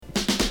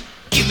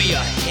see a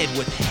head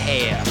with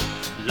hair,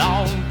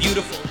 long,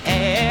 beautiful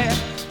hair,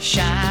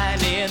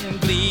 shining,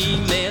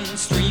 gleaming,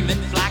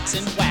 streaming,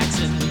 flaxing,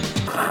 waxing.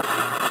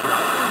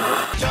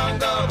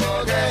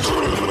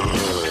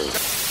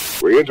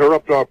 We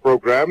interrupt our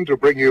program to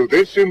bring you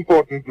this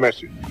important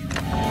message.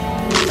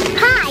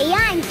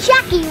 Hi, I'm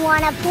Chucky.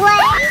 Wanna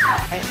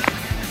play?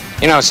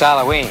 You know, it's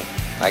Halloween.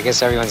 I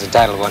guess everyone's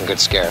entitled to one good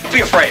scare.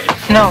 Be afraid.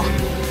 No.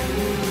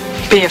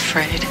 Be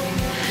afraid.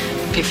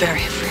 Be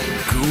very afraid.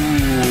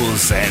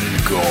 Ghouls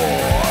and gore.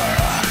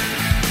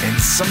 And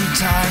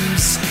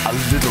sometimes a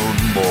little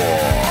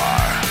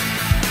more.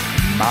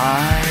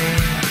 My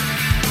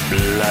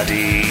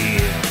Bloody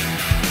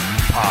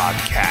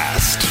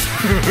Podcast.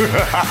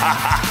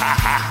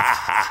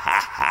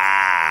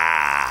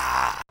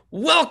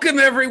 Welcome,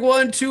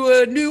 everyone, to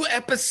a new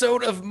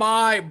episode of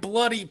My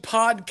Bloody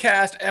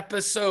Podcast,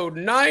 episode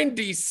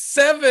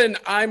 97.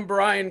 I'm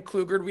Brian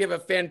Kluger. We have a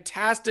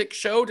fantastic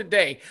show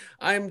today.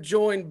 I'm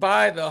joined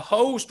by the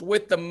host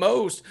with the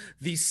most,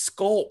 the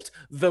sculpt,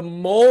 the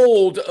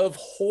mold of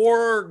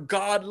horror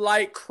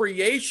godlike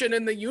creation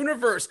in the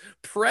universe,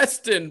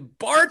 Preston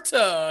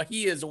Barta.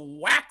 He is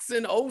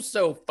waxing oh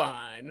so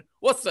fine.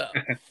 What's up?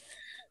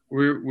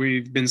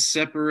 We've been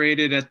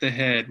separated at the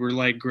head. We're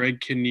like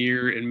Greg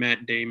Kinnear and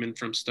Matt Damon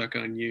from Stuck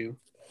on You.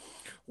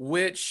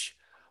 Which,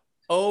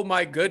 oh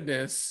my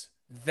goodness,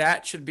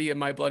 that should be in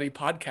My Bloody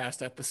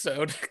Podcast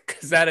episode,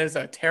 because that is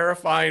a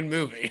terrifying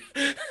movie.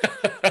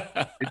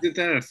 Isn't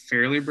that a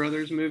Farrelly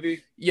Brothers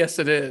movie? Yes,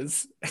 it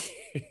is.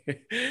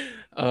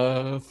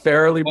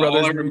 Farrelly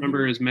Brothers. All I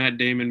remember is Matt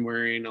Damon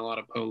wearing a lot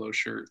of polo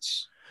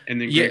shirts, and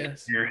then Greg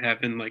Kinnear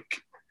having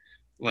like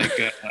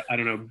I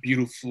don't know,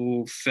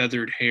 beautiful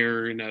feathered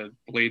hair in a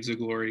Blades of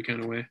Glory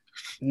kind of way.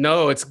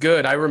 No, it's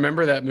good. I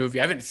remember that movie.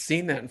 I haven't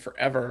seen that in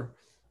forever.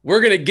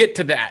 We're going to get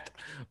to that.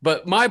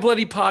 But My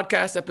Bloody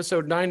Podcast,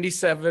 episode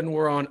 97.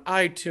 We're on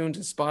iTunes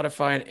and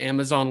Spotify and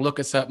Amazon. Look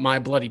us up, My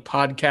Bloody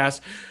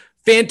Podcast.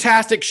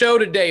 Fantastic show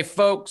today,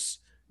 folks.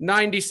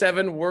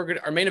 97.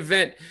 Our main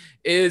event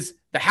is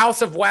The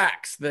House of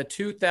Wax, the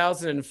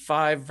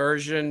 2005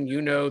 version.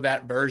 You know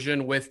that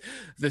version with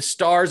the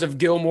stars of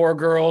Gilmore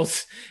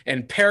Girls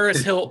and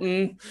Paris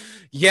Hilton.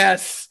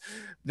 Yes,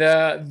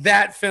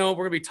 that film.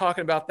 We're going to be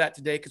talking about that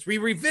today because we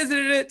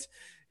revisited it.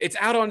 It's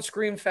out on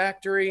Scream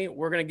Factory.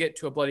 We're going to get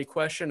to a bloody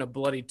question, a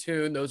bloody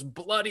tune, those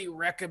bloody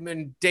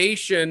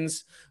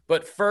recommendations.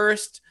 But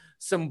first,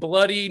 some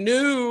bloody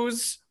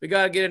news. We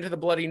got to get into the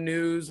bloody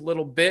news a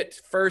little bit.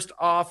 First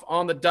off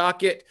on the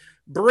docket,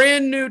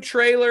 brand new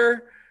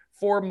trailer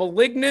for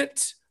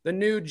Malignant, the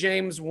new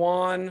James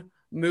Wan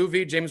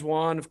movie. James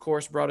Wan, of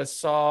course, brought us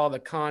Saw, The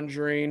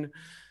Conjuring.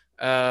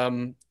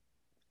 What's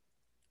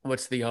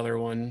the other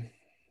one?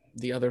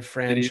 The other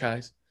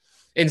franchise?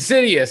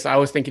 Insidious. I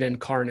was thinking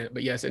Incarnate,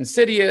 but yes,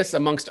 Insidious,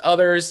 amongst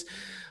others.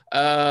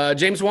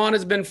 James Wan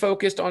has been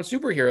focused on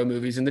superhero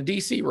movies in the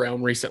DC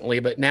realm recently,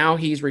 but now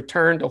he's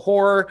returned to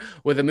horror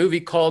with a movie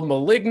called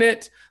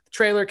Malignant. The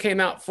trailer came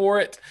out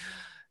for it.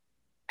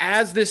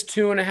 As this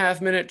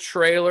 2.5-minute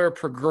trailer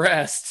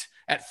progressed,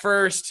 at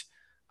first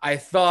I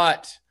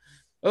thought,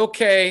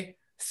 okay,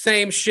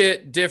 same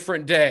shit,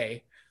 different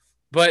day.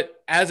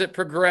 But as it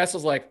progressed, I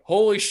was like,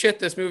 holy shit,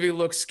 this movie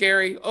looks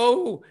scary.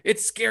 Oh,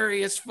 it's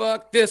scary as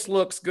fuck. This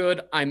looks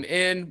good. I'm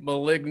in.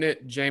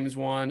 Malignant, James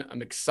Wan.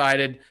 I'm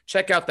excited.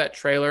 Check out that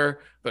trailer.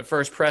 But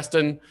first,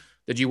 Preston,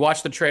 did you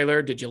watch the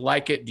trailer? Did you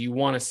like it? Do you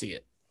want to see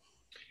it?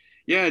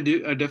 Yeah, I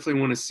do. I definitely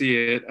want to see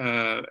it.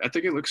 I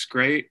think it looks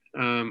great.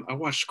 I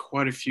watched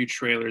quite a few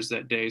trailers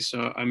that day,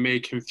 so I may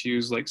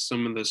confuse like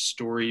some of the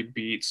story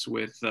beats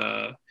with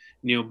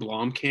Neil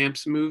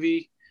Blomkamp's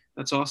movie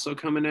that's also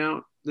coming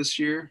out this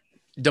year.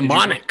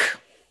 Demonic.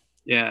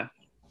 Yeah.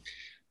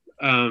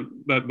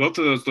 But both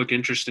of those look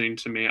interesting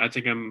to me. I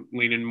think I'm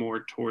leaning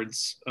more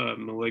towards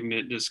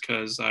Malignant just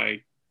because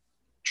I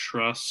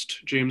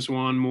trust James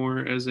Wan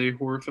more as a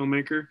horror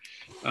filmmaker.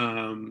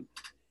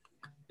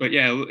 But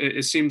yeah,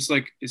 it seems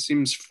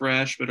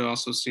fresh, but it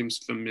also seems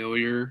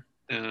familiar.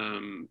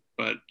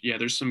 But yeah,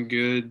 there's some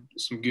good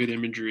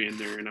imagery in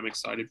there, and I'm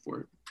excited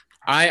for it.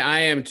 I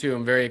am too.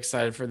 I'm very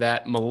excited for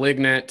that.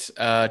 Malignant.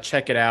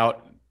 Check it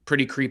out.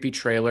 Pretty creepy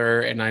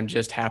trailer, and I'm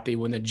just happy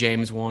when the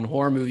James Wan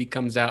horror movie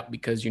comes out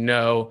because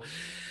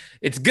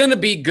it's gonna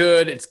be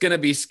good. It's gonna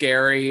be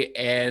scary,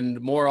 and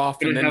more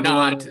often than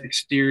not,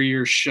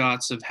 exterior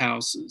shots of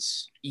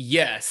houses.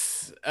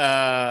 Yes,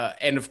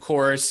 and of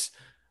course,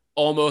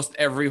 almost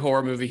every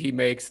horror movie he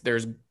makes,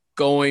 there's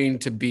going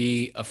to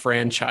be a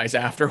franchise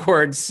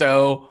afterwards.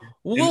 So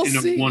we'll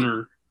see.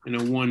 In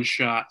a one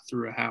shot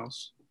through a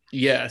house.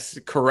 Yes,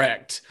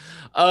 correct.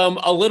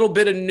 A little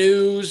bit of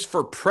news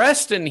for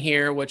Preston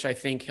here, which I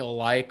think he'll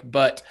like,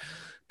 but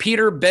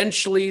Peter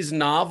Benchley's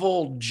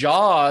novel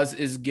Jaws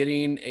is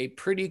getting a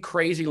pretty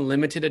crazy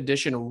limited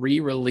edition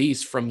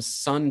re-release from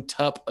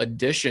Suntup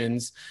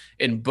Editions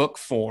in book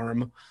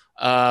form.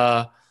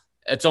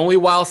 It's only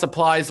while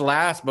supplies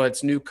last, but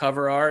it's new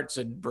cover art. It's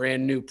a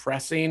brand new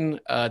pressing.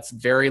 It's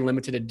very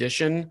limited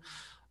edition,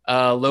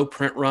 low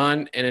print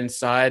run, and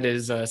inside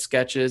is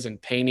sketches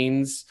and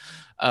paintings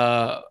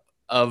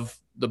of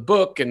the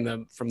book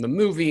and from the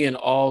movie and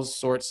all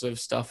sorts of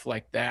stuff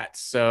like that.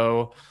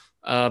 So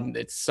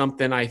it's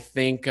something I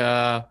think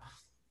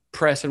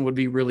Preston would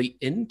be really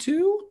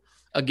into.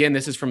 Again,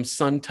 this is from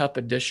Suntup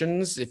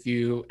Editions. If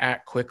you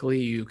act quickly,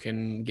 you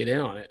can get in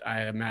on it.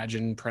 I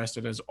imagine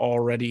Preston has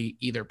already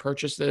either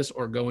purchased this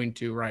or going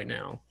to right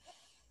now.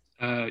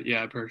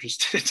 Yeah, I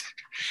purchased it.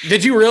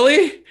 Did you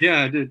really?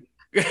 Yeah, I did.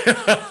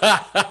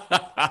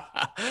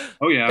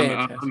 Oh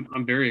yeah,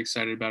 I'm very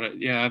excited about it.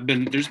 Yeah,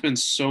 there's been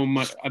so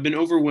much. I've been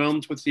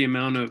overwhelmed with the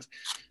amount of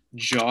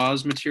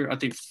Jaws material. I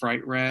think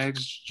Fright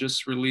Rags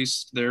just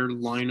released their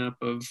lineup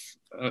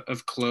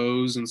of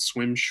clothes and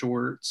swim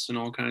shorts and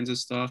all kinds of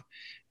stuff,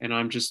 and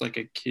I'm just like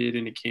a kid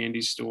in a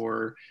candy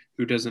store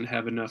who doesn't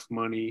have enough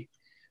money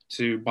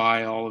to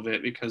buy all of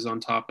it, because on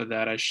top of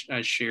that, I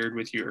shared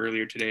with you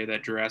earlier today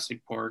that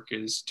Jurassic Park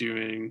is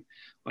doing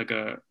like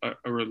a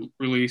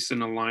release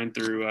in a line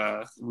through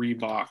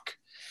Reebok,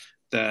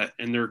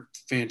 and they're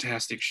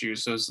fantastic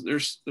shoes. So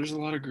there's a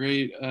lot of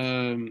great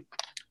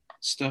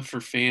stuff for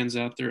fans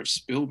out there of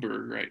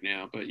Spielberg right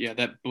now. But yeah,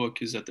 that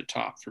book is at the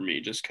top for me,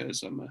 just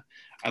because I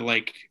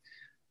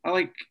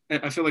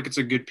feel like it's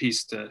a good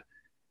piece to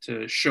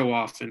show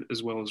off and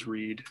as well as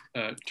read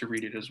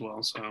it as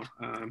well. So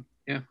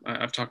yeah,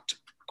 I've talked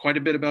quite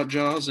a bit about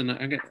Jaws, and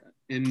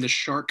the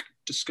shark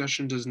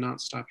discussion does not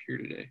stop here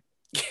today.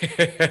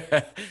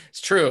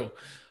 It's true.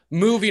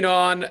 Moving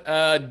on,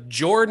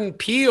 Jordan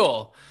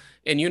Peele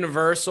and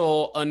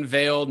Universal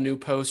unveiled new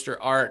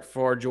poster art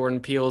for Jordan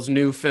Peele's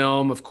new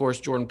film. Of course,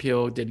 Jordan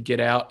Peele did Get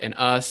Out and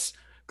Us.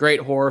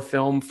 Great horror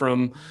film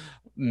from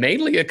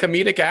mainly a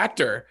comedic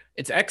actor.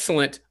 It's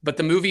excellent, but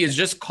the movie is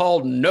just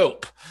called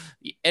Nope.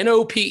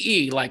 Nope,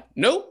 like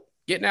nope.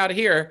 Getting out of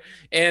here.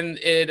 And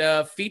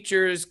it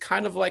features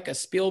kind of like a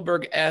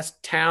Spielberg-esque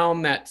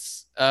town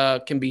that's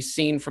can be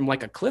seen from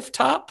like a cliff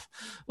top,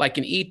 like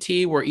an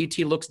E.T., where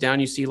E.T. looks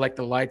down, you see like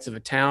the lights of a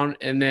town.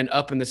 And then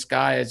up in the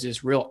sky is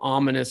this real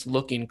ominous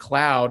looking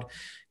cloud,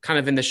 kind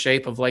of in the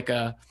shape of like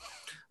a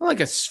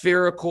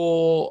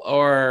spherical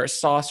or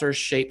saucer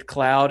shaped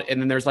cloud. And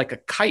then there's like a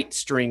kite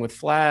string with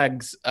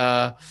flags,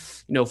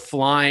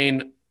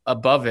 flying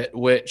above it,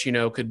 which,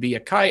 could be a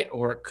kite,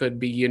 or it could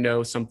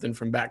be, something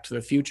from Back to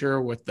the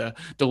Future with the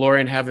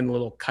DeLorean having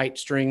little kite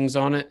strings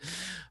on it.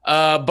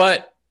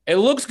 But it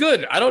looks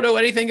good. I don't know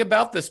anything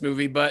about this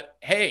movie, but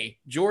hey,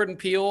 Jordan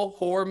Peele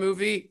horror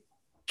movie,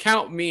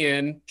 count me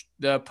in.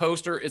 The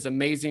poster is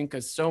amazing,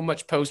 because so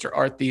much poster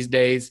art these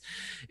days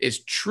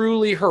is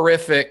truly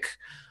horrific.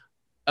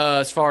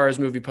 As far as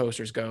movie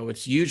posters go,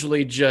 it's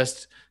usually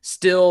just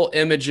still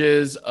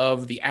images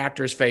of the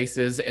actors'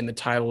 faces and the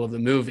title of the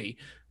movie.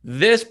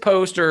 This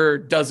poster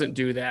doesn't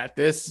do that.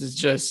 This is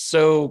just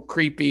so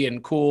creepy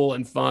and cool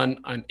and fun.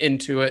 I'm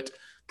into it.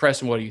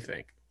 Preston, what do you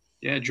think?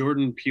 Yeah,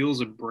 Jordan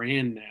Peele's a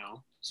brand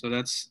now, so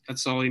that's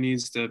all he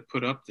needs to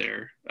put up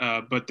there.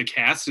 But the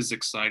cast is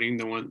exciting.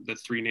 The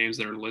three names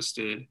that are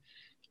listed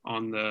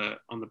on the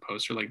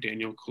poster, like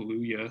Daniel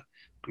Kaluuya.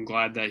 I'm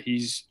glad that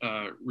he's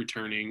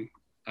returning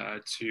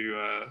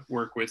to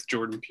work with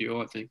Jordan Peele.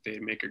 I think they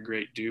make a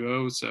great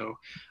duo. So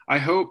I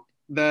hope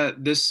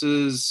that this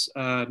is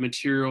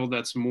material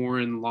that's more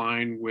in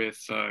line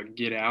with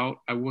Get Out.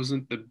 I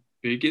wasn't the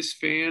biggest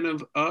fan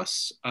of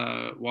Us,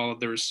 while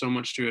there's so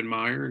much to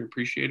admire and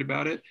appreciate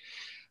about it.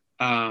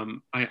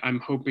 I'm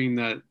hoping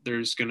that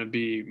there's going to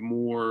be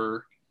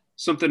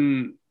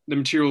the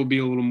material will be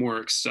a little more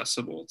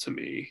accessible to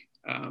me,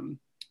 and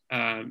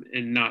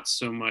not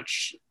so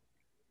much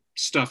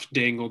stuff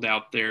dangled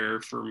out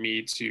there for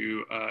me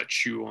to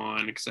chew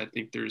on, because I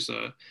think there's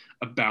a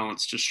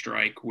balance to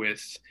strike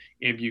with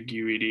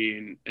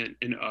ambiguity,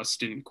 and Us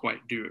didn't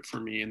quite do it for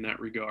me in that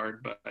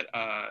regard. But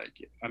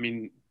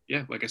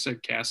yeah, like I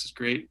said, cast is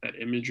great. That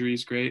imagery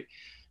is great.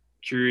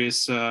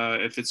 Curious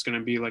if it's going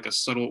to be like a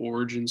subtle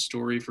origin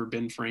story for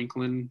Ben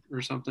Franklin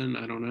or something.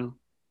 I don't know.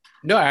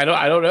 No, I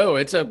don't know.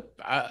 It's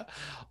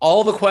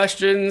all the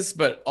questions,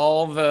 but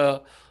all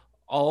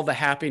the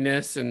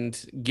happiness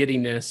and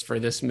giddiness for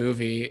this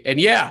movie. And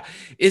yeah,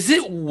 is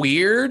it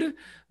weird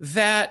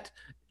that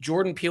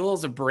Jordan Peele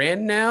is a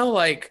brand now?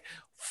 Like,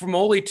 from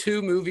only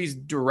 2 movies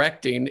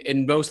directing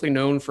and mostly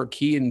known for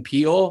Key and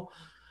Peele,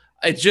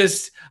 I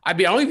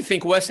don't even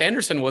think Wes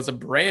Anderson was a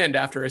brand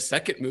after a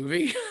second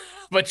movie,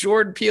 but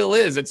Jordan Peele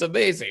is. It's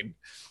amazing.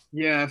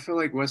 Yeah, I feel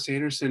like Wes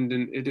Anderson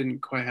didn't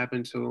quite happen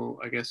until,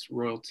 I guess,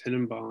 Royal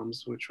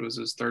Tenenbaums, which was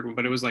his third one,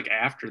 but it was like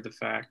after the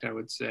fact, I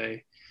would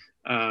say.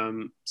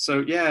 So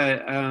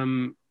yeah,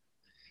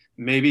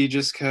 maybe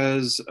just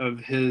because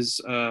of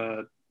his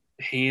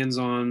hands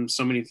on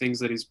so many things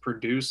that he's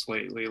produced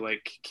lately,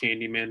 like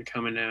Candyman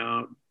coming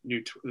out,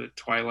 the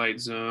Twilight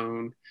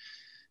Zone,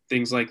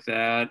 things like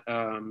that.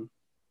 I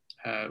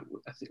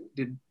think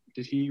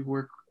did he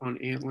work on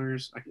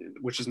Antlers,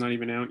 which is not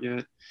even out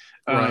yet?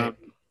 Right.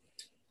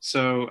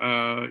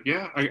 So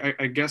yeah,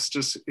 I guess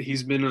just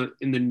he's been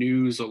in the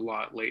news a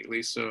lot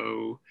lately.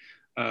 So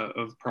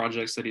of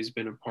projects that he's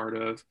been a part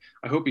of.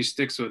 I hope he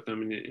sticks with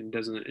them and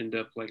doesn't end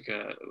up like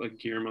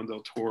Guillermo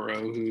del Toro,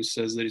 who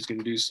says that he's going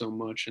to do so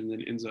much and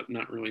then ends up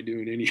not really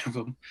doing any of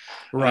them.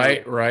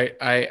 Right.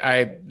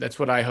 I that's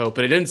what I hope,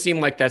 but it didn't seem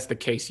like that's the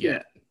case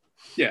yet.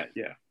 Yeah.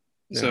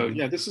 So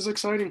yeah, this is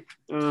exciting.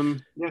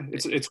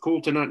 It's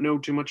cool to not know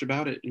too much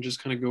about it and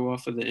just kind of go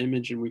off of the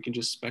image, and we can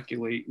just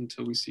speculate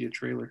until we see a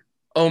trailer.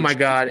 Oh my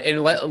God.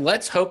 And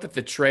let's hope that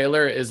the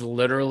trailer is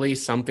literally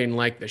something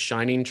like the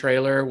Shining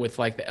trailer with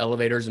like the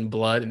elevators and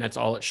blood, and that's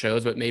all it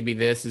shows. But maybe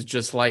this is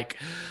just like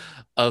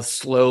a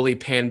slowly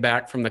pan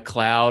back from the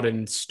cloud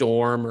and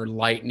storm or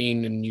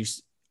lightning and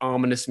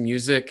ominous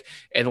music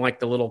and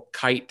like the little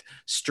kite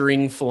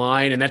string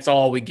flying, and that's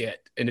all we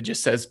get. And it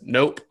just says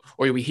nope.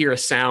 Or we hear a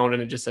sound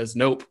and it just says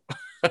nope.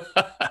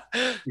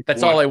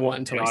 That's all I want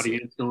until I see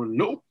it. Going,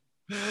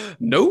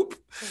 Nope.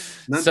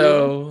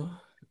 So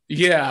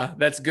yeah,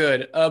 that's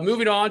good.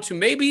 Moving on to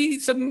maybe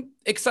some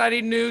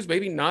exciting news,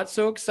 maybe not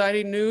so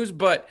exciting news,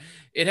 but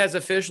it has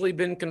officially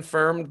been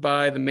confirmed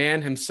by the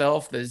man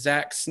himself, the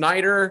Zack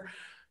Snyder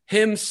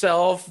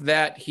himself,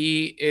 that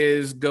he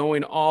is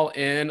going all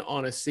in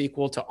on a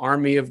sequel to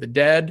Army of the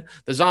Dead,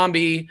 the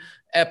zombie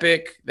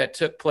epic that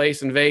took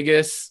place in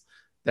Vegas,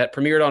 that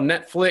premiered on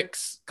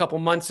Netflix a couple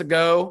months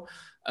ago.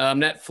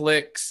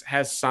 Netflix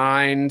has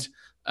signed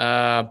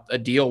a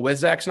deal with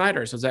Zack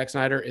Snyder. So Zack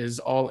Snyder is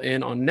all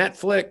in on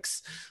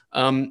Netflix.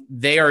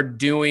 They are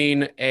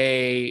doing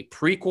a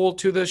prequel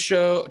to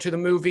the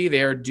movie.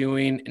 They are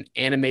doing an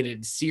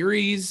animated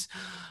series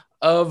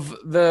of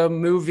the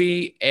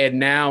movie. And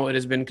now it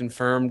has been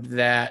confirmed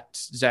that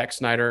Zack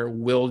Snyder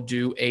will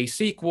do a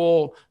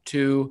sequel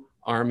to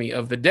Army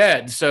of the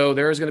Dead. So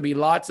there is going to be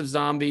lots of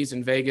zombies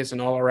in Vegas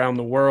and all around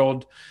the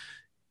world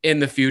in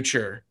the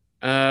future.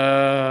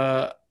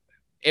 Am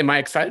I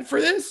excited for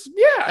this?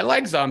 Yeah, I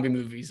like zombie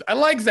movies. I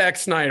like Zack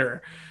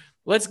Snyder.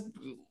 Let's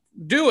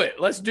do it.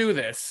 Let's do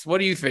this. What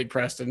do you think,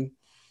 Preston?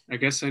 I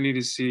guess I need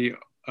to see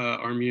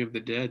Army of the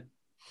Dead.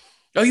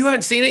 Oh, you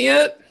haven't seen it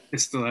yet? I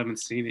still haven't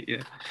seen it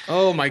yet.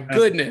 Oh my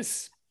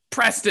goodness.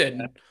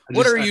 Preston,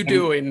 what are you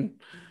doing?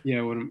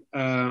 Yeah,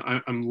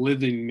 I'm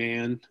living,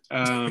 man.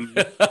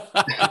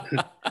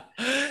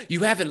 You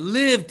haven't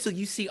lived till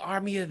you see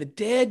Army of the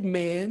Dead,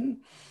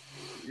 man.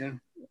 Yeah,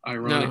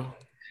 ironic. No.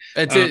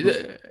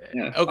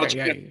 Yeah. Okay.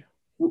 Yeah.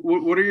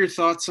 What are your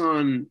thoughts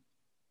on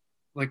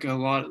like a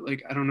lot?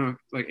 Like I don't know,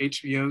 like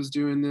HBO's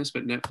doing this,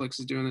 but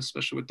Netflix is doing this,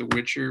 especially with The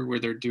Witcher, where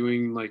they're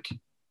doing like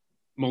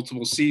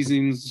multiple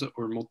seasons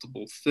or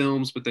multiple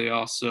films, but they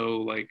also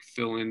like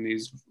fill in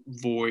these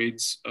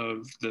voids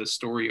of the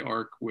story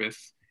arc with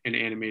an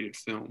animated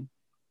film.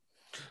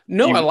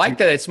 No, I like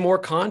that. It's more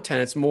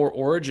content. It's more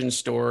origin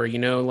story. You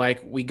know,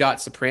 like we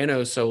got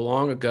Sopranos so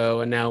long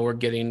ago, and now we're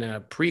getting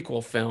a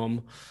prequel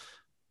film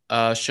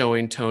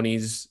showing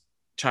Tony's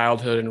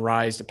childhood and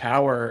rise to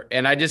power.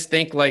 And I just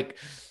think like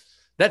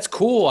that's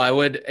cool. I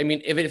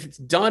mean, if it's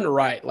done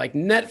right, like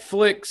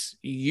Netflix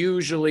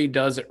usually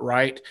does it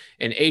right,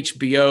 and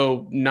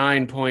HBO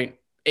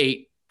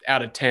 9.8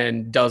 out of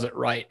 10 does it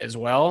right as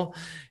well.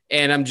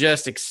 And I'm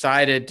just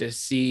excited to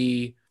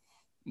see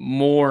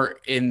more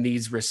in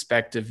these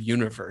respective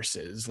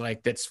universes.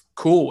 Like that's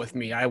cool with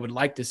me. I would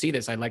like to see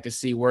this. I'd like to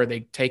see where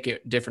they take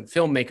it, different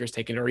filmmakers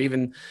take it, or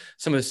even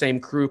some of the same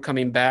crew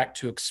coming back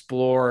to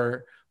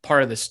explore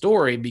part of the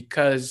story,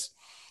 because,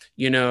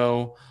 you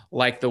know,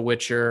 like The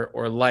Witcher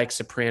or like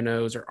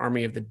Sopranos or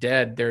Army of the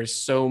Dead, there's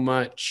so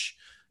much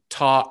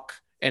talk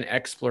and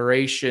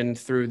exploration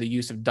through the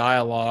use of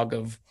dialogue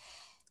of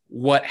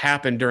what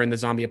happened during the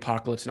zombie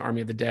apocalypse in Army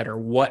of the Dead, or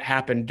what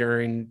happened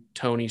during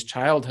Tony's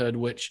childhood,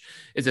 which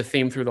is a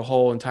theme through the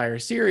whole entire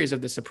series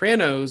of The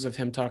Sopranos, of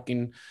him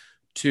talking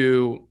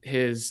to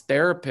his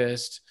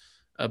therapist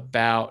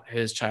about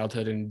his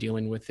childhood and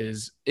dealing with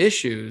his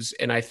issues.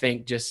 And I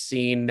think just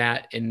seeing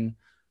that in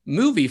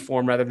movie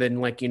form rather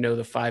than like, you know,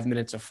 the 5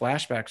 minutes of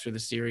flashbacks for the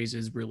series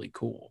is really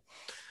cool.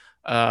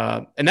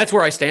 And that's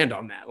where I stand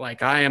on that.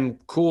 Like I am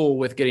cool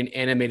with getting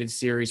animated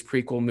series,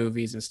 prequel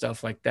movies and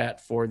stuff like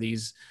that for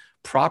these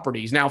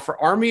properties. Now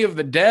for Army of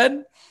the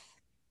Dead,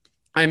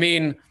 I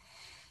mean,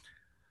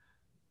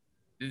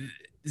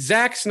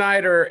 Zack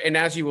Snyder, and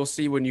as you will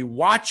see when you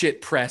watch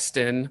it,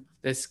 Preston,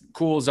 this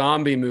cool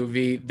zombie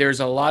movie, there's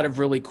a lot of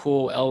really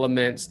cool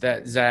elements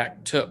that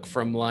Zack took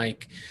from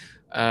like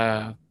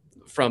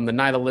from the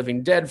Night of the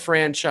Living Dead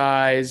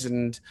franchise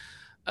and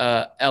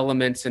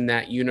elements in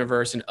that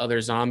universe and other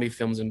zombie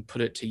films, and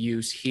put it to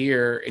use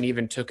here, and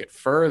even took it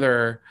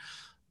further.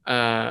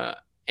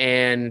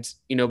 And,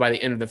 you know, by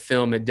the end of the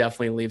film, it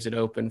definitely leaves it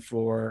open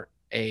for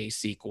a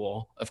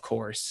sequel, of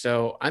course.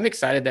 So I'm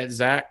excited that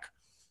Zack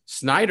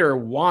Snyder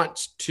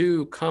wants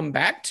to come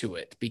back to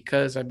it,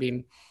 because, I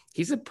mean,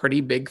 he's a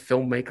pretty big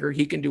filmmaker.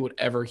 He can do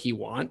whatever he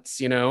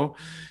wants, you know.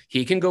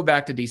 He can go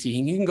back to DC.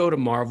 He can go to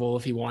Marvel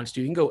if he wants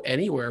to. He can go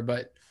anywhere,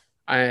 but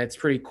it's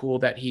pretty cool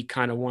that he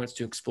kind of wants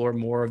to explore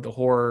more of the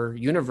horror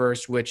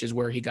universe, which is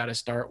where he got to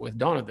start with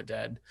Dawn of the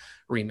Dead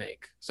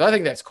remake. So I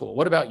think that's cool.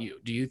 What about you?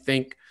 Do you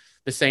think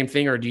the same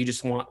thing, or do you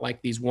just want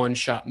like these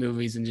one-shot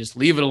movies and just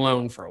leave it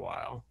alone for a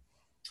while?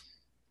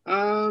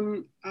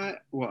 I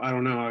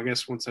don't know. I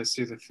guess once I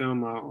see the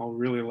film, I'll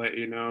really let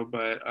you know.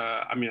 But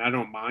I mean, I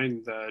don't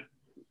mind that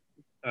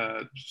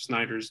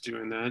Snyder's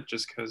doing that,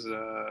 just because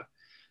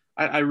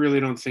I really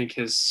don't think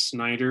his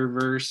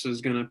Snyderverse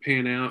is going to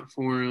pan out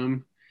for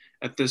him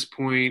at this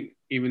point,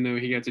 even though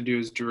he got to do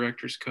his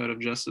director's cut of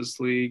Justice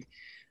League.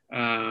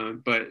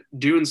 But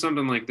doing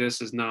something like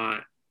this is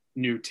not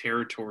new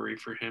territory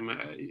for him.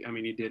 I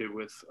mean, he did it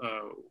with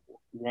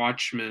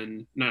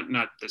Watchmen,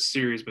 not the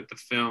series, but the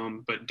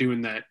film, but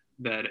doing that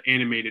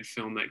animated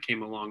film that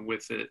came along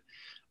with it.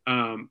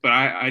 But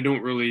I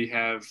don't really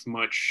have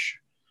much.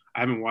 I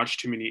haven't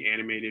watched too many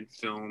animated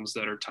films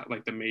that are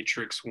like the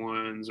Matrix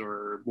ones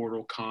or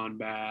Mortal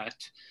Kombat.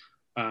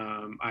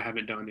 I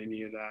haven't done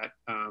any of that,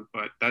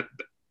 but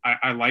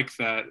I like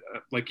that.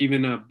 Like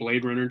even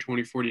Blade Runner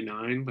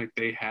 2049, like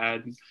they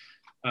had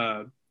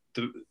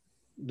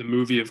the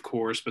movie, of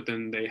course, but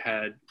then they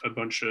had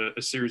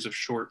a series of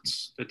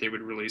shorts that they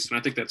would release, and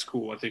I think that's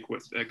cool. I think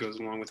what that goes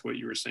along with what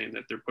you were saying,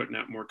 that they're putting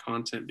out more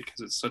content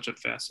because it's such a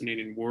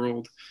fascinating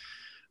world.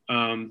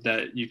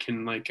 That you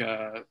can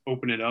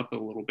open it up a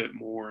little bit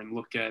more and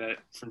look at it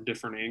from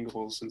different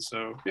angles. And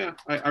so, yeah,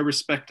 I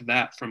respect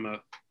that from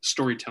a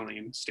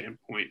storytelling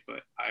standpoint,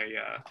 but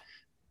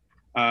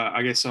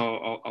I guess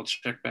I'll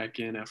check back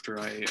in after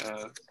I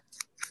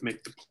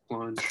make the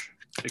plunge.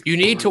 You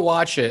need to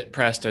watch it,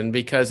 Preston,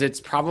 because it's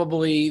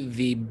probably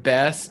the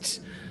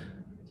best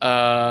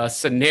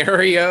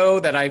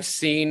scenario that I've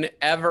seen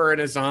ever in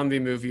a zombie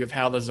movie of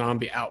how the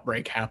zombie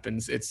outbreak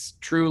happens. It's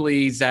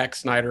truly Zack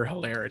Snyder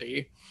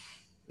hilarity.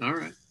 All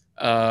right.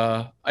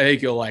 I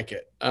think you'll like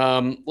it.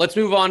 Let's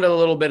move on to a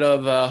little bit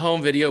of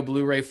home video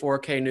Blu-ray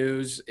 4K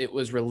news. It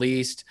was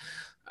released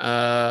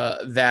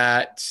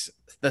that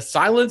The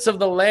Silence of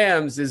the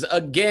Lambs is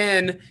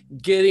again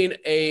getting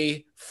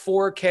a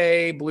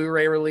 4K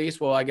Blu-ray release.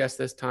 Well, I guess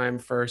this time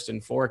first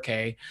in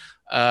 4K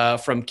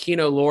from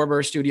Kino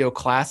Lorber Studio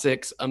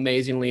Classics.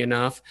 Amazingly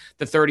enough,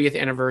 the 30th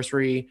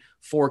anniversary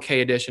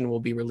 4K edition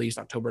will be released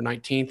October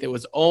 19th. It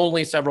was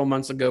only several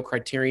months ago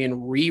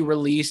Criterion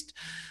re-released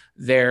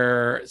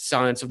their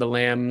Silence of the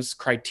Lambs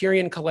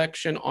Criterion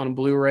collection on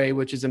Blu-ray,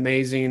 which is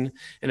amazing.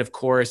 And of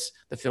course,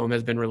 the film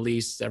has been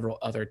released several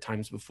other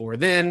times before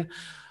then.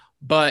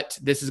 But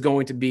this is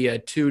going to be a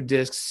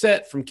 2-disc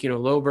set from Kino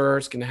Lorber.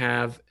 It's going to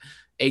have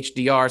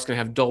HDR. It's going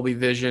to have Dolby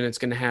Vision. It's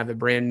going to have a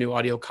brand new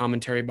audio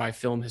commentary by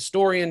film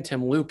historian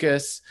Tim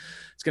Lucas.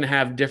 It's going to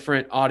have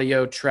different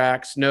audio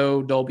tracks.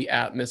 No Dolby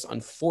Atmos,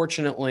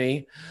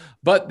 unfortunately.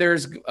 But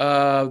there's,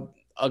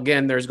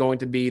 again, there's going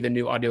to be the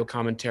new audio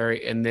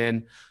commentary. And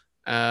then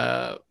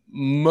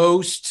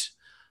most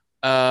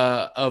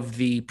of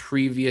the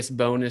previous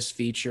bonus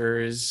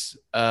features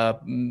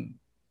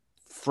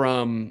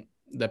from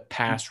the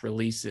past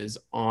releases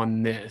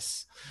on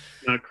this.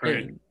 Not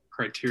Criterion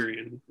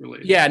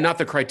related. Yeah, not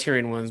the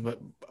Criterion ones, but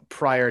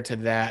prior to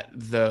that,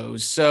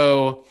 those.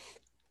 So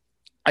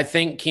I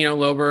think Kino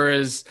Lorber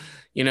is,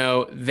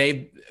 Kino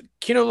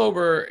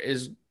Lorber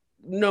is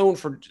known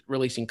for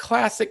releasing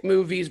classic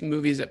movies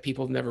that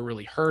people have never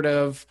really heard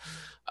of,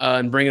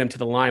 and bringing them to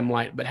the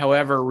limelight. But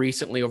however,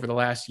 recently over the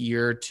last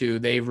year or two,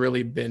 they've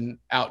really been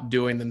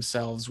outdoing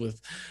themselves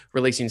with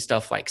releasing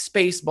stuff like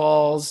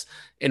Spaceballs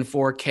in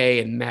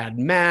 4K and Mad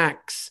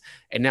Max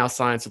and now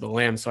Silence of the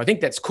Lambs. So I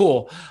think that's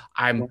cool.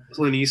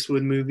 Clint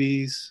Eastwood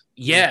movies.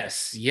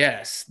 Yes.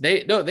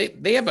 They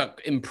have an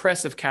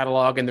impressive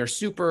catalog and they're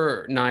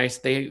super nice.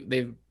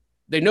 They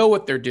know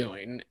what they're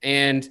doing.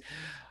 And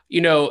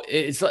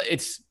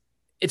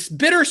it's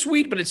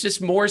bittersweet, but it's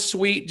just more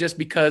sweet just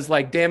because,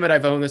 damn it,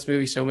 I've owned this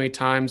movie so many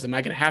times. Am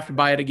I going to have to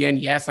buy it again?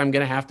 Yes, I'm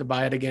going to have to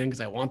buy it again because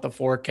I want the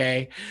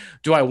 4K.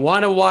 Do I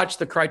want to watch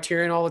the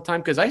Criterion all the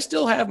time? Because I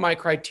still have my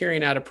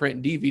Criterion out of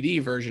print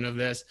DVD version of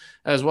this,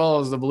 as well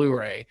as the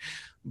Blu-ray.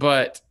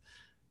 But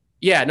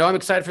yeah, no, I'm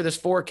excited for this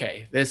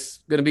 4K. This is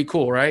going to be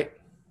cool, right?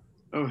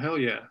 Oh, hell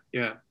yeah.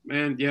 Yeah,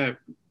 man. Yeah.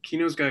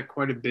 Kino's got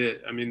quite a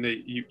bit. I mean,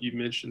 you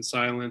mentioned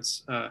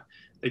Silence.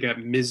 They got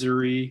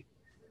Misery.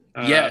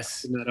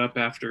 Yes. That up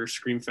after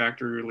Scream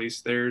Factory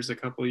released theirs a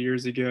couple of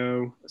years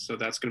ago. So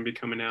that's going to be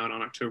coming out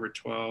on October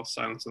 12th.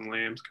 Silence of the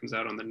Lambs comes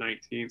out on the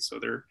 19th. So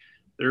their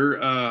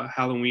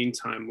Halloween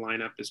time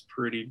lineup is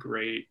pretty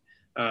great.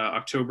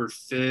 October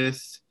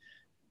 5th,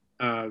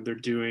 they're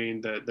doing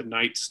the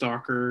Night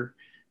Stalker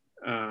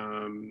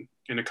and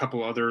a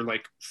couple other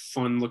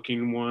fun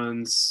looking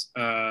ones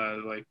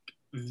like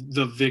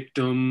The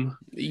Victim.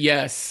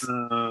 Yes.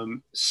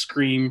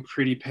 Scream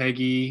Pretty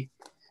Peggy.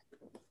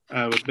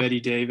 With Betty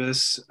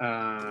Davis.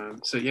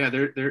 So yeah,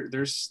 they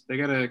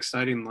got an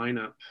exciting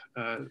lineup.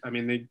 I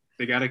mean,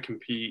 they got to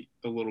compete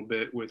a little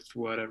bit with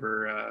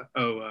whatever.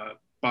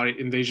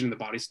 Invasion of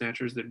the Body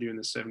Snatchers. They're doing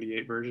the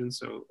 78 version.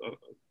 So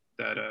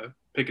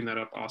picking that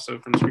up also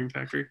from Scream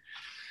Factory.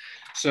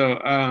 So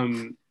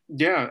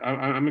yeah,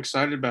 I'm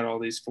excited about all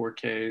these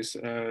 4Ks.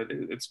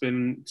 It's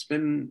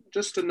been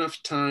just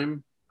enough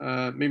time.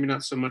 Maybe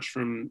not so much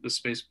from the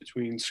space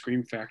between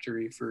Scream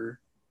Factory for,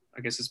 I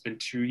guess it's been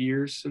 2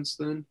 years since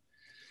then.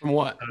 From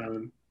what?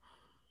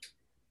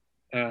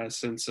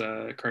 since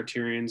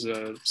Criterion's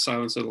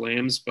Silence of the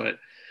Lambs, but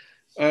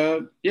yeah,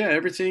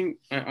 everything.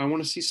 I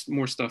want to see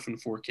more stuff in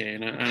 4K,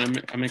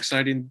 and I'm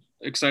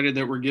excited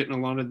that we're getting a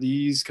lot of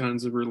these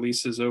kinds of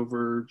releases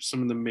over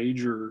some of the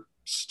major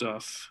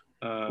stuff.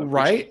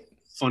 Right.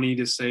 Funny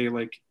to say,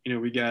 like, you know,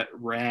 we got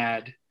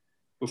Rad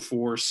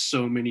before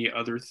so many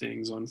other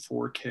things on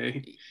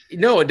 4K.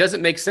 No, it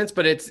doesn't make sense,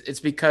 but it's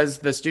because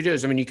the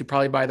studios. I mean, you could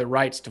probably buy the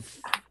rights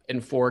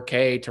in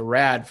 4K to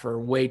Rad for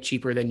way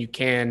cheaper than you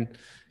can,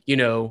 you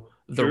know,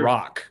 The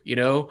Rock, you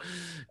know,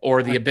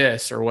 or The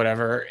Abyss or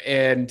whatever.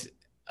 And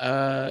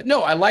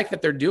no, I like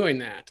that they're doing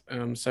that.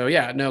 So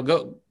yeah, no,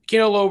 go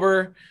Kino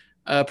Lorber,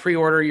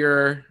 pre-order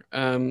your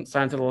Silence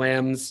of the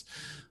Lambs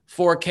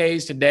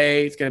 4Ks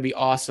today. It's going to be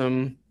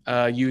awesome.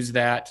 Use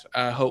that.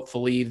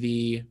 Hopefully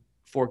the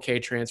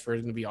 4K transfer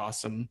is going to be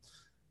awesome.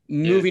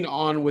 Moving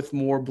on with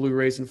more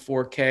Blu-rays in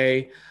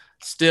 4K.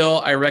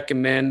 Still, I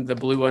recommend the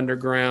Blue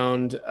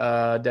Underground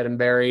Dead and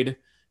Buried.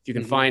 If you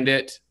can find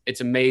it, it's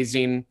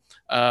amazing.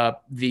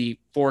 The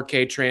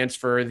 4K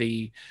transfer,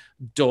 the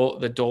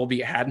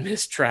Dolby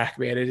Atmos track,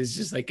 man, it is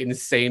just like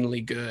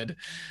insanely good.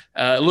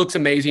 It looks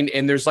amazing,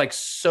 and there's like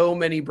so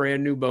many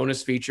brand new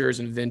bonus features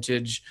and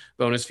vintage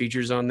bonus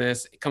features on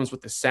this. It comes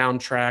with the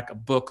soundtrack, a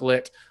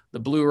booklet, the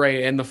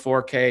Blu-ray, and the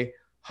 4K.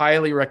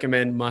 Highly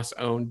recommend, must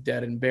own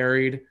Dead and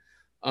Buried.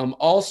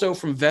 Also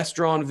from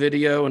Vestron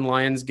Video and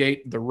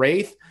Lionsgate, The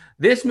Wraith.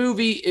 This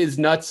movie is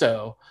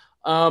nutso.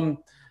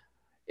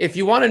 If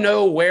you want to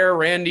know where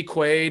Randy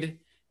Quaid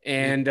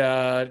and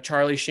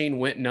Charlie Sheen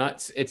went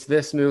nuts, it's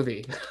this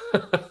movie.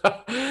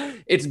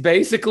 It's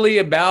basically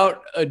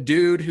about a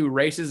dude who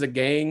races a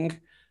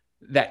gang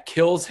that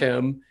kills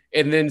him,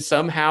 and then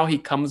somehow he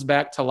comes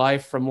back to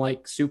life from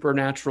like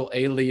supernatural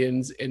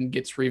aliens and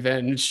gets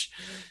revenge.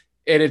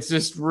 And it's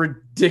just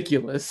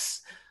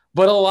ridiculous,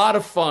 but a lot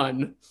of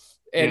fun.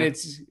 And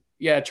it's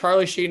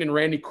Charlie Sheen and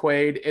Randy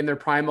Quaid in their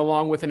prime,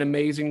 along with an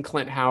amazing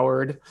Clint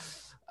Howard.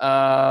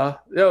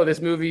 This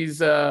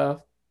movie's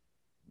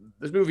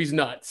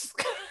nuts.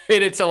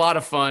 And it's a lot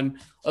of fun.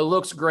 It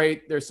looks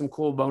great. There's some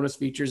cool bonus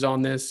features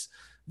on this.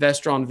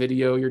 Vestron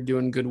Video, you're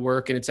doing good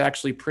work, and it's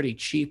actually pretty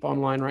cheap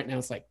online right now.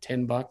 It's like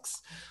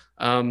 $10.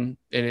 And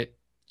it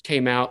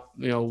came out,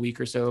 a week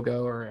or so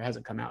ago, or it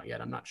hasn't come out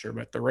yet. I'm not sure,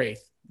 but The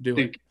Wraith, do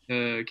it.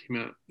 Came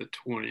out the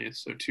 20th,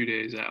 so 2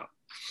 days out.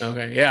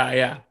 Okay,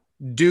 yeah.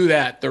 Do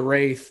that, The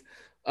Wraith.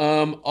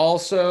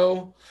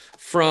 Also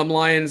from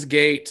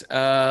Lionsgate,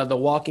 The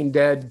Walking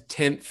Dead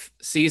 10th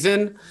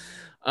season.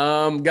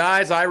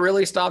 Guys, I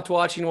really stopped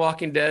watching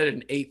Walking Dead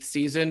in 8th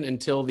season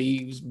until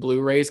these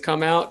Blu-rays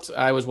come out.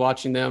 I was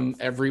watching them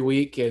every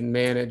week, and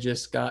man, it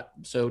just got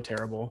so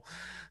terrible.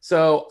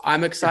 So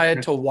I'm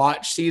excited to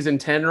watch season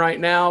 10 right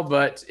now,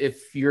 but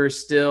if you're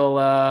still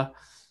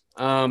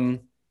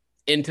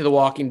into The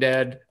Walking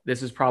Dead,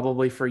 this is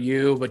probably for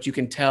you. But you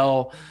can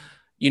tell,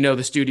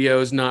 the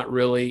studio's not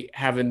really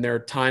having their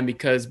time,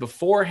 because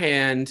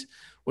beforehand,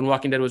 when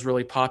Walking Dead was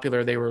really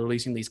popular, they were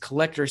releasing these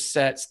collector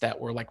sets that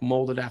were like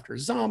molded after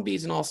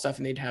zombies and all stuff,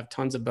 and they'd have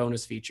tons of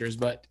bonus features.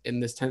 But in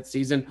this 10th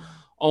season,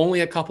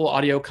 only a couple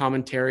audio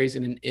commentaries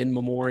and an in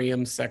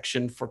memoriam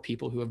section for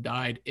people who have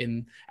died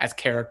as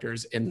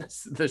characters in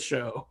the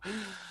show.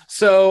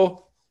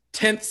 So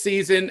 10th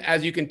season,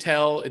 as you can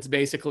tell, it's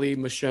basically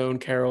Michonne,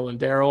 Carol, and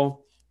Daryl.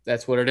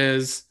 That's what it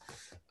is.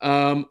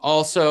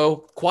 Also,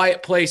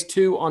 Quiet Place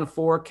 2 on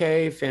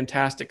 4K.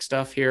 Fantastic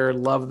stuff here.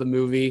 Love the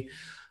movie.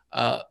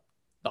 The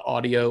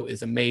audio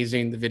is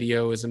amazing. The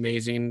video is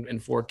amazing in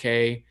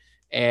 4K.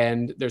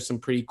 And there's some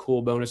pretty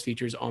cool bonus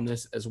features on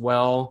this as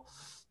well,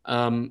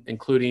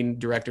 including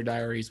Director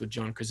Diaries with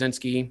John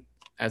Krasinski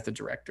as the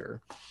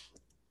director.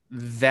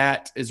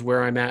 That is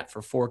where I'm at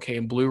for 4K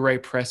and Blu-ray.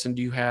 Preston,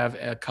 do you have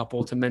a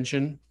couple to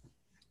mention?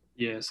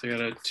 Yes, I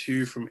got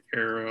 2 from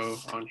Arrow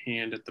on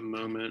hand at the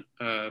moment.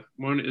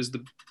 One is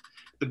the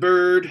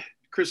bird,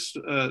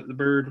 the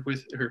bird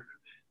with her.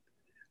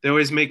 They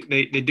always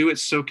they do it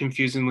so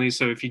confusingly.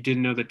 So if you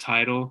didn't know the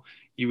title,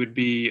 you would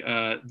be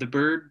the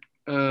bird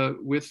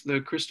with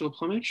the crystal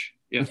plumage.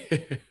 Yeah.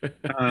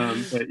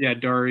 But yeah,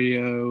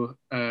 Dario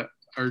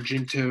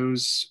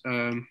Argento's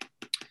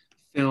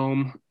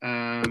film.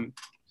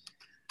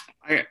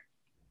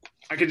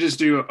 I could just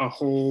do a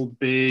whole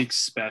big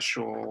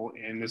special,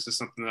 and this is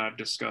something that I've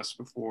discussed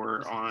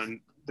before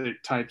on the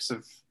types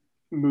of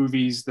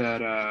movies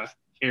that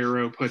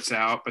Arrow puts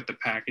out, but the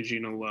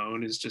packaging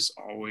alone is just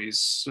always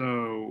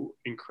so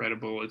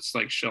incredible. It's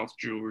like shelf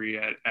jewelry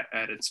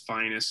at its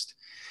finest.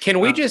 Can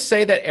we just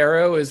say that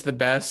Arrow is the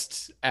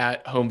best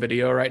at home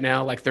video right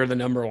now? Like, they're the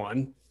number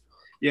one.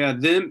 Yeah,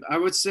 I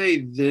would say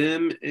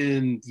them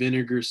and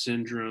Vinegar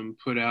Syndrome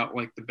put out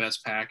like the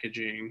best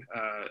packaging.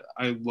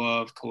 I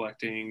love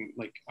collecting,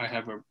 like I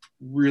have a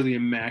really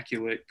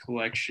immaculate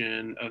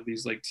collection of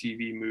these like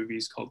TV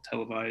movies called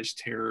Televised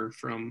Terror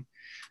from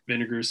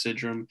Vinegar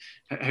Syndrome.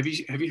 Have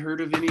you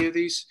heard of any of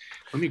these?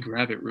 Let me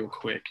grab it real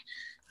quick.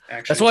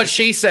 Actually, that's what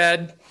she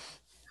said.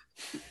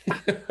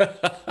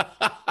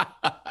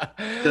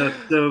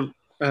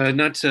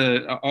 Not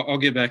to, I'll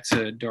get back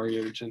to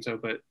Dario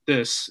Argento, but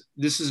this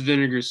is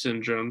Vinegar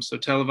Syndrome. So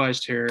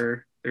televised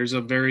terror. There's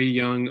a very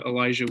young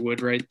Elijah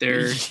Wood right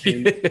there.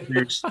 And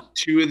there's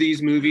two of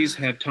these movies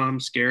have Tom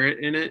Skerritt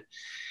in it.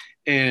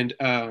 And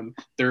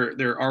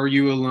they're Are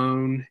You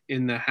Alone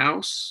in the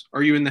House?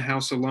 Are You in the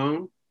House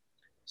Alone?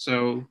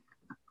 So,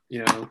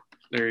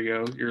 there you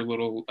go. Your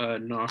little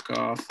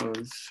knockoff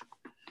of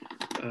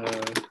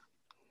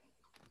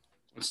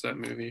what's that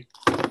movie?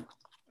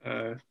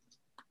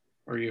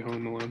 Are You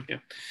Home Alone? Yeah.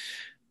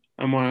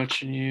 I'm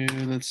watching you.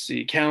 Let's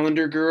see.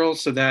 Calendar Girl.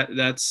 So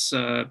that's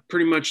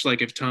pretty much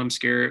like if Tom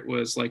Skerritt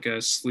was like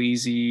a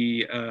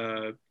sleazy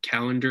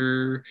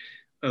calendar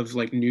of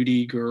like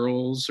nudie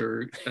girls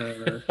or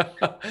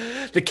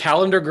The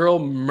Calendar Girl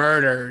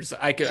murders.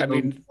 I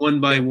mean,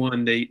 one by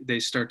one they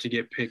start to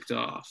get picked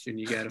off and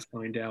you got to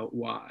find out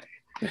why.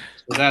 So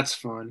that's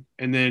fun.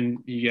 And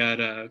then you got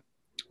a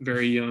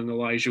very young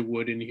Elijah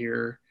Wood in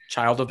here.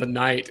 Child of the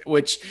Night,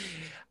 which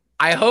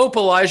I hope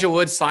Elijah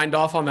Wood signed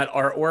off on that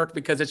artwork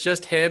because it's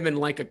just him in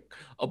like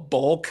a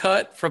bowl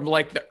cut from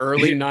like the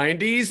early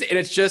 90s. And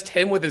it's just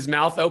him with his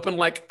mouth open,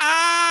 like,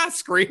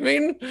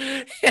 screaming.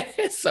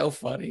 It's so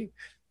funny.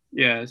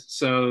 Yeah.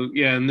 So,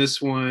 yeah, in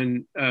this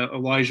one,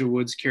 Elijah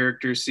Wood's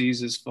character sees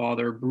his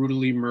father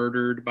brutally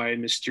murdered by a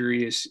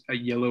mysterious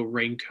yellow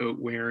raincoat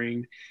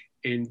wearing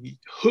and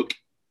hook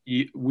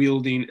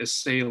wielding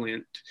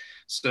assailant.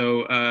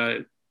 So,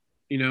 I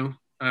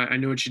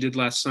know what you did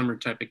last summer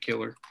type of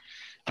killer.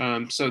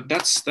 So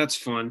that's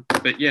fun.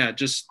 But yeah,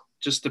 just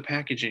the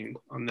packaging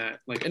on that.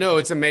 Like, no,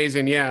 it's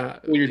amazing. Yeah.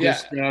 You're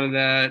just out of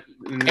that.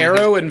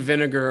 Arrow and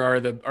Vinegar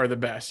are the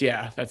best.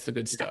 Yeah, that's the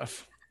good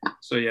stuff.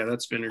 So yeah,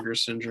 that's Vinegar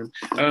Syndrome.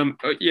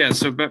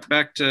 So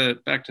back to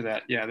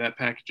that. Yeah, that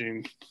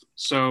packaging,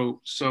 so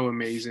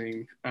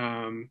amazing.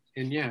 And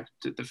yeah,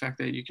 the fact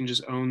that you can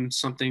just own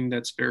something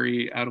that's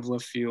very out of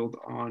left field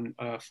on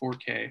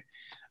 4K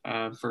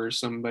for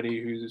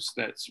somebody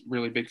that's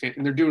really big fan.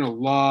 And they're doing a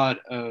lot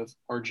of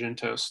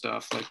Argento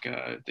stuff. Like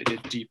they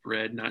did Deep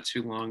Red not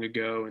too long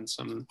ago, and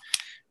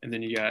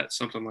then you got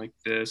something like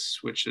this,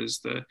 which is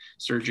the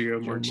Sergio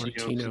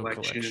Martino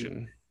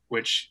collection.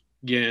 Which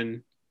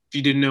again, if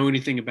you didn't know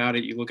anything about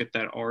it, you look at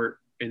that art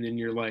and then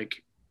you're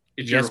like,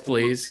 if yes,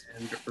 please,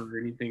 or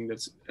anything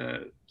that's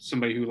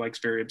somebody who likes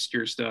very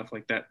obscure stuff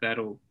like that,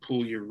 that'll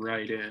pull you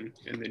right in.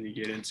 And then you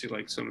get into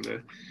like some of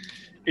the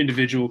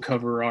individual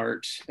cover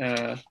art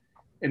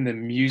and the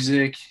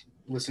music.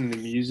 Listen to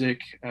the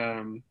music.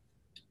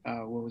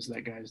 What was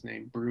that guy's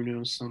name?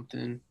 Bruno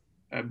something.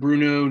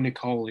 Bruno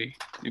Nicoli.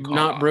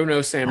 Not Bruno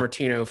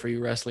Sammartino for you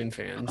wrestling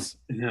fans.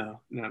 No.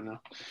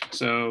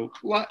 So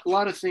a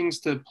lot of things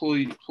to pull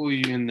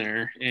you in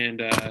there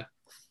and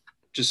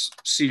just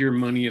see your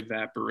money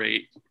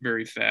evaporate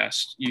very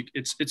fast.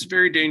 It's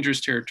very dangerous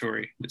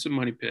territory. It's a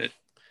money pit.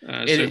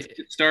 So if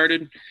it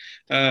started,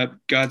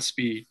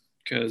 Godspeed.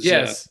 Because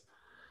yes.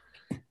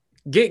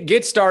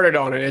 Get started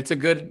on it. It's a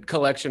good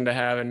collection to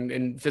have,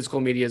 and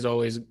physical media is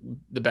always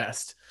the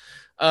best.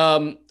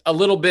 A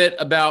little bit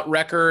about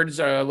records,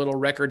 a little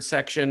record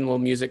section, a little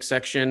music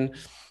section.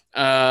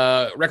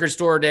 Record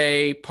Store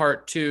Day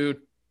Part 2,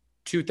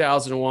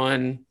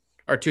 2001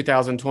 or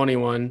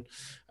 2021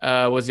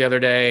 was the other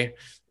day,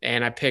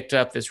 and I picked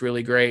up this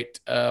really great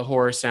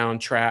horror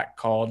soundtrack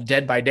called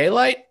Dead by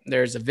Daylight.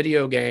 There's a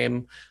video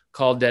game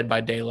called Dead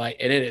by Daylight,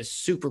 and it is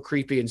super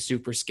creepy and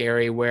super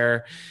scary,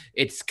 where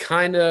it's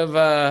kind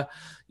of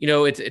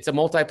it's a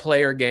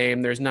multiplayer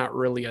game. There's not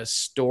really a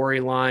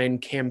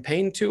storyline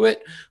campaign to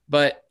it,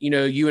 but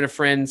you and a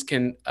friends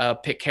can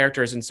pick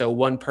characters, and so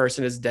one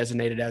person is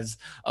designated as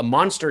a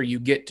monster you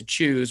get to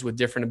choose with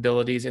different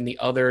abilities, and the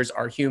others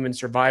are human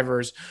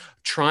survivors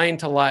trying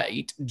to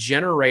light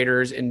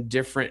generators in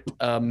different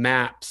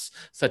maps,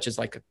 such as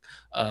like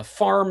a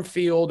farm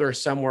field or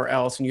somewhere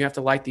else, and you have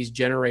to light these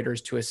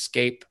generators to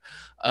escape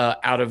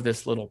out of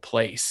this little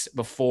place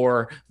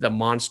before the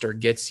monster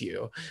gets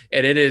you.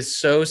 And it is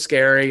so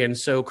scary and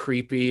so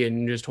creepy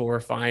and just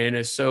horrifying, and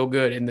it's so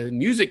good. And the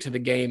music to the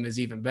game is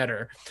even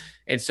better.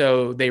 And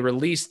so they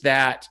released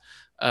that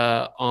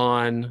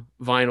on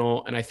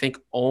vinyl, and I think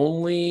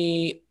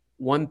only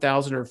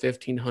 1,000 or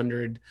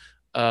 1,500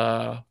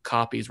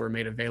 copies were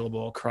made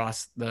available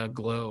across the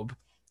globe.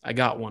 I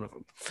got one of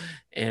them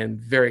and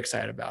very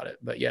excited about it.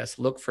 But yes,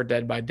 look for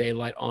Dead by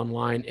Daylight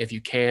online if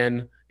you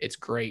can. It's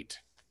great.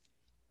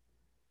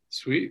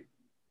 Sweet.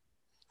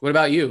 What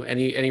about you?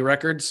 Any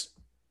records?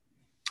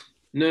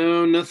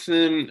 No,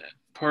 nothing.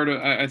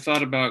 I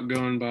thought about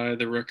going by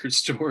the record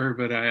store,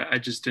 but I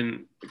just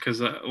didn't,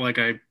 because like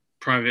I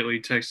privately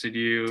texted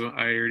you,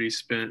 I already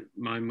spent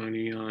my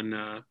money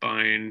on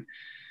buying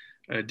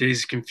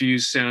Dazed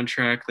Confused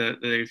soundtrack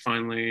that they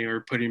finally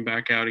are putting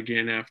back out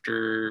again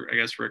after, I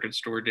guess, Record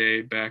Store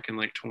Day back in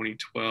like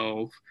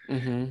 2012.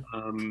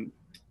 Mm-hmm.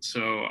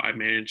 So I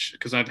managed,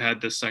 because I've had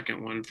the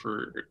second one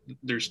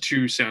there's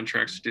two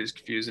soundtracks to Dazed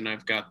Confused, and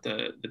I've got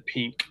the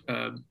pink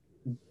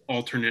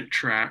alternate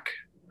track.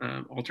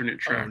 Oh,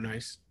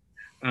 nice.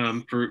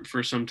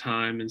 For some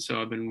time, and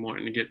so I've been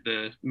wanting to get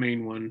the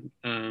main one.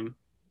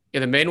 Yeah,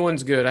 the main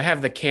one's good. I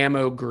have the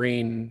camo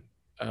green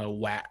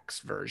wax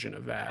version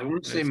of that. I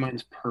want to say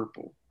mine's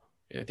purple.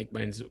 I think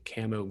mine's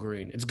camo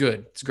green. It's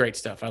good. It's great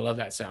stuff. I love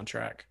that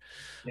soundtrack.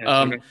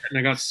 Yeah, and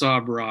I got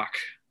Sob Rock.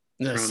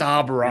 The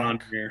Sob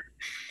Rock. Here.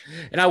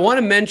 And I want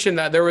to mention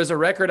that there was a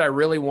record I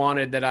really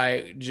wanted that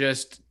I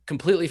just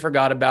completely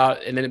forgot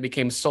about, and then it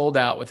became sold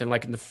out within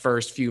like in the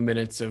first few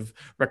minutes of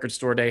Record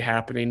Store Day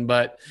happening.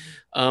 But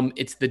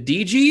it's the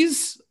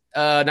DGs,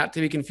 not to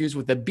be confused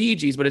with the Bee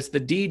Gees, but it's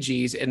the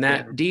DGs, and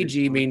that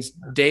DG means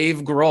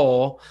Dave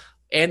Grohl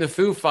and the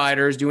Foo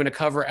Fighters doing a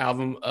cover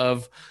album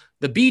of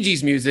the Bee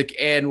Gees music.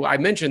 And I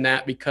mentioned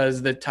that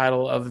because the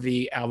title of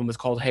the album is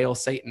called Hail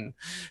Satan.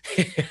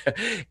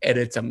 And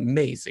it's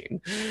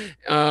amazing.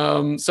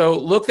 So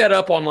look that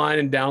up online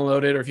and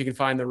download it, or if you can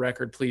find the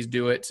record, please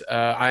do it.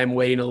 I'm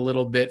waiting a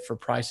little bit for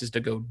prices to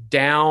go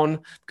down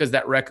because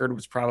that record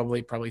was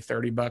probably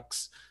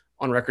 $30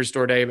 on Record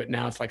Store Day, but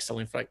now it's like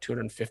selling for like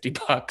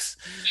 $250.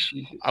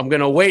 I'm going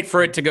to wait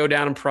for it to go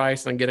down in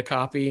price and get a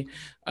copy.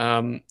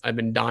 I've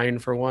been dying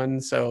for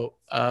one. So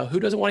who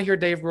doesn't want to hear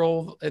Dave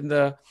Grohl and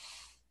the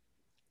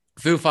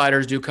Foo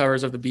Fighters do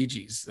covers of the Bee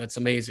Gees? That's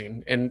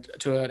amazing. And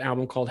to an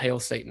album called Hail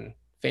Satan.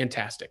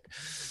 Fantastic.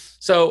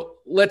 So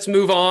let's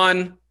move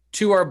on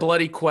to our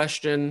bloody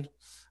question.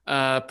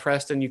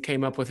 Preston, you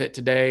came up with it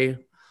today.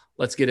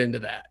 Let's get into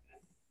that.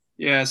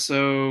 Yeah,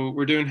 so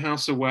we're doing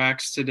House of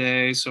Wax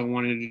today, so I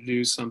wanted to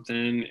do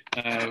something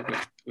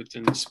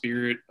within the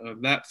spirit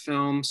of that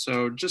film.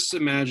 So just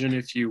imagine,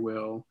 if you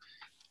will,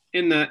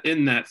 in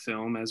that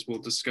film, as we'll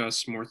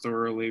discuss more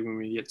thoroughly when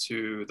we get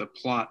to the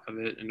plot of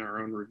it in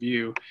our own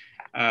review,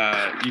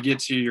 you get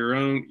to your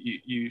own,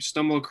 you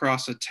stumble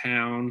across a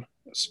town,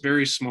 a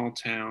very small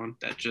town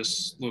that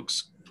just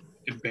looks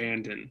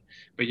abandoned,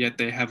 but yet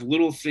they have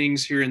little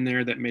things here and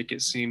there that make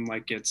it seem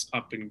like it's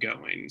up and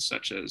going,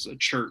 such as a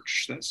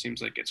church that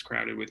seems like it's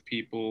crowded with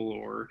people,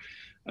 or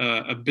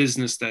a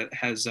business that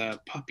has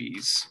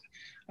puppies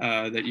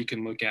that you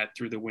can look at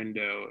through the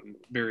window, and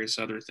various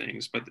other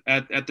things. But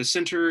at the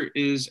center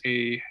is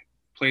a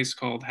place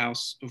called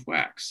House of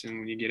Wax, and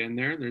when you get in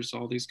there, there's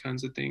all these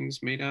kinds of things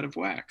made out of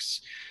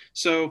wax.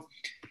 So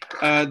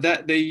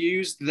that they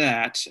used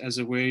that as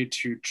a way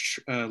to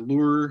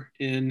lure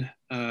in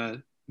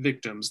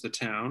victims, the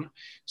town.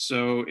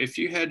 So if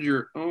you had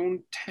your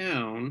own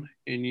town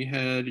and you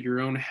had your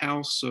own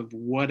house of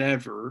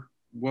whatever,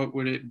 what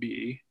would it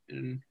be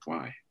and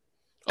why?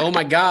 Oh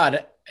my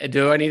God.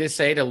 Do I need to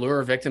say to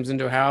lure victims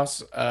into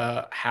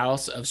a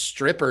house of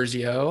strippers,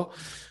 yo?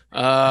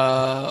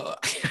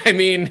 I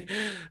mean,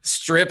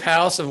 strip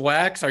House of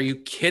Wax. Are you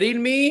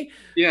kidding me?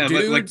 Yeah,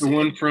 like the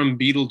one from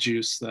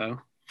Beetlejuice, though.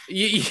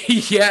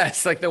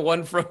 Yes, like the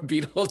one from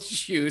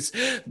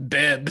Beetlejuice,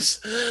 Bebs.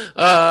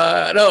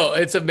 No,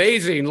 it's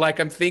amazing. Like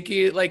I'm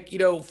thinking, like, you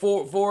know,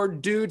 for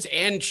dudes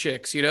and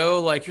chicks, you know,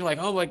 like you're like,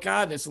 oh my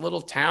God, this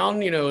little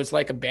town, you know, it's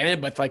like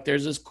abandoned, but like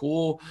there's this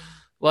cool,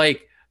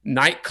 like,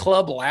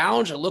 nightclub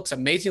lounge. It looks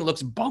amazing. It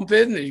looks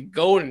bumping. You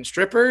go in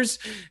strippers,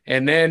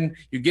 and then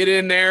you get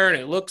in there and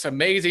it looks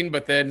amazing,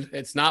 but then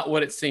it's not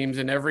what it seems.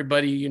 And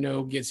everybody, you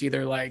know, gets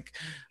either like,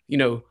 you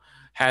know,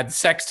 had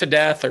sex to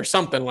death or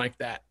something like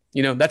that.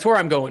 You know, that's where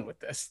I'm going with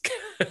this.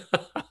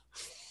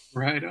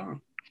 Right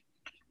on.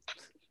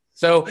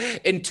 So,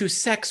 and to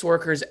sex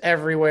workers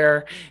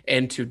everywhere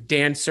and to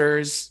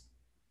dancers,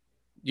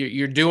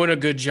 you're doing a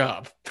good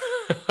job.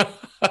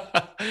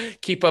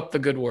 Keep up the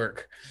good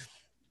work.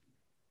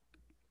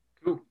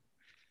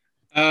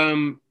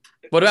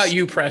 What about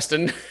you,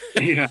 Preston?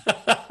 Yeah.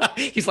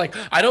 He's like,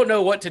 I don't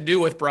know what to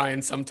do with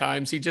Brian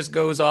sometimes. He just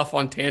goes off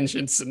on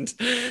tangents and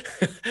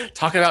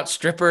talking about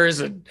strippers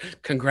and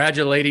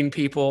congratulating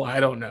people. I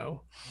don't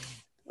know.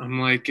 I'm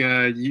like,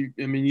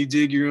 you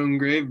dig your own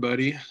grave,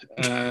 buddy.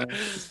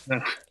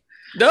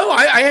 No,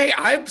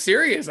 I'm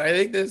serious. I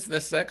think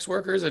the sex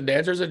workers and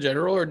dancers in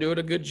general are doing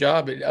a good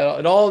job. It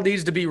all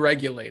needs to be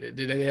regulated.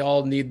 They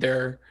all need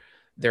their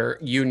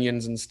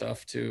unions and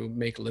stuff to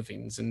make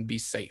livings and be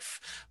safe.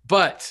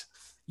 But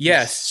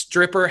yes,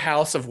 stripper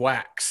House of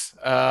Wax.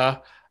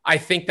 I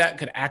think that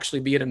could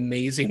actually be an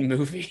amazing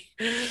movie.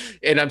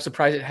 And I'm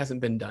surprised it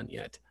hasn't been done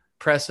yet.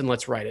 Preston,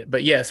 let's write it.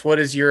 But yes, what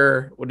is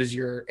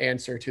your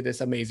answer to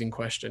this amazing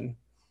question?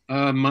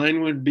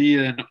 Mine would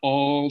be an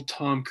all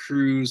Tom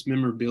Cruise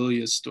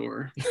memorabilia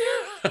store.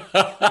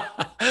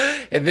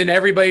 And then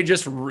everybody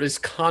just is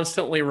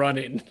constantly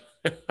running.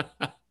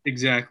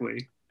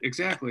 Exactly.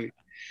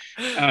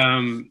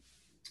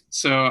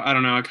 So I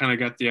don't know. I kind of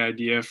got the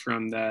idea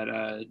from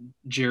that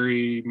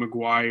Jerry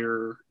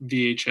Maguire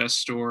VHS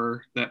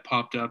store that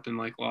popped up in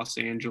like Los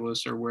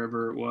Angeles or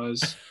wherever it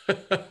was.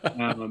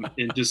 And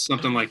just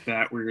something like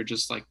that, where you're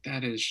just like,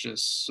 that is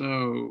just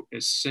so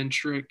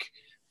eccentric,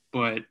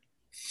 but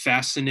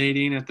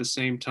fascinating at the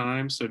same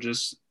time. So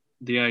just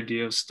the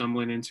idea of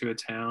stumbling into a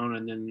town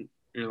and then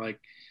you're like,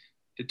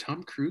 did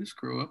Tom Cruise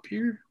grow up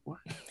here? What?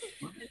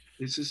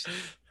 It's just,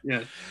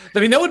 yeah. I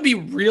mean, that would be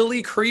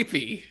really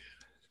creepy.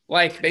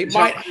 Like they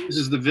might. This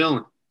is the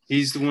villain.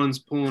 He's the ones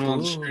pulling all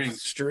the Ooh,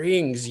 strings.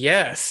 strings,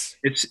 yes.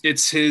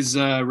 It's his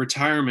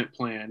retirement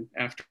plan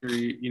after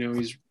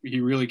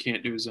he really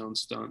can't do his own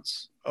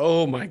stunts.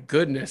 Oh my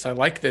goodness, I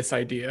like this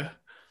idea.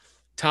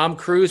 Tom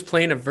Cruise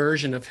playing a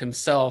version of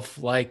himself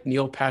like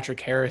Neil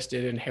Patrick Harris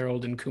did in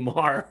Harold and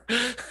Kumar.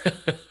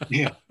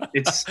 Yeah,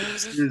 it's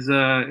his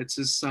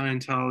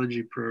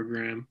Scientology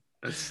program.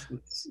 That's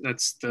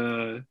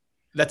the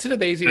That's an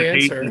amazing the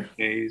answer. Hayden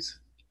phase.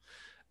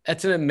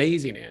 That's an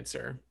amazing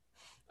answer.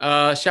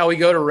 Shall we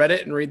go to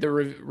Reddit and read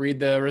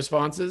the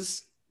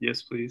responses?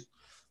 Yes, please.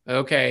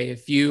 Okay,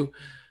 if you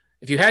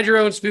had your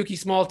own spooky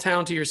small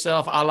town to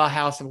yourself, a la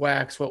House of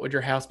Wax, what would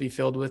your house be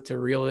filled with to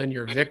reel in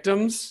your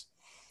victims?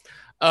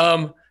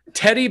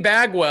 Teddy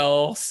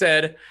Bagwell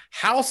said,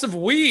 House of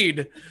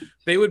Weed.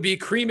 They would be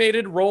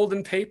cremated, rolled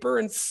in paper,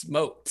 and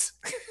smoked.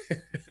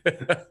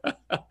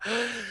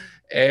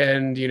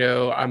 And,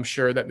 I'm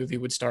sure that movie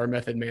would star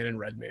Method Man and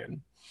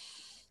Redman.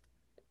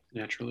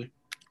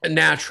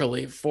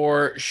 Naturally,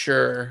 for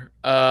sure.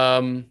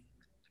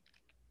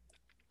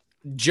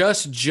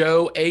 Just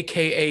Joe,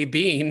 aka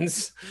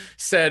Beans,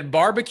 said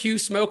barbecue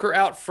smoker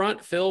out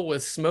front filled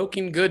with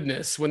smoking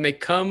goodness. When they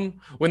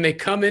come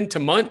in to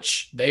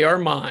munch, they are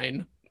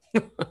mine.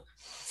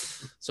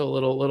 So a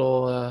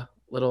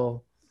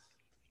little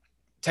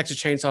Texas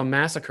Chainsaw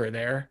Massacre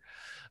there.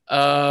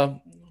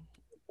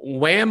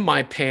 Wham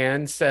My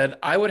Pan said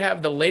I would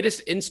have the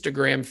latest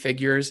Instagram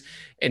figures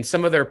and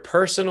some of their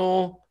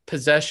personal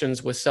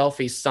possessions with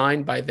selfies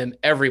signed by them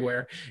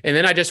everywhere. And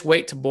then I just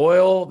wait to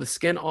boil the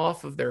skin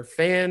off of their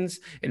fans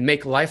and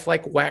make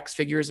lifelike wax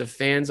figures of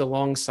fans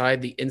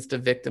alongside the Insta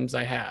victims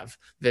I have.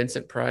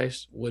 Vincent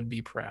Price would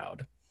be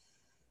proud.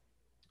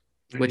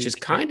 Which is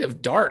kind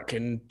of dark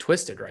and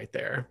twisted right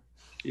there.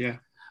 Yeah.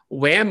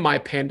 Wham My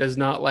Pan does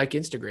not like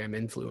Instagram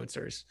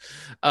influencers.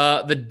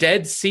 The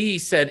Dead Sea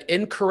said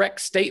incorrect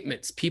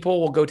statements.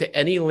 People will go to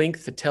any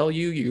length to tell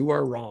you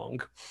are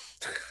wrong.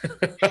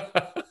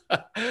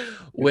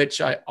 Which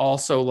I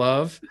also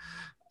love.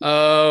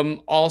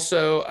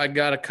 Also, I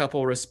got a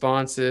couple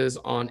responses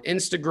on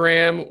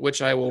Instagram,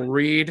 which I will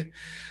read.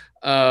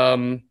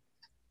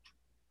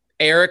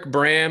 Eric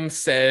Bram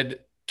said,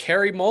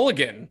 Carrie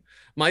Mulligan,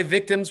 my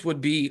victims would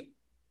be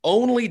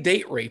only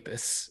date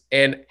rapists,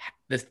 and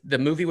the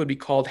movie would be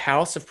called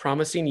House of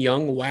Promising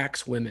Young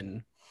Wax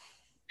Women.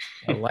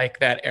 I like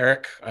that,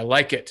 Eric. I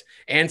like it.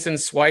 Anson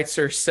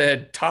Schweitzer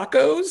said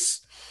tacos.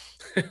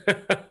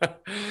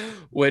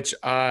 which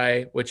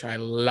I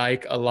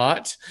like a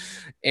lot.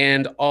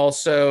 And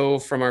also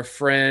from our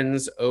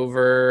friends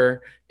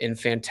over in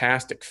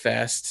Fantastic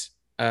Fest,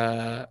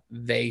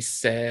 they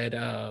said,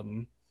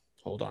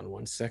 hold on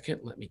one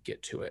second, let me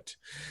get to it.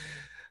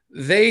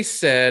 They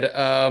said,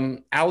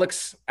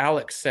 Alex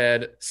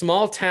said,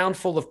 small town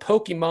full of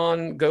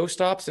Pokemon, ghost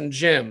stops, and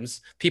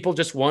gyms. People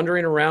just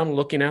wandering around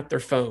looking at their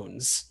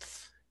phones,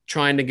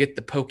 trying to get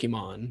the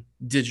Pokemon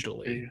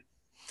digitally.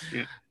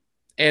 Yeah.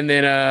 And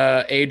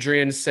then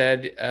Adrian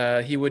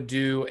said he would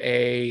do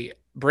a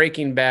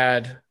Breaking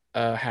Bad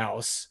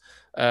house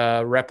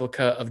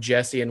replica of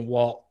Jesse and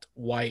Walt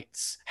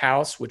White's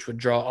house, which would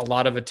draw a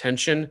lot of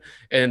attention.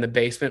 And the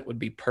basement would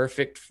be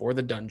perfect for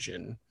the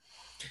dungeon.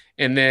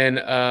 And then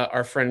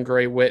our friend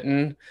Gray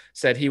Witten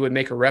said he would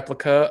make a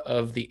replica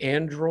of the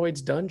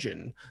Android's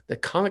Dungeon, the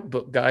comic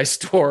book guy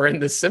store in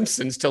The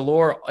Simpsons, to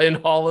lure in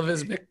all of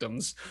his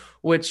victims,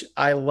 which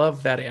I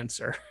love that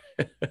answer.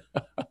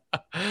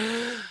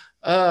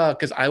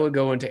 Because I would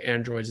go into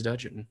Android's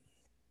Dungeon.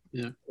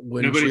 Yeah.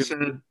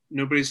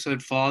 Nobody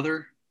said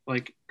father,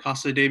 like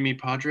Casa de mi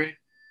Padre.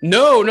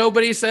 No,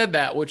 nobody said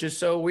that, which is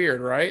so weird,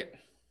 right?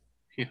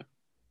 Yeah.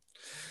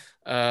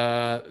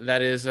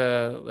 That is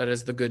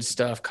the good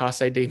stuff.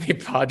 Casa de mi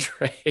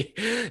Padre.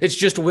 It's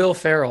just Will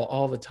Ferrell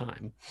all the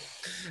time.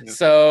 Yeah.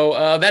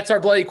 So that's our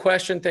bloody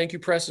question. Thank you,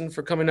 Preston,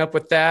 for coming up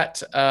with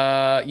that.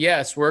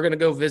 Yes, we're going to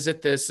go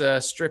visit this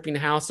stripping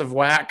house of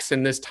wax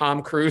and this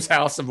Tom Cruise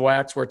house of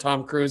wax where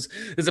Tom Cruise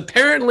is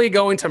apparently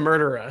going to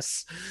murder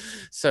us.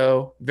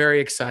 So very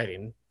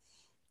exciting.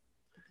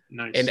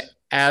 Nice. And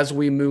as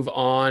we move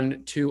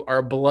on to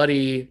our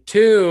bloody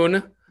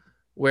tune,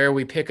 where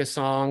we pick a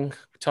song,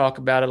 talk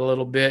about it a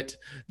little bit,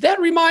 that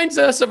reminds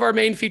us of our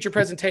main feature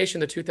presentation,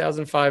 the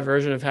 2005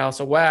 version of House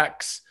of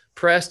Wax.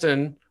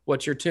 Preston,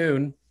 what's your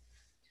tune?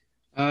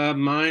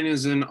 Mine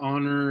is in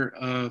honor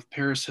of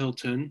Paris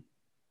Hilton,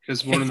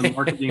 because one of the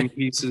marketing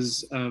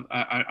pieces of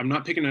I'm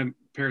not picking a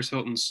Paris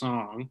Hilton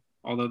song,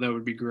 although that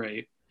would be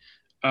great.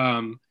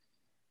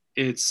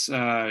 It's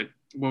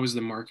what was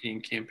the marketing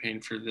campaign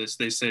for this?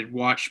 They said,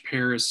 watch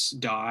Paris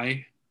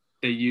die.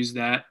 They used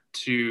that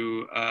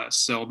to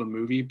sell the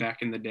movie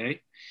back in the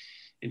day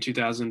in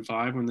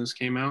 2005 when this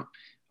came out.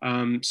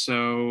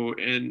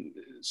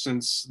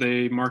 Since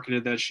they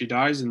marketed that she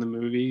dies in the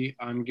movie,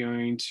 I'm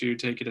going to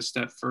take it a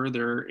step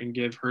further and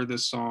give her the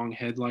song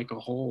Head Like a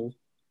Hole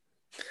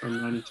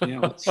from Nine Inch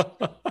Nails.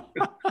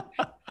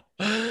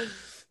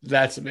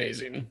 That's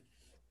amazing.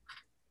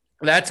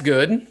 That's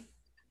good.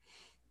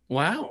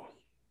 Wow.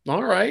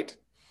 All right.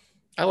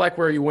 I like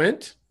where you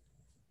went.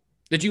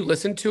 Did you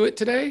listen to it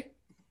today?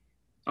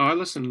 Oh, I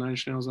listen to Nine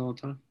Inch Nails all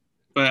the time.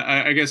 But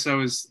I guess I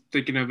was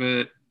thinking of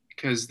it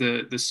because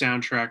the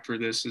soundtrack for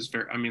this is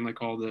very, I mean,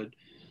 like all the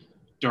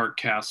Dark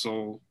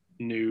Castle,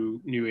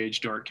 new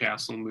age Dark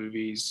Castle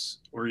movies,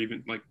 or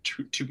even like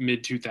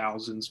mid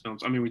 2000s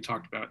films. I mean, we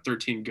talked about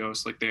 13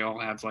 Ghosts, like they all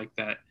have like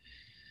that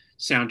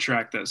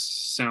soundtrack that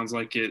sounds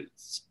like it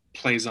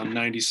plays on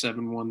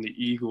 97.1 The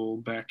Eagle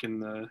back in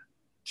the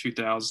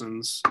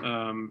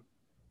 2000s.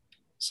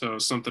 So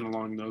something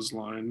along those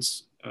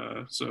lines.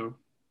 So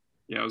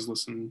yeah, I was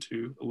listening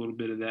to a little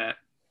bit of that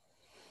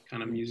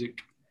kind of music.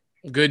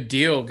 Good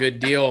deal. Good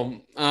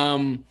deal.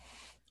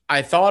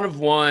 I thought of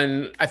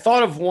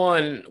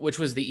one which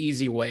was The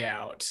Easy Way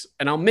Out,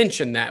 and I'll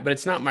mention that, but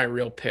it's not my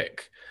real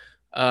pick.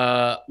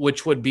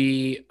 Which would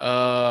be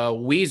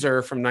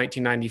Weezer from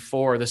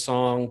 1994, the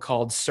song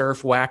called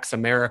Surf Wax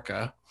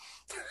America.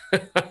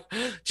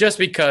 Just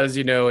because,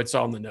 you know, it's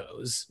on the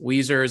nose.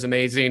 Weezer is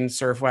amazing.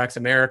 Surf Wax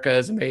America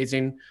is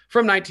amazing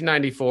from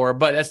 1994,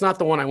 but that's not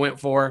the one I went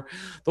for.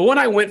 The one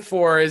I went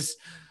for is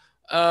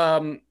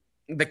the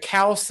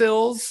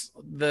Cowsills,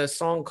 the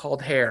song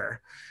called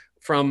Hair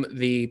from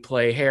the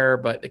play Hair,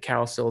 but the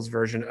Cowsills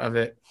version of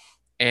it.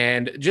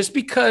 And just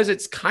because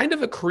it's kind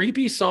of a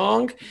creepy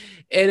song,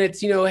 and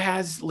it's, you know, it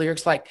has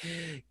lyrics like,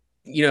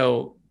 you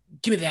know,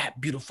 give me that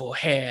beautiful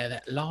hair,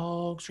 that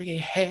long stringy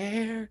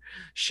hair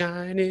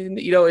shining.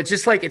 You know, it's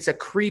just like, it's a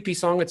creepy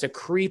song. It's a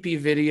creepy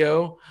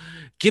video.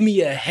 Give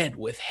me a head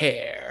with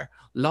hair,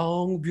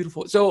 long,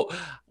 beautiful. So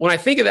when I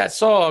think of that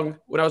song,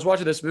 when I was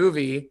watching this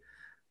movie,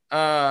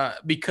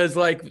 because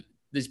like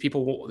these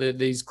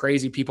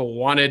crazy people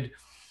wanted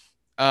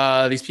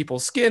these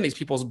people's skin, these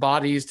people's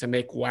bodies to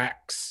make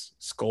wax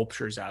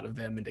sculptures out of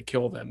them and to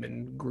kill them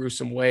in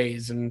gruesome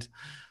ways. And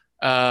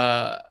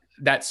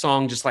that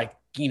song just like,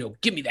 you know,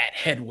 give me that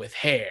head with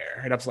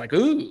hair. And I was like,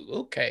 ooh,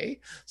 okay.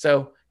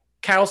 So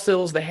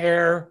Cowsills, the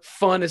Hair,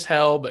 fun as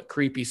hell, but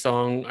creepy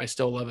song. I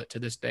still love it to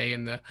this day.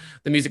 And the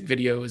music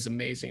video is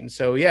amazing.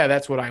 So yeah,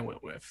 that's what I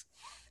went with.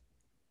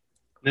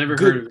 Never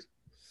heard of it.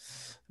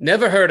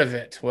 Never heard of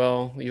it.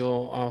 Well,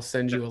 I'll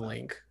send you a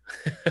link.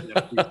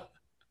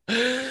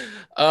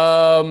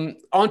 On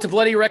to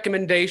bloody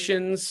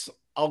recommendations.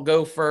 I'll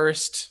go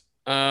first.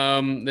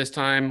 This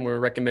time we'll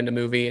recommend a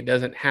movie. It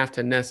doesn't have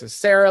to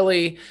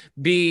necessarily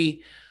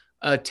be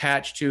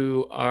attached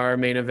to our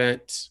main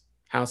event,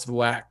 House of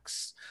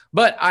Wax,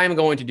 but I'm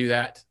going to do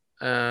that.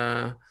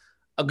 A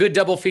good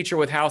double feature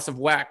with House of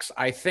Wax.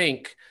 I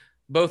think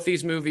both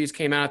these movies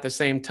came out at the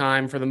same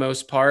time for the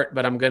most part,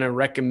 but I'm going to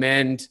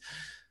recommend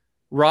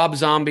Rob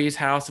Zombie's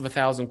House of a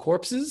Thousand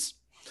Corpses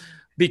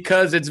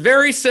because it's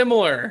very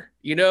similar.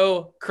 You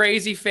know,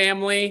 crazy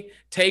family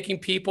taking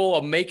people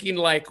and making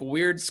like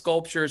weird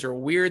sculptures or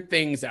weird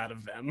things out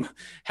of them,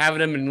 having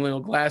them in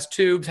little glass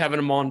tubes, having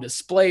them on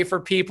display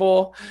for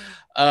people,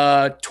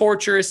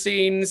 torture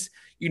scenes,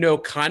 you know,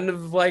 kind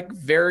of like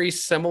very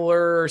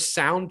similar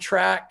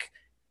soundtrack,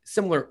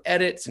 similar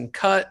edits and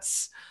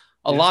cuts,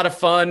 a lot of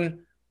fun.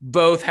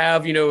 Both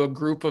have, you know, a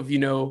group of, you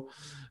know,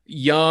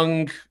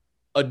 young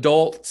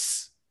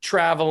adults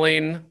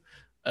traveling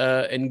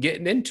and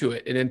getting into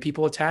it, and then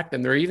people attack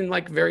them. There are even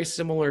like very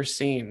similar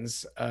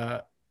scenes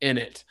in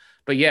it.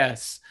 But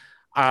yes,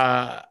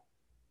 House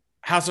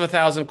of a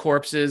Thousand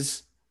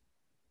Corpses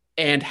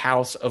and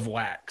House of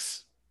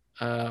Wax.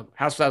 House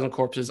of a Thousand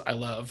Corpses I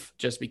love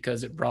just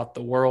because it brought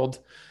the world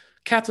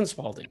Captain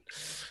Spaulding,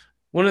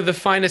 one of the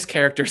finest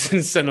characters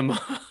in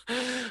cinema.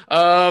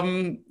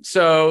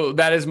 So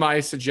that is my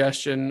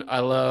suggestion.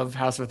 I love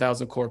House of a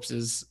Thousand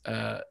Corpses.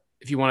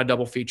 If you want a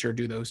double feature,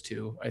 do those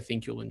two. I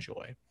think you'll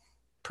enjoy.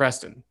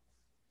 Preston.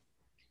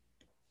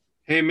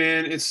 Hey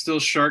man, it's still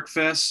Shark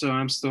Fest, so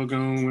I'm still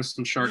going with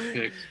some shark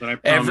picks. But I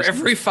promise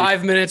every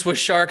 5 minutes with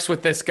sharks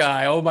with this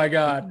guy. Oh my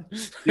god,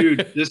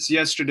 dude! Just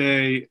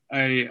yesterday,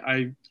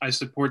 I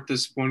support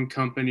this one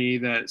company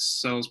that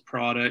sells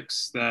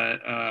products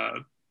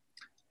that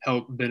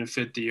help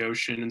benefit the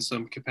ocean in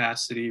some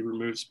capacity,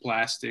 removes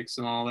plastics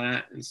and all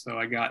that. And so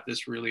I got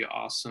this really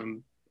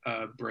awesome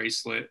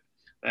bracelet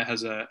that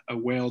has a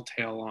whale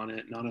tail on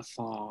it, not a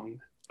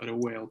thong, but a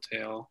whale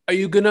tail. Are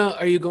you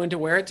going to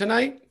wear it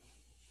tonight?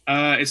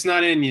 It's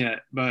not in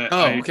yet, but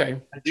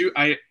okay.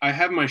 I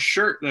have my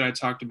shirt that I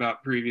talked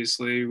about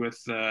previously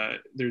with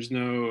there's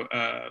no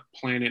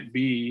Planet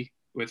B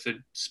with a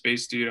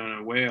space dude on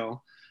a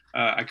whale.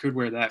 I could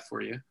wear that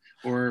for you,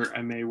 or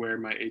I may wear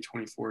my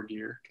A24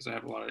 gear because I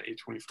have a lot of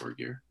A24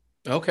 gear.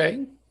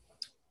 Okay.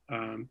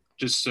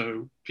 Just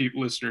so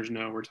listeners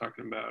know, we're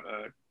talking about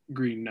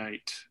Green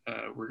Knight.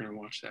 We're gonna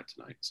watch that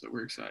tonight, so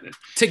we're excited.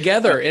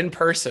 Together in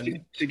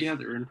person.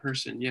 Together in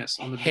person, yes.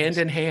 On the hand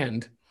in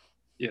hand.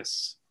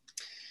 Yes.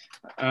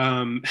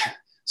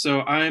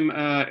 So I'm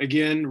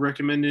again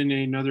recommending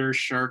another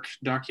shark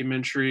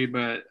documentary,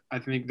 but I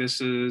think this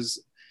is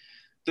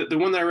the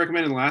one that I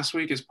recommended last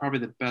week is probably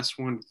the best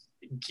one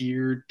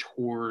geared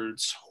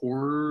towards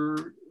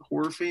horror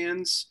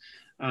fans,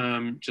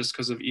 just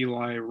because of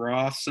Eli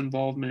Roth's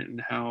involvement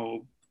and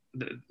how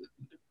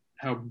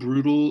how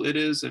brutal it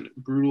is and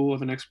brutal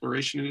of an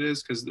exploration it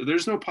is, because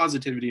there's no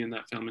positivity in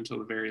that film until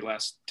the very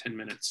last 10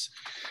 minutes.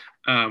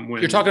 When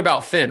You're talking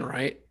about Finn,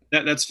 right?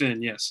 That's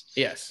Finn, yes.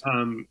 Yes.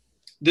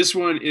 This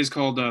one is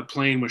called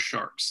Playing with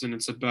Sharks, and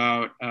it's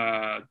about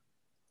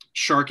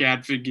shark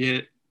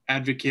advocate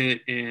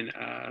and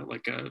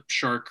like a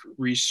shark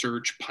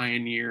research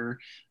pioneer.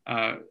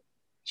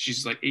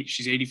 She's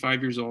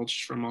 85 years old.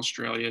 She's from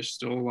Australia. She's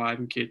still alive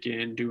and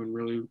kicking,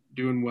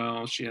 doing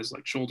well. She has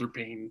like shoulder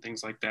pain and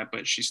things like that,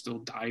 but she's still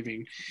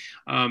diving.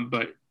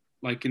 But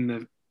like in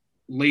the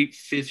late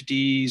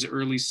 50s,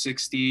 early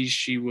 60s,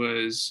 she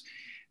was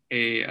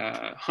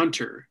a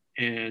hunter.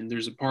 And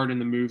there's a part in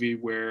the movie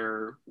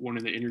where one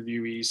of the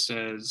interviewees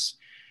says,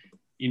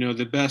 you know,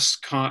 the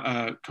best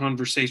not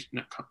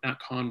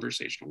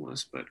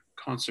conversationalists, but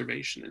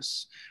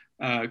conservationists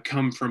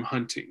come from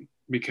hunting,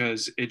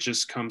 because it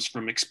just comes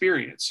from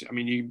experience. I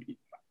mean,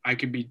 I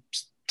could be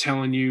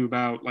telling you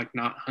about like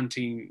not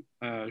hunting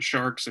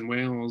sharks and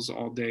whales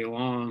all day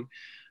long,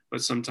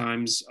 but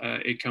sometimes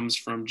it comes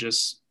from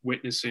just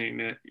witnessing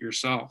it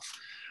yourself,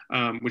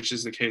 which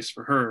is the case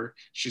for her.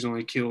 She's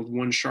only killed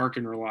one shark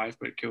in her life,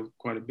 but killed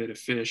quite a bit of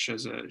fish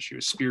she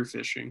was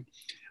spearfishing.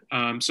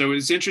 So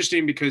it's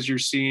interesting because you're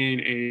seeing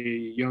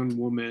a young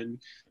woman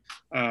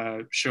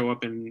show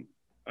up in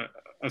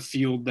a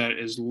field that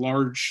is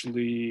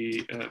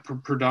largely,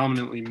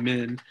 predominantly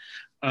men,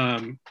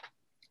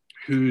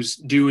 who's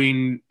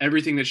doing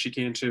everything that she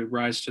can to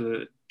rise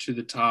to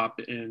the top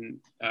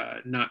and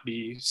not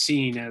be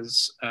seen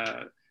as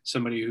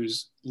somebody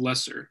who's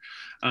lesser.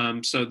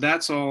 So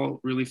that's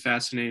all really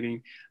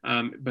fascinating.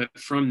 But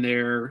from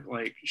there,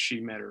 like,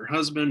 she met her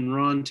husband,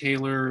 Ron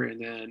Taylor, and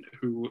then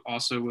who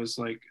also was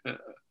like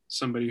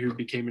somebody who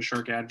became a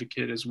shark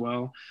advocate as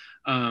well.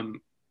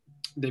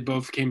 They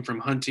both came from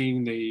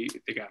hunting. They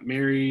got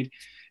married,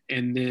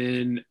 and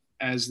then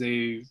as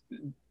they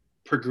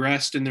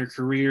progressed in their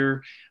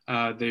career,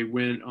 they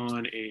went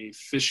on a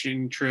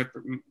fishing trip.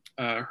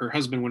 Her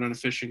husband went on a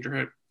fishing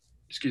trip,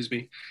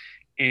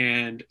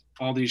 and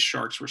all these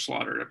sharks were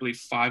slaughtered. I believe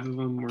 5 of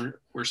them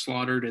were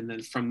slaughtered, and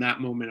then from that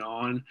moment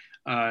on,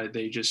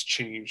 they just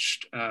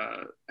changed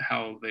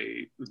how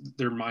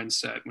their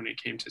mindset when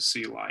it came to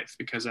sea life,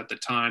 because at the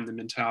time the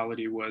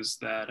mentality was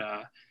that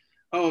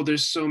oh,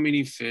 there's so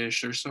many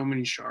fish, there's so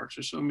many sharks,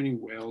 there's so many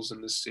whales in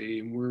the sea,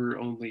 and we're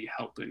only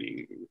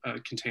helping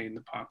contain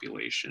the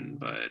population.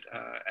 But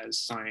as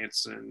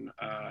science and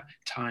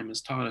time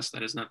has taught us,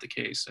 that is not the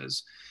case,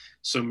 as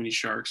so many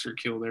sharks are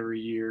killed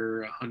every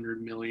year,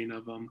 100 million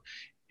of them.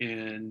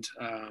 And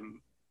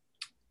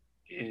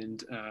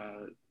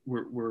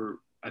we're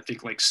I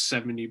think like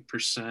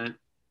 70%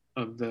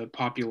 of the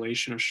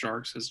population of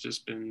sharks has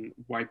just been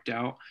wiped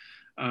out.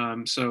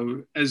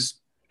 So as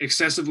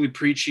excessively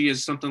preachy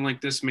as something like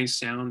this may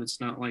sound,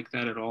 it's not like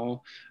that at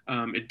all.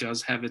 It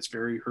does have its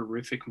very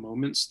horrific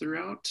moments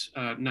throughout,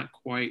 not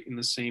quite in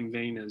the same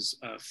vein as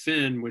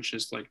Finn, which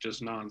is like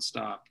just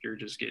nonstop. You're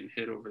just getting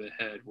hit over the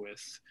head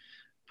with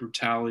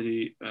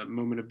brutality,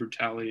 moment of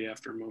brutality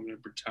after moment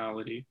of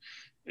brutality.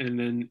 And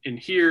then in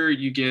here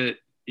you get,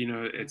 you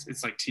know,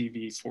 it's like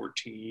TV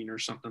 14 or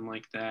something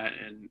like that.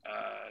 And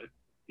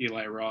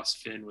Eli Ross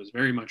Finn was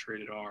very much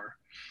rated R.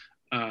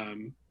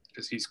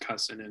 Because he's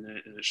cussing in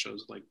it, and it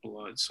shows like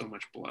blood, so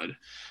much blood.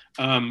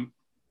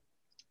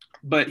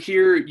 But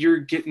here you're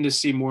getting to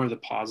see more of the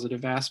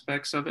positive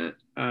aspects of it.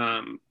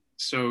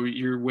 So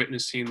you're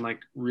witnessing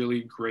like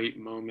really great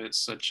moments,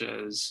 such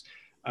as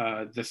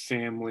the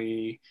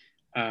family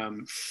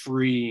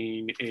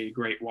freeing a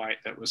great white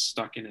that was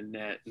stuck in a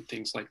net and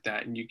things like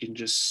that. And you can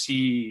just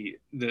see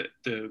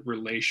the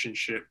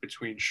relationship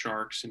between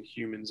sharks and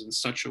humans in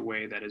such a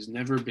way that has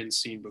never been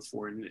seen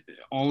before. And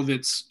all of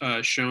it's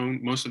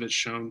most of it's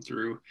shown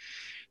through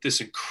this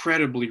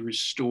incredibly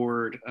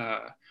restored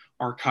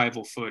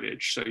archival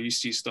footage. So you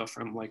see stuff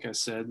from, like I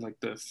said, like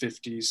the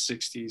 50s,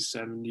 60s,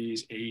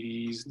 70s,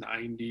 80s,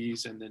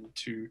 90s, and then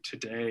to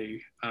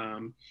today.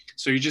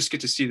 So you just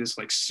get to see this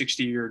like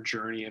 60-year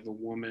journey of a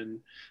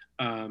woman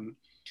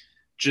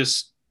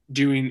just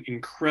doing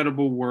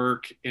incredible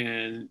work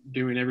and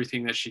doing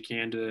everything that she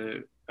can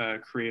to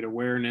create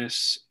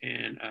awareness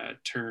and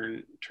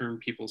turn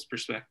people's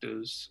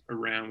perspectives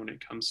around when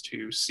it comes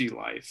to sea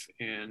life.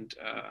 And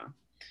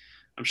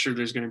I'm sure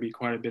there's going to be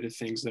quite a bit of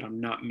things that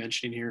I'm not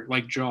mentioning here,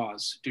 like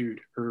Jaws,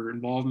 dude, her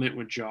involvement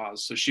with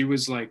Jaws. So she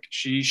was like,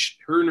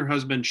 her and her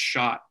husband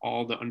shot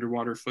all the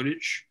underwater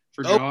footage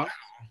for Jaws.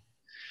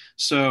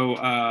 So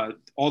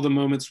all the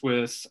moments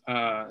with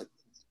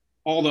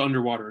all the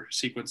underwater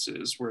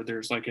sequences where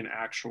there's like an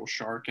actual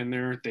shark in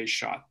there, they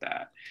shot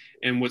that.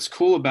 And what's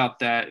cool about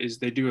that is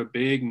they do a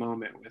big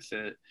moment with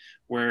it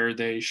where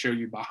they show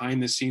you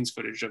behind the scenes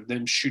footage of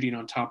them shooting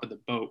on top of the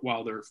boat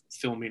while they're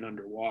filming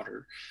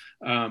underwater.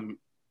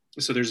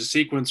 So there's a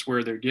sequence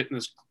where they're getting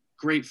this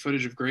great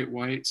footage of great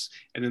whites,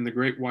 and then the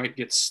great white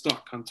gets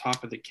stuck on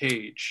top of the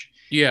cage.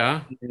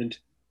 Yeah. And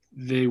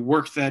they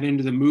worked that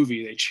into the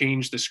movie. They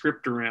changed the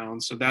script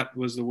around. So that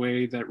was the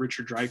way that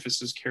Richard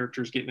Dreyfuss's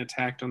character is getting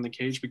attacked on the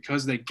cage,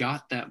 because they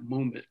got that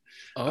moment.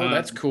 Oh,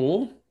 that's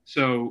cool.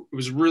 So it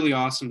was really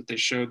awesome that they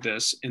showed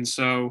this. And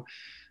so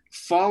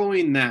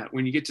following that,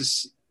 when you get to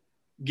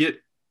get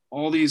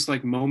all these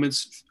like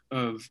moments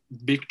of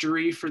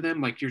victory for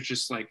them, like you're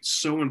just like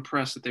so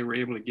impressed that they were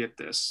able to get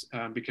this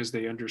because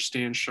they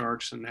understand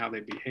sharks and how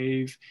they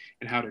behave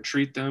and how to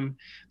treat them,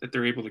 that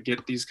they're able to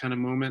get these kind of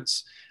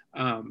moments.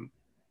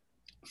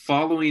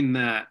 Following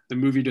that, the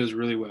movie does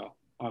really well.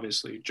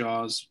 Obviously,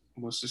 Jaws,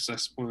 one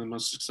of the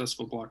most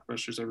successful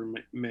blockbusters ever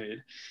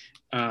made.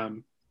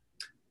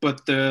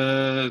 But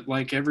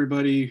like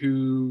everybody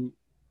who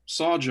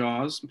saw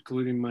Jaws,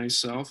 including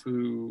myself,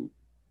 who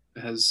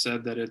has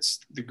said that it's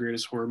the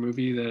greatest horror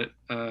movie that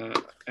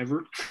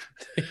ever.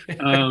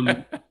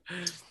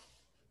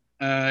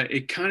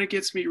 It kind of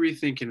gets me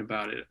rethinking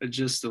about it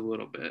just a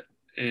little bit.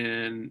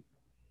 And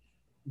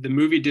the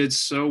movie did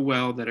so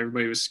well that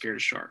everybody was scared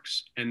of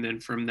sharks. And then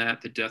from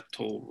that, the death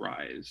toll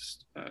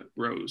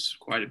rose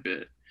quite a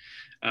bit.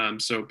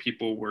 So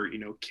people were,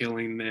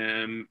 killing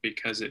them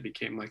because it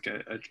became like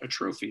a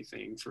trophy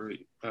thing for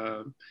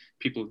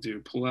people to do,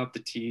 pull out the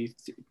teeth,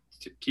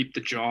 to keep the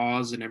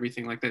jaws and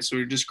everything like that. So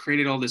it just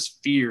created all this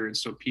fear. And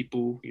so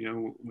people,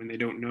 when they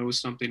don't know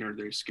something or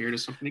they're scared of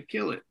something, they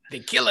kill it.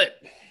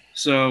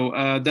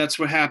 So that's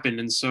what happened.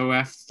 And so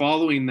after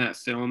following that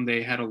film,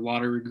 they had a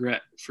lot of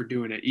regret for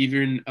doing it.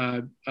 Even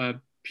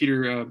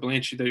Peter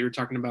Blanchett that you were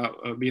talking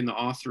about being the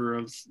author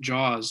of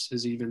Jaws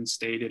has even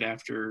stated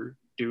after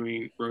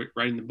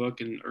writing the book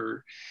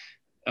or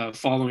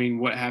following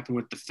what happened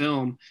with the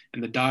film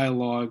and the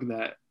dialogue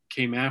that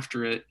came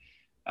after it,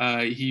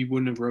 he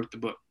wouldn't have wrote the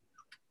book.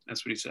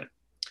 That's what he said.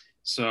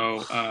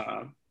 So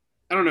I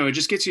don't know. It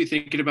just gets you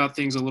thinking about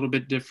things a little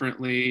bit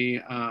differently.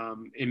 It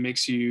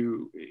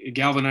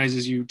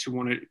galvanizes you to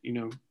want to,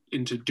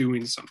 into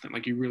doing something.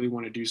 Like you really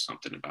want to do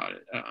something about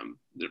it. And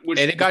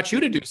it got you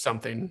to do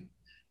something.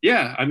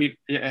 Yeah. I mean,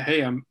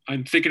 hey, I'm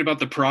thinking about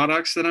the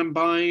products that I'm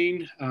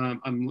buying.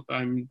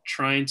 I'm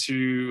trying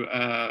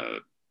to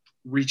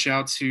reach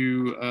out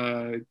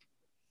to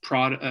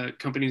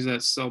companies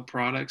that sell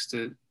products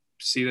to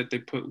see that they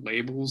put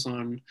labels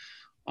on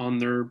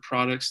their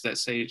products that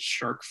say it's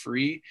shark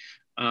free.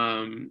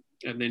 And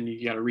then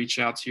you got to reach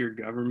out to your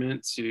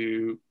government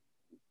to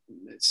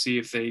see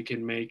if they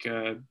can make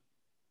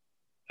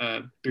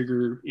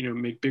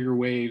make bigger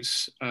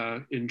waves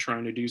in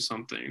trying to do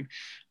something,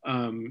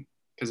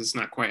 because it's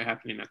not quite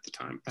happening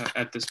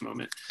at this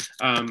moment.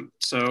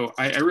 So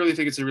I really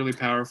think it's a really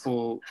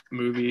powerful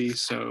movie.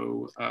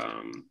 So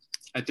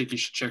I think you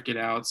should check it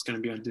out. It's going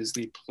to be on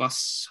Disney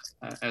Plus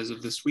as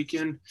of this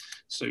weekend.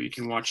 So you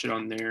can watch it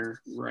on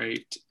there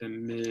right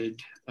amid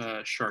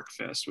Shark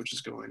Fest, which is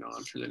going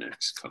on for the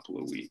next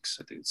couple of weeks.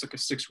 I think it's like a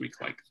 6 week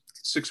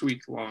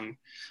long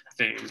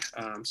thing.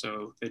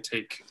 So they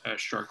take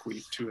Shark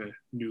Week to a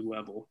new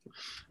level.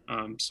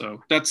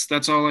 So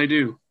that's all I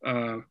do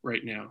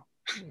right now.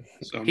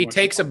 So he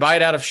takes a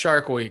bite out of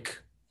Shark Week.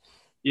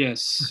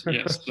 Yes.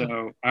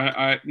 So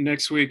I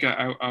next week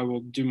I will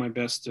do my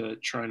best to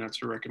try not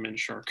to recommend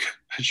shark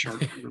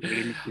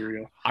related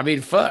material. I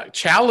mean, fuck,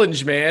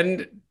 challenge,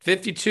 man.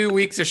 52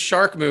 weeks of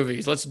shark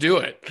movies. Let's do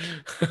it.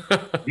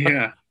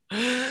 Yeah.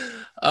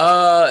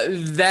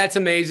 That's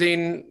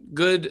amazing.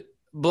 Good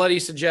bloody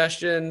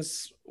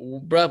suggestions,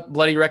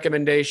 bloody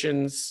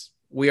recommendations.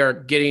 We are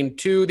getting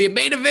to the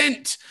main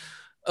event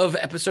of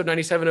episode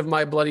 97 of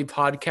My Bloody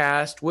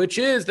Podcast, which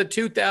is the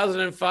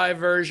 2005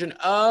 version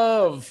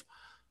of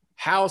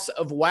House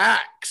of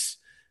Wax.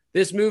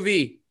 This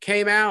movie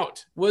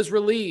was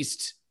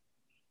released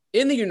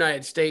in the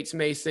United States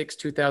May 6,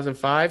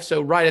 2005,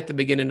 so right at the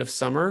beginning of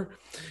summer.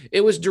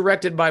 It was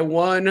directed by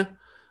one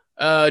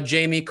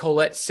Jamie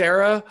Colette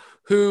Serra,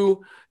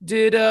 who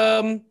did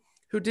a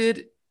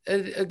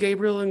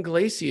Gabriel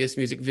Iglesias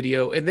music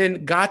video and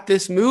then got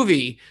this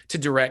movie to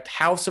direct,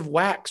 House of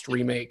Wax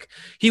remake.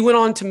 He went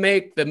on to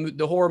make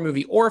the horror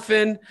movie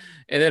Orphan,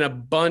 and then a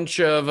bunch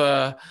of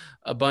Liam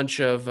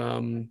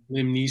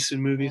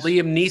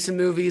Neeson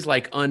movies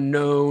like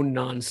Unknown,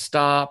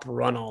 Nonstop,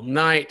 Run All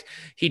Night.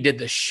 He did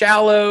The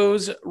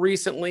Shallows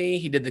recently.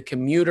 He did The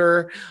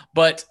Commuter,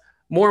 but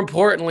more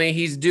importantly,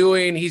 he's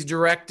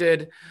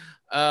directed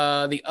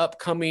the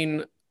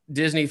upcoming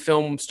Disney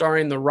film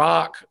starring The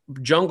Rock,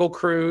 Jungle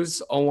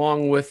Cruise,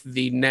 along with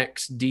the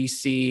next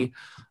DC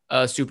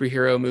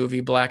superhero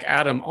movie, Black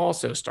Adam,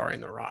 also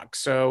starring The Rock.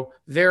 So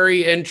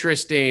very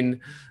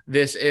interesting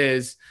this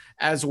is,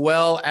 as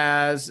well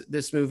as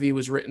this movie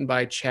was written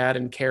by Chad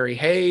and Carrie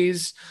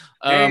Hayes.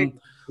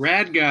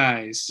 Rad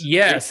guys.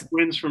 Yes. They're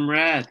twins from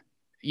Rad.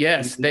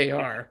 Yes, they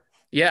are.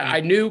 Yeah,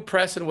 I knew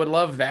Preston would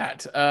love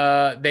that.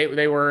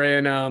 They were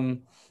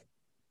in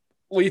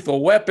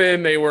Lethal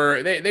Weapon.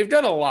 They've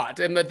done a lot,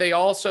 and that they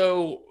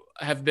also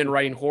have been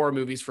writing horror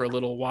movies for a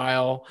little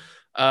while.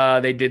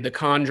 They did The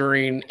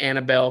Conjuring,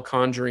 Annabelle,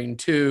 Conjuring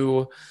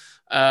 2.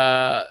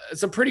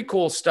 Some pretty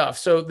cool stuff.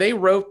 So they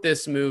wrote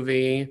this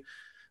movie,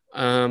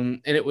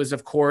 and it was,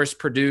 of course,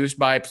 produced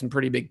by some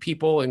pretty big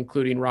people,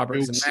 including Robert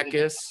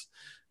Zemeckis,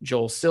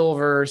 Joel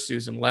Silver,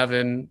 Susan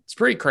Levin. It's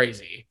pretty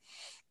crazy.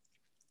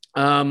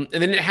 And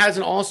then it has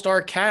an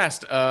all-star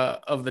cast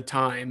of the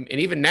time, and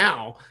even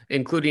now,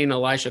 including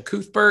Elisha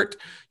Cuthbert,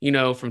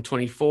 from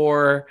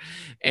 24,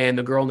 and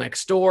The Girl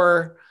Next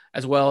Door,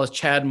 as well as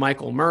Chad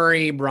Michael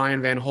Murray,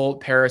 Brian Van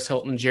Holt, Paris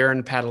Hilton,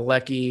 Jaron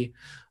Padalecki,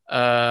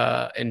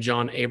 and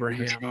John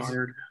Abraham.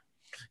 Richard.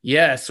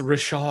 Yes,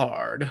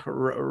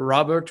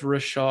 Robert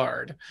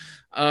Richard.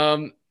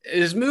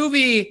 His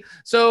movie,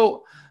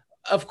 so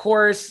of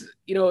course,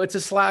 it's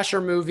a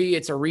slasher movie.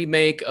 It's a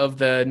remake of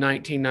the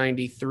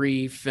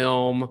 1993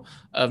 film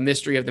of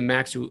Mystery of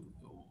the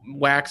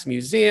Wax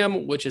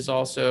Museum, which is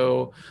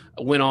also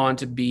went on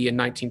to be a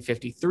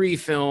 1953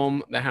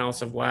 film, The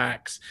House of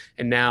Wax,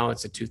 and now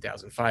it's a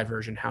 2005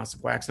 version, House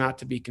of Wax, not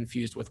to be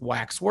confused with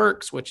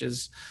Waxworks, which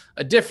is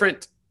a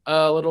different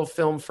little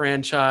film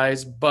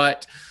franchise.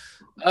 But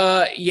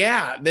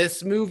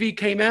this movie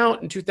came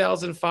out in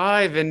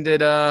 2005, and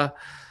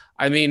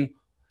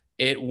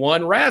it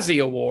won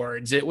Razzie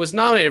Awards. It was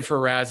nominated for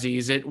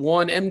Razzies. It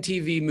won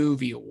MTV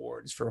Movie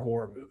Awards for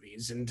horror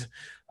movies. And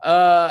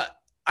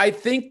I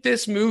think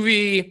this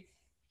movie,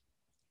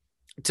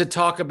 to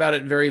talk about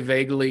it very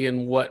vaguely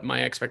and what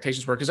my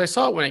expectations were, because I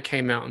saw it when it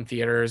came out in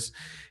theaters.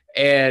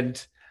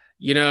 And,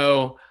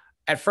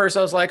 at first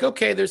I was like,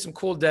 okay, there's some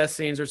cool death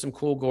scenes, there's some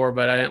cool gore,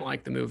 but I didn't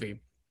like the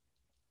movie.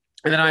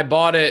 And then I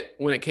bought it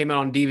when it came out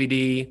on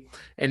DVD.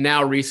 And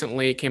now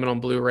recently it came out on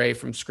Blu-ray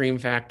from Scream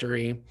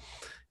Factory.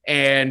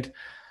 And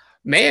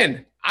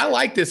man, I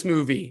like this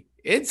movie.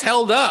 It's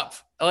held up.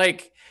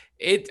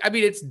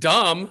 It's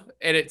dumb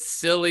and it's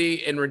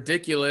silly and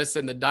ridiculous,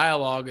 and the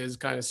dialogue is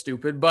kind of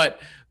stupid,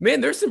 but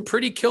man, there's some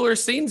pretty killer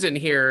scenes in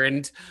here,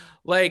 and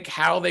like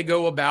how they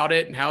go about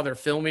it and how they're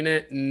filming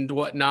it and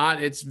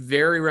whatnot. It's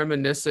very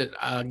reminiscent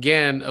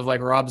again of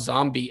like Rob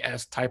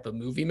Zombie-esque type of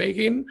movie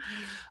making.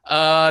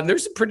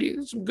 There's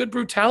some good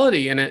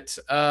brutality in it.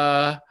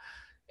 That's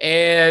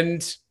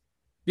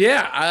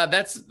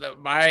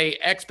my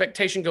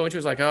expectation going to,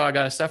 is like, oh, I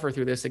got to suffer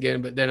through this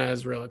again. But then I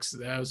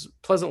was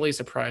pleasantly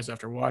surprised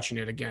after watching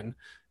it again.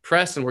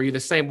 Preston, were you the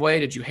same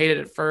way? Did you hate it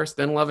at first,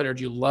 then love it, or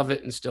did you love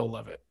it and still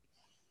love it?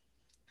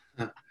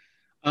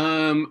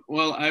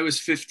 Well, I was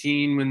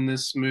 15 when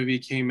this movie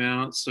came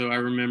out, so I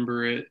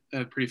remember it.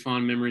 Pretty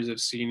fond memories of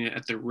seeing it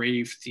at the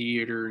Rave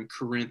Theater in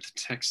Corinth,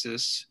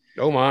 Texas.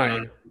 Oh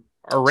my!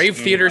 Are Rave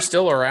Theaters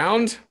still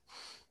around?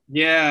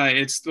 Yeah,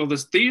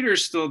 the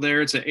theater's still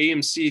there. It's an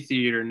AMC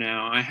theater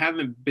now. I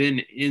haven't been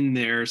in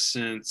there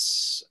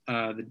since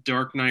The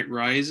Dark Knight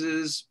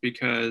Rises,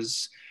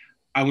 because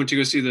I went to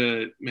go see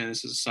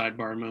this is a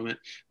sidebar moment.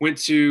 Went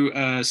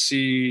to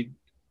see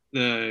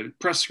the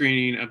press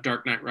screening of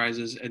Dark Knight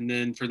Rises, and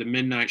then for the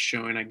midnight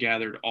showing, I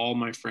gathered all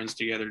my friends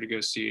together to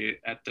go see it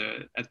at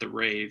the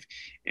Rave,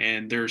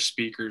 and their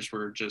speakers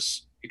were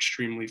just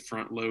extremely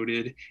front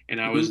loaded,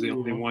 and I was the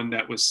only one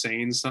that was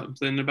saying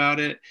something about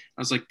it.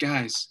 I was like,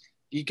 guys,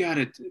 we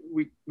gotta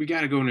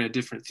go in a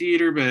different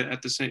theater, but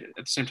at the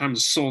same time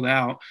it's sold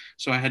out,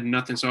 so I had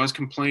nothing. So I was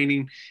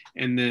complaining,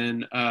 and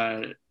then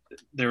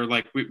they were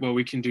like,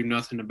 we can do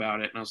nothing about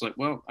it. And I was like,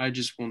 well, I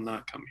just will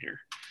not come here.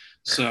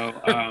 So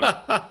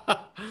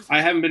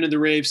I haven't been to the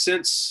Rave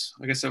since.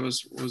 I guess that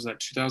was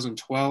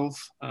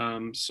 2012.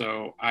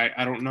 So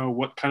I don't know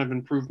what kind of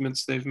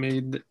improvements they've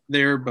made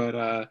there,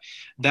 but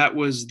that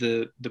was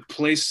the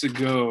place to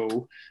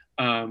go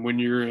when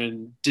you're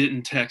in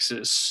Denton,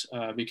 Texas,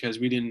 because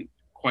we didn't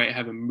quite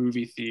have a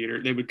movie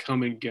theater. They would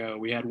come and go.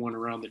 We had one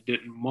around the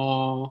Denton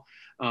Mall,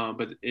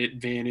 but it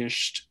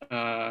vanished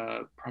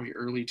probably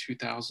early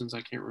 2000s.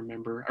 I can't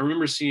remember. I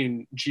remember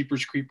seeing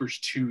Jeepers Creepers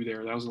 2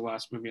 there. That was the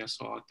last movie I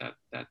saw at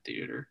that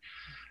theater.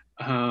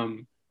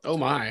 Oh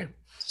my.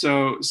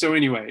 So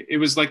anyway, it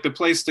was like the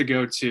place to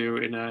go to,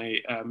 and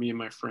me and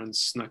my friends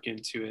snuck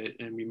into it,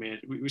 and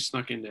we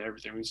snuck into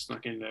everything. We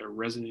snuck into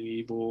Resident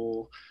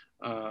Evil,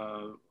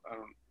 I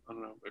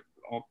don't know,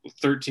 all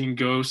 13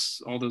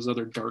 Ghosts, all those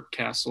other Dark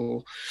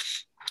Castle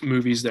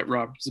movies that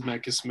Rob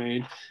Zemeckis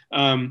made.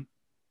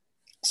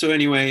 So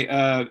anyway,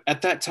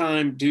 at that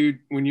time, dude,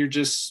 when you're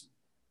just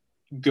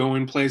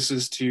going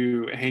places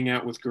to hang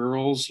out with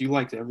girls, you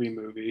liked every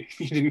movie.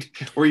 You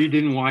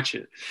didn't watch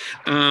it.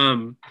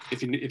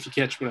 If you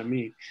catch what I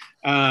mean.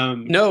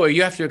 No,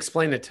 you have to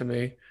explain it to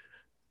me.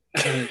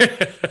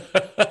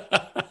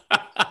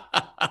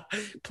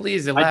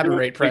 Please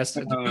elaborate,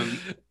 Preston.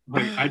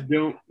 What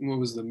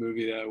was the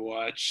movie that I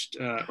watched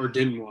or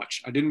didn't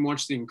watch? I didn't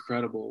watch The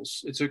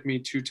Incredibles. It took me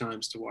 2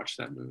 times to watch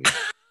that movie.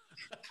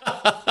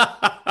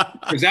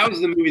 Because that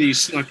was the movie that you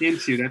snuck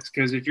into. That's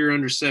because if you're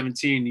under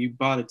 17, you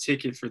bought a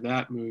ticket for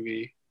that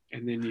movie,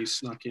 and then you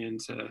snuck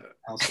into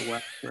House of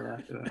Wax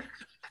after that.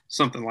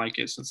 Something like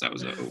it, since that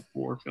was a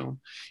 2004 film.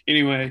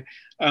 Anyway,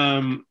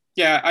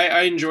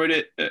 I enjoyed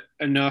it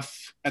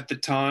enough at the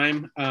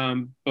time,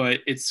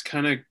 but it's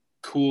kind of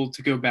cool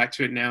to go back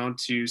to it now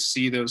to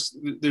see there's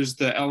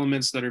the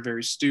elements that are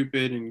very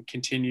stupid and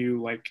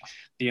continue, like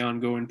the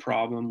ongoing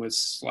problem with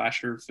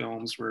slasher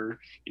films where,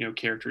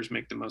 characters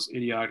make the most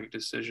idiotic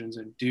decisions.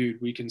 And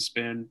dude, we can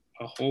spend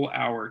a whole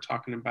hour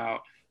talking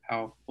about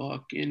how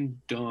fucking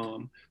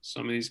dumb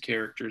some of these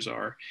characters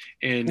are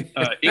and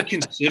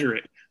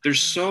inconsiderate.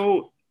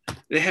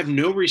 They have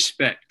no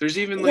respect. There's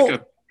even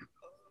like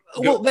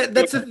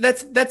that's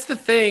the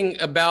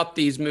thing about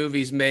these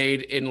movies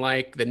made in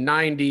like the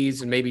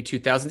 90s and maybe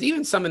 2000s,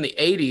 even some in the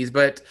 80s,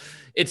 but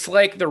it's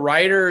like the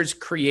writers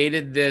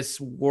created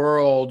this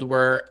world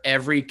where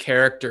every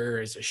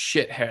character is a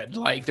shithead.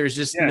 Like there's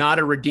just not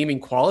a redeeming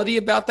quality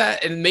about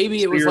that. And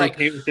maybe it was like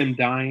okay with them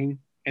dying.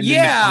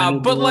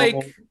 And but like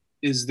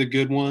is the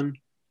good one.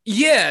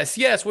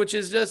 Yes, which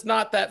is just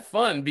not that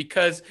fun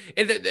because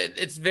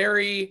it's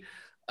very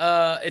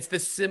it's the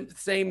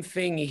same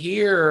thing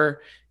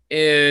here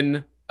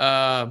in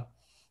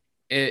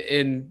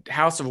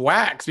House of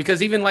Wax,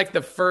 because even like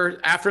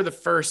after the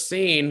first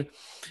scene,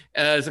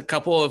 as a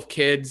couple of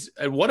kids,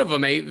 and one of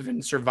them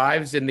even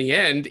survives in the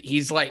end,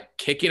 he's like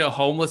kicking a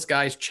homeless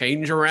guy's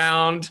change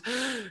around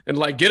and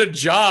like, get a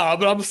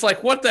job. And I'm just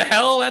like, what the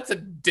hell? That's a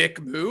dick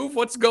move.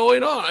 What's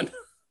going on?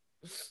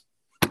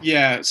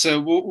 Yeah, so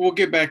we'll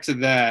get back to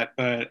that,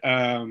 but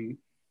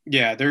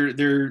yeah,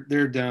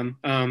 they're done.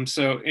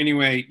 So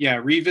anyway, yeah,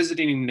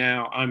 revisiting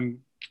now, I'm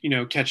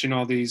catching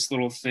all these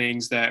little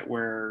things that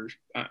we're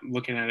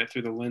looking at it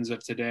through the lens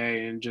of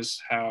today, and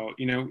just how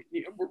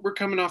we're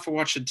coming off of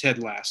watching Ted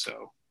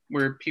Lasso,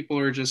 where people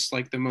are just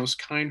like the most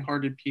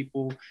kind-hearted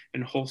people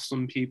and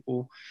wholesome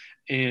people,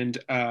 and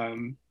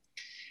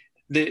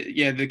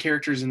the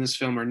characters in this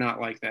film are not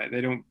like that.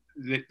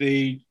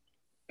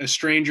 A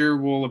stranger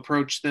will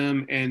approach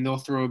them and they'll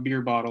throw a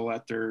beer bottle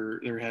at their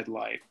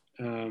headlight.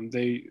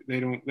 They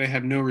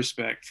have no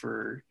respect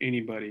for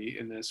anybody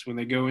in this. When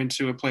they go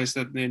into a place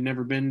that they've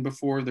never been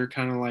before, they're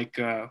kind of like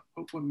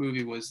what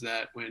movie was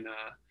that when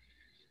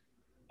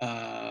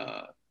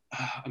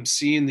I'm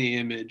seeing the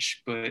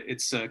image, but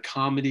it's a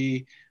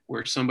comedy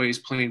where somebody's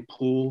playing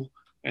pool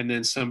and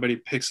then somebody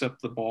picks up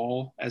the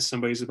ball as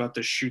somebody's about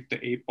to shoot the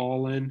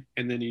 8-ball in,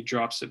 and then he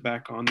drops it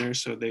back on there.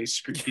 So he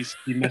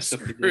messed up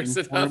the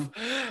game.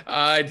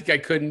 I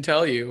couldn't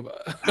tell you.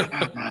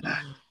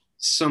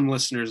 Some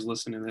listeners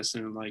listening to this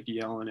and like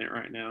yelling it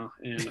right now,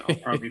 and I'll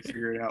probably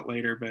figure it out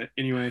later. But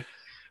anyway,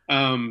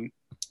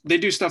 they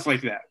do stuff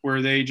like that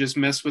where they just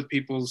mess with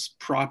people's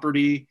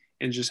property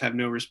and just have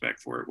no respect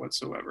for it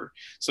whatsoever.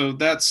 So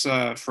that's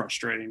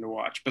frustrating to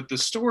watch. But the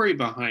story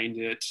behind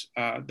it,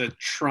 the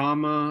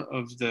trauma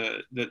of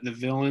the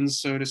villains,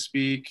 so to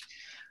speak,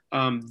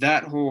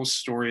 that whole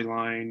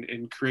storyline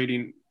and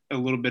creating a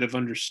little bit of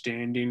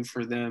understanding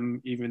for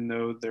them, even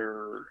though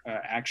their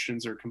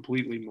actions are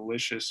completely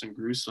malicious and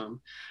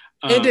gruesome.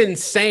 And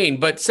insane,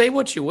 but say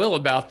what you will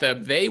about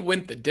them, they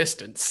went the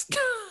distance.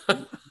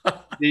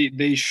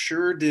 They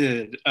sure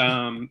did.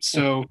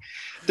 So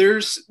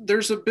there's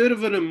a bit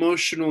of an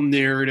emotional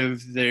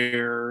narrative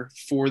there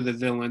for the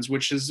villains,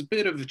 which is a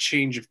bit of a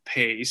change of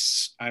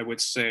pace, I would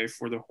say,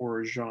 for the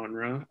horror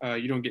genre.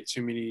 You don't get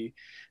too many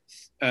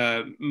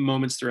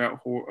moments throughout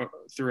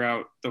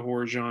the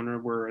horror genre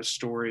where a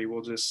story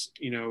will just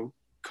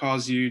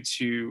cause you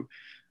to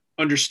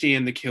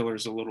understand the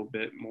killers a little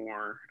bit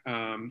more.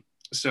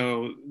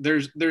 So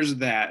there's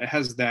that. It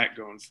has that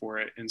going for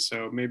it, and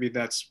so maybe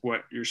that's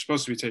what you're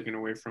supposed to be taking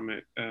away from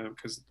it,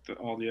 because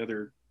all the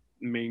other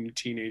main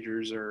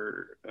teenagers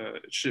are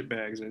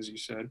shitbags, as you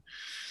said.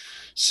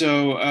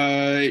 So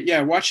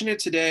yeah, watching it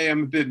today,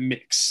 I'm a bit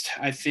mixed.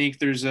 I think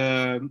there's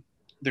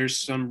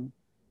some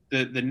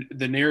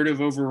the narrative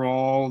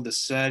overall, the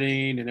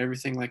setting and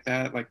everything like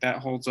that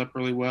holds up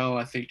really well.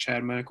 I think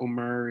Chad Michael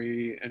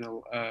Murray and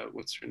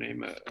what's her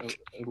name,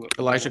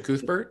 Elijah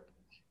Cuthbert.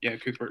 Yeah,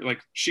 Cuthbert.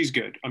 Like, she's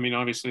good. I mean,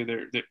 obviously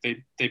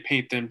they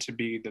paint them to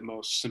be the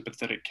most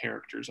sympathetic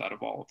characters out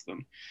of all of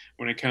them.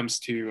 When it comes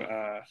to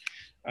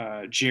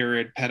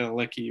Jared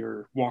Padalecki,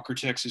 or Walker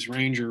Texas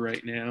Ranger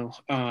right now,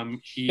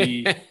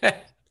 he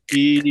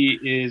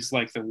is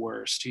like the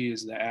worst. He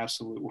is the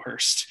absolute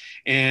worst.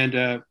 And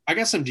I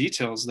got some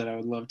details that I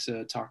would love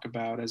to talk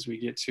about as we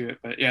get to it.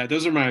 But yeah,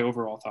 those are my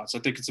overall thoughts. I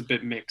think it's a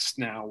bit mixed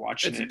now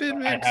watching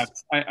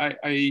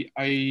it.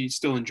 I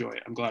still enjoy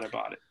it. I'm glad I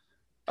bought it.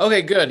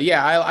 Okay, good.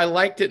 Yeah, I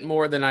liked it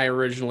more than I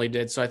originally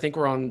did. So I think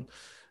we're on,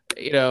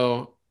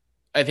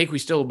 I think we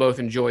still both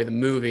enjoy the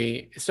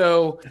movie.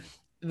 So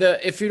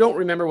if you don't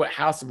remember what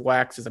House of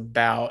Wax is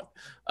about,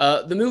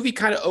 the movie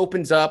kind of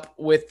opens up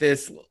with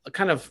this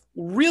kind of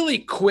really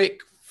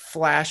quick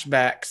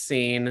flashback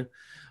scene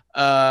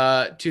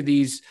to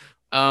these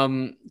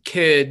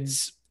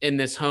kids in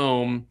this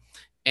home,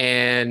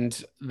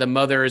 and the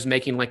mother is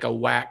making like a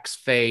wax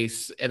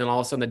face, and then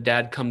all of a sudden the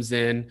dad comes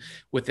in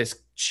with this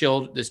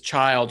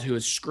child who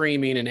is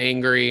screaming and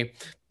angry,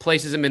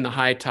 places him in the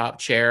high top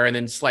chair, and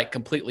then just like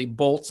completely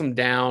bolts him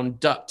down,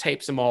 duct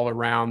tapes him all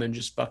around, and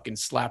just fucking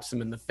slaps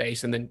him in the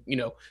face. And then,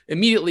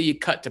 immediately you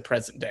cut to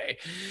present day.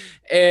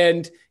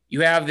 And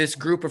you have this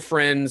group of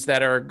friends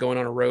that are going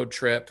on a road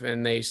trip,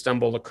 and they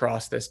stumbled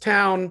across this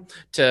town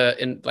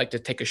to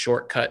take a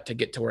shortcut to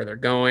get to where they're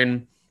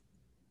going.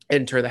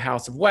 Enter the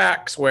House of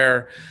Wax,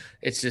 where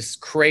it's this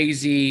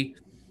crazy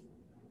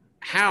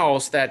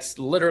house that's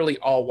literally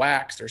all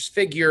wax. There's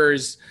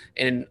figures,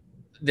 and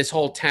this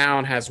whole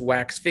town has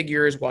wax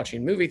figures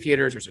watching movie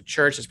theaters. There's a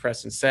church, as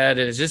Preston said.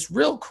 It is just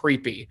real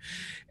creepy.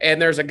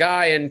 And there's a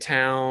guy in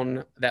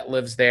town that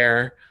lives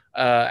there,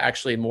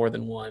 actually more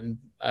than one,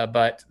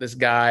 but this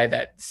guy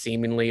that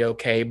seemingly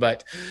okay,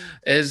 but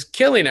is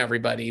killing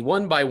everybody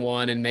one by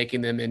one and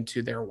making them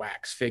into their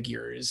wax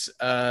figures.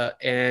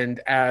 And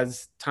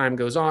as time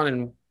goes on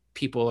and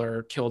people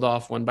are killed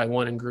off one by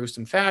one in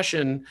gruesome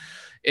fashion,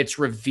 it's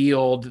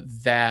revealed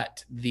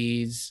that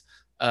these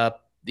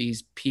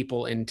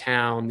people in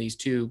town, these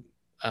two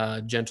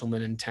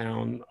gentlemen in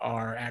town,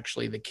 are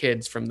actually the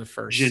kids from the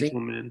first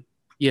scene.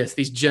 Yes,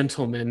 these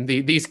gentlemen,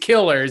 these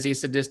killers,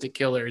 these sadistic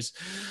killers,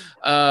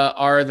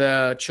 are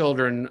the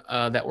children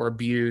that were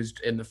abused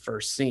in the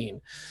first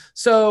scene.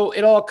 So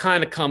it all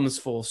kind of comes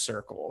full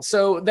circle.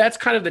 So that's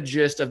kind of the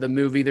gist of the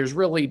movie. There's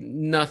really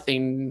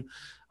nothing,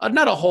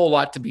 not a whole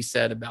lot to be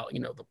said about,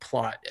 the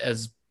plot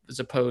as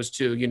opposed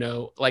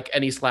to, like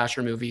any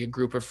slasher movie, a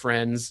group of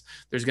friends,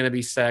 there's going to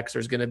be sex,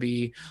 there's going to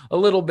be a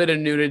little bit of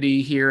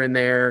nudity here and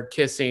there,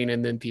 kissing,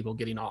 and then people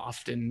getting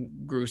offed in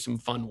gruesome,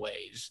 fun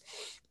ways.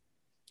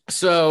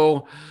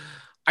 So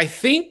I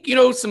think,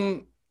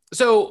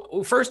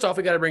 so first off,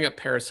 we got to bring up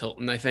Paris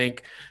Hilton, I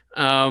think,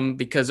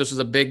 because this was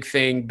a big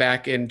thing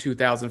back in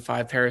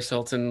 2005. Paris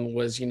Hilton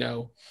was,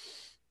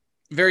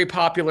 very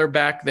popular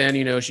back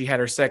then. She had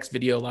her sex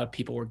video. A lot of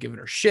people were giving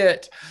her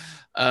shit.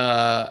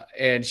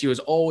 And she was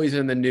always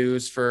in the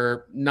news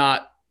for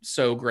not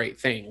so great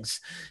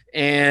things.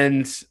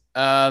 And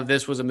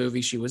this was a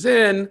movie she was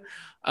in.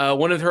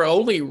 One of her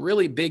only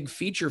really big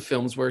feature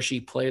films where she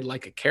played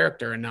like a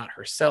character and not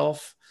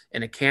herself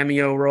in a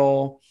cameo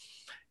role.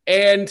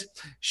 And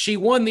she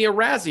won the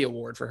Razzie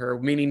Award for her,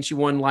 meaning she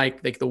won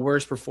like the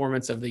worst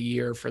performance of the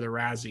year for the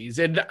Razzies.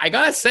 And I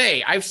gotta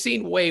say, I've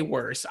seen way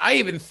worse. I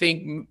even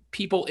think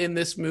people in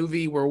this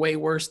movie were way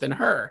worse than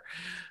her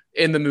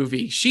in the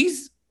movie.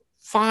 She's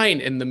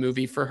fine in the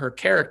movie for her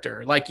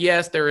character. Like,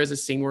 yes, there is a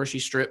scene where she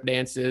strip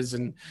dances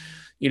and,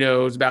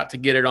 is about to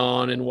get it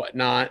on and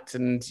whatnot.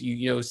 And,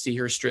 see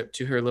her strip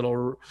to her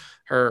little,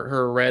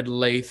 her red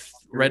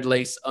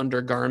lace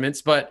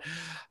undergarments. But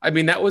I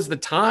mean, that was the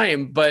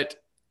time, but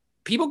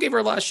people gave her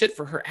a lot of shit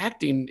for her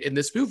acting in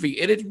this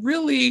movie. And it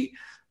really,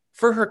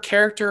 for her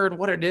character and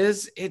what it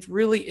is, it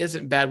really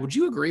isn't bad. Would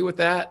you agree with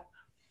that?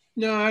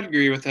 No, I'd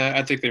agree with that.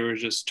 I think they were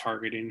just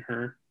targeting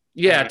her.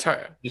 Yeah.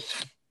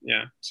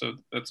 Yeah. So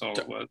that's all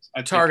it was.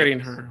 Targeting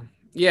her.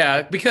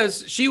 Yeah.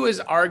 Because she was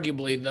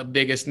arguably the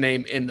biggest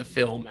name in the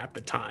film at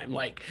the time.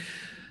 Like,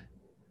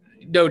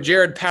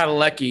 Jared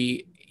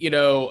Padalecki,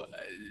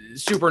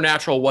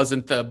 Supernatural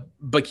wasn't the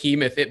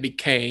behemoth it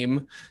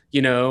became,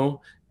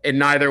 and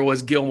neither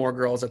was Gilmore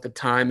Girls at the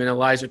time. And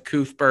Eliza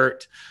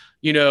Cuthbert,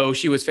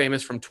 she was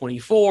famous from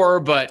 24,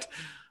 but,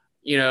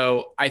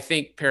 I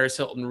think Paris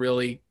Hilton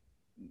really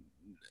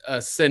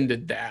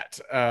ascended that.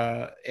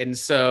 And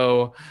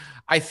so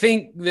I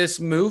think this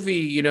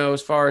movie,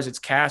 as far as its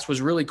cast,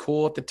 was really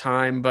cool at the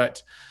time.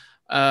 But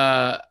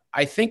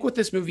I think what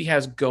this movie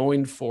has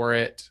going for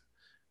it,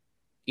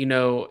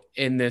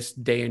 in this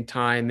day and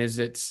time is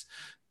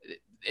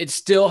it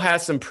still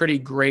has some pretty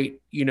great,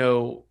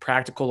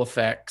 practical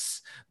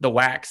effects. The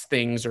wax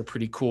things are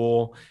pretty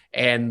cool,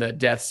 and the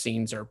death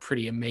scenes are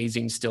pretty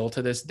amazing still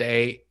to this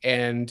day.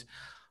 And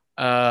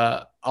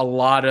a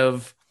lot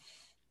of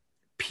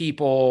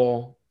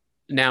people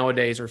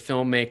nowadays, or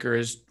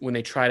filmmakers, when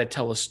they try to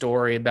tell a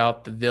story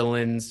about the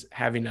villains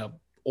having a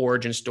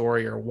origin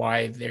story or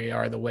why they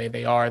are the way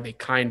they are, they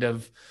kind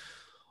of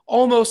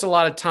almost a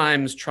lot of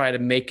times try to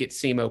make it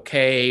seem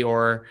okay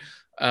or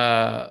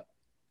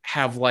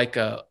have like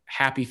a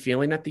happy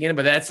feeling at the end,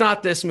 but that's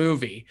not this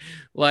movie.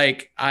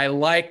 Like, I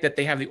like that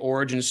they have the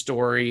origin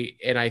story,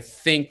 and I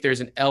think there's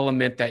an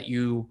element that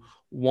you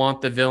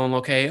want the villain,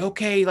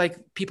 okay,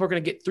 like people are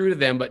going to get through to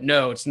them, but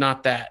no, it's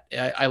not that.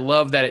 I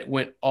love that it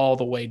went all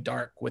the way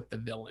dark with the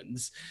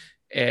villains,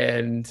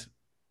 and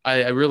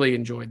I really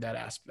enjoyed that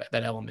aspect,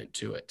 that element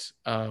to it.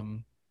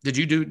 Did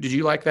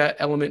you like that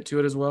element to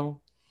it as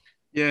well?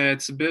 Yeah,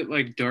 it's a bit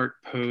like dark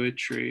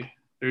poetry.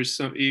 There's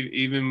some,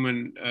 even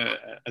when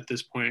at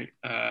this point,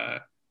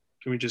 can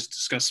we just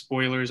discuss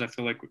spoilers? I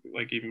feel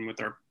like even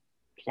with our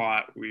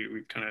plot,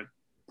 we've kind of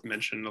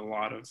mentioned a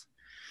lot of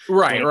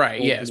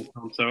right, yes.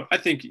 So I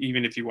think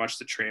even if you watch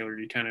the trailer,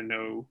 you kind of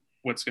know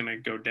what's going to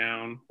go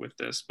down with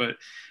this. But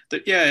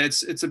yeah,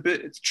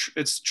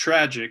 it's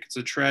tragic. It's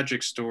a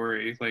tragic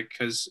story, like,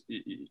 because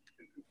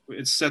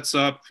it sets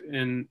up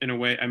in a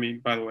way. I mean,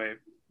 by the way,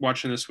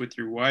 watching this with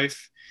your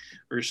wife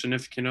or your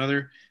significant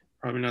other,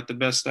 probably not the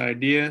best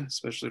idea,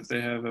 especially if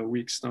they have a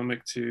weak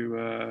stomach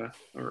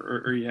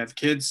or you have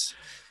kids.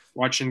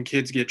 Watching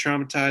kids get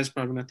traumatized,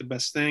 probably not the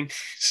best thing.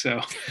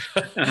 So,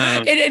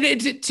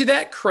 and to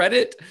that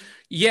credit,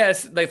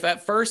 yes, like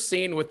that first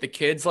scene with the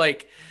kids,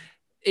 like,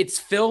 it's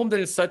filmed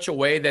in such a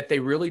way that they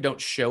really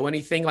don't show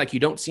anything. Like, you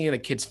don't see any of the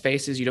kids'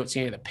 faces, you don't see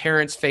any of the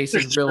parents'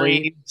 faces,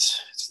 really.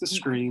 It's the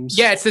screams.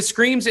 Yeah, it's the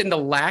screams and the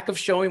lack of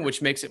showing,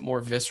 which makes it more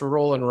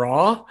visceral and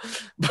raw.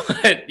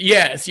 But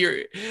yes,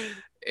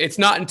 it's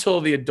not until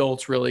the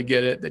adults really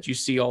get it that you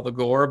see all the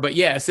gore. But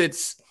yes,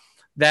 it's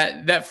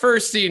that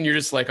first scene, you're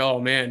just like, oh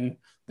man,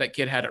 that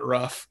kid had it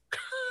rough.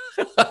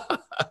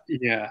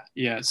 Yeah.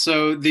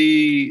 So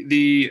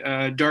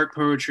the dark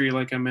poetry,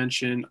 like I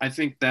mentioned, I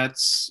think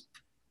that's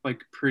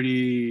like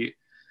pretty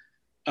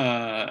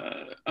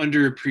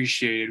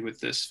underappreciated with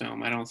this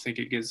film. I don't think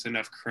it gives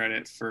enough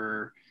credit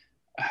for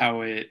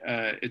how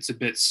it's a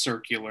bit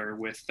circular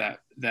with that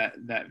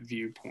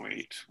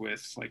viewpoint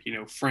with, like,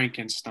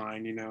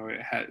 Frankenstein,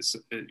 it has,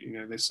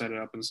 they set it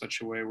up in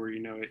such a way where,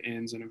 it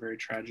ends in a very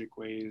tragic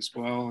way as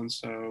well. And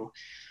so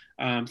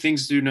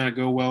things do not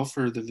go well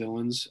for the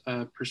villain's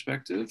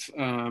perspective,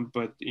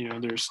 but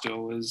there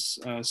still is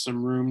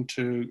some room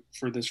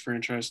for this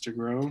franchise to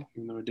grow,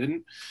 even though it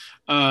didn't.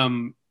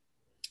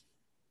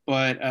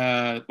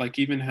 But like,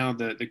 even how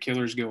the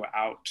killers go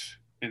out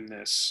in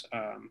this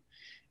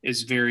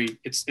is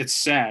it's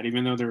sad.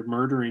 Even though they're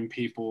murdering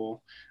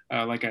people,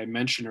 like I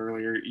mentioned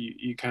earlier,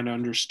 you kind of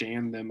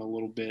understand them a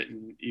little bit,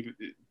 and even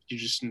you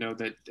just know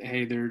that,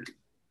 hey, they're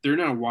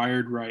not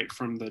wired right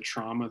from the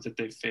trauma that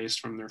they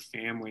faced from their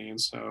family, and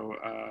so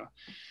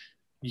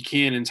you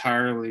can't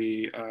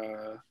entirely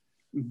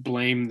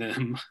blame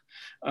them.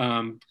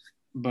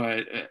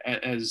 But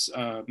as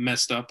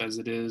messed up as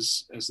it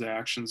is, as the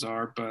actions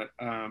are, but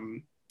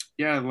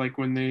yeah, like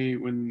when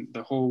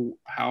the whole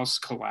house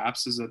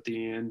collapses at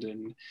the end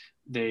and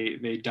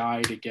they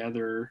die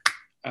together,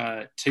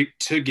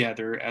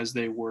 together as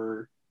they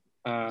were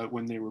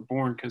when they were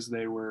born, because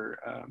they were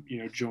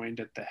joined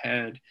at the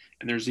head.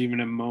 And there's even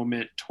a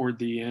moment toward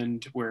the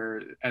end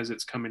where, as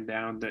it's coming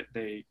down, that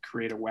they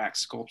create a wax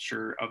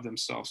sculpture of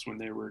themselves when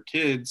they were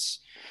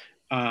kids,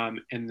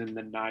 and then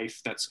the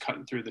knife that's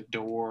cutting through the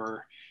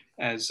door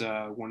as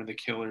one of the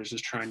killers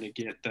is trying to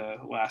get the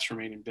last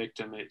remaining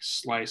victim, it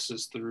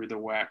slices through the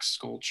wax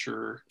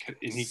sculpture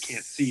and he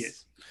can't see it.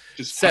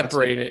 Just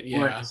separate it,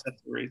 yeah.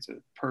 Separates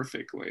it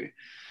perfectly.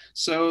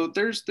 So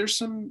there's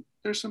some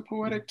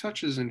poetic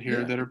touches in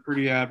here that are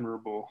pretty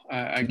admirable.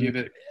 I give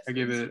it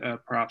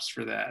props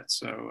for that.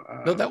 So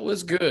no, that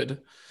was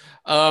good.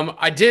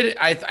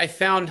 I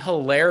found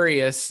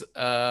hilarious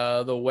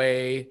the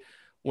way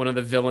one of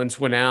the villains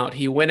went out.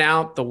 He went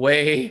out the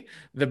way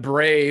the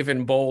brave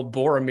and bold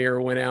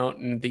Boromir went out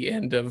in the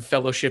end of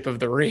Fellowship of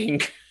the Ring.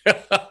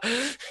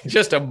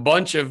 Just a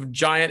bunch of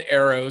giant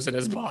arrows in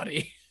his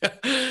body,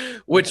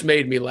 which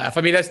made me laugh.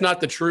 I mean, that's not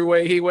the true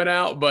way he went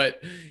out,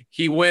 but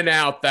he went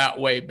out that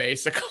way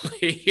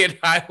basically. And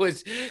I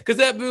was, because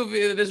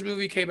this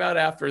movie came out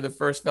after the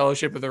first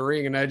Fellowship of the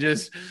Ring, and I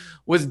just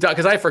was done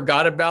because I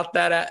forgot about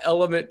that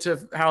element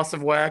to House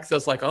of Wax. I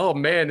was like, oh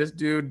man, this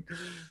dude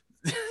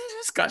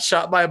just got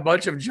shot by a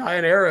bunch of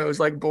giant arrows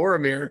like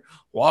Boromir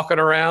walking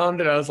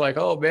around. And I was like,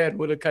 oh man,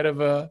 what a kind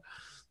of a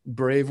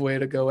brave way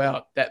to go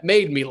out. That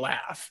made me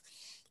laugh.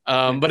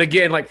 But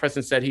again, like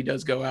Preston said, he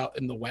does go out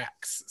in the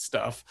wax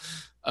stuff.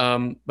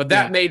 But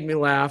that made me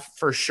laugh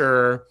for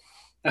sure.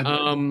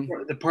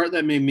 The part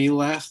that made me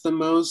laugh the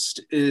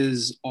most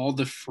is all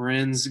the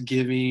friends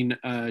giving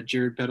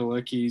Jared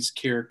Padalecki's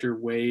character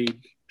Wade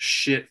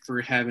shit for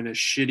having a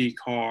shitty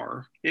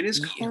car. And his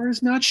car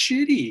is not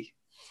shitty.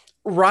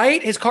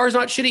 Right? His car is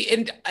not shitty.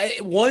 And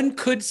one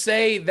could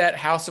say that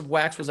House of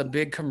Wax was a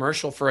big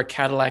commercial for a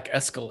Cadillac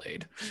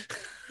Escalade.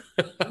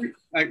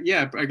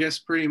 Yeah, I guess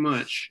pretty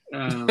much.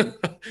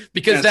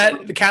 Because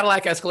the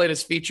Cadillac Escalade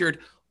is featured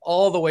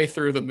all the way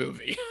through the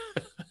movie.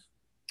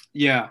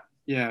 Yeah.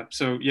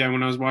 So,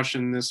 when I was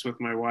watching this with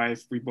my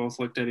wife, we both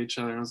looked at each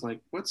other and I was like,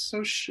 what's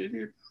so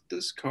shitty about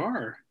this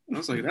car? And I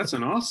was like, that's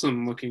an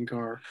awesome looking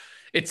car.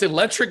 It's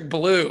electric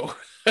blue.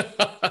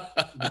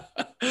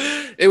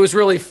 It was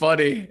really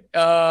funny.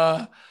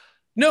 No,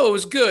 it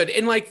was good.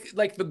 And like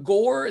the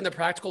gore and the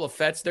practical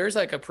effects, there's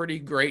like a pretty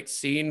great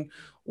scene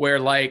where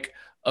like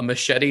a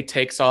machete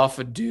takes off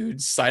a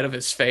dude's side of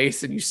his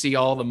face and you see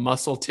all the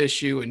muscle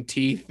tissue and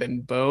teeth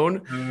and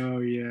bone. Oh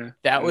yeah.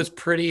 That was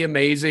pretty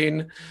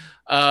amazing.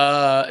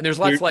 And there's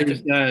lots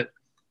there's that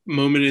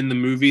moment in the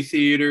movie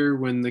theater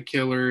when the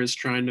killer is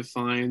trying to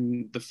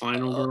find the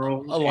final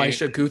girl.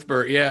 Elisha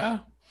Cuthbert. Yeah.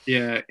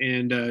 Yeah.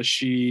 And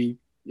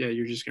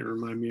you're just going to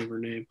remind me of her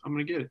name. I'm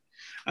going to get it.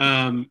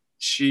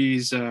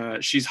 She's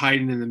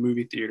hiding in the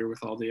movie theater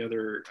with all the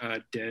other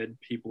dead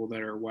people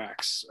that are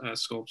wax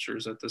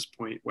sculptures at this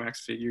point,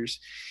 wax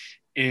figures.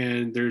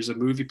 And there's a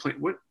movie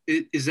playing. What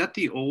is that?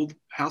 The old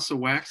House of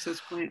Wax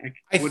that's playing?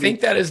 I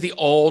think that is the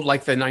old,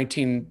 like the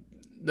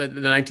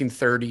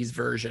 1930s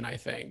version, I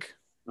think.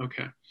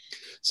 Okay.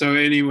 So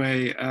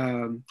anyway,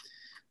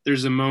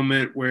 there's a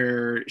moment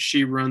where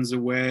she runs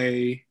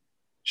away.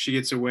 She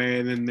gets away,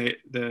 and then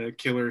the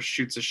killer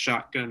shoots a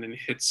shotgun and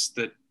hits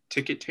the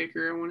ticket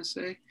taker, I want to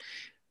say.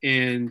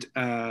 And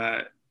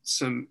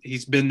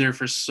he's been there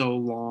for so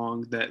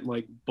long that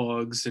like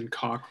bugs and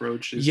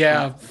cockroaches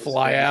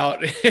fly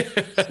out.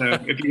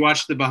 So if you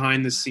watch the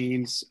behind the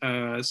scenes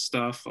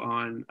stuff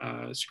on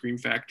Scream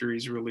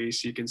Factory's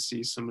release, you can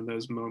see some of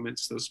those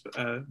moments, those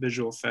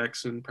visual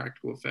effects and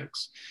practical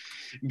effects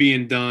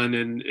being done,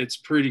 and it's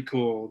pretty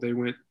cool. They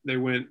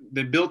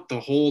built the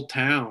whole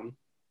town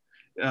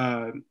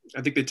I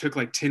think they took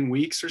like 10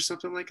 weeks or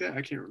something like that.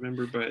 I can't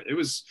remember, but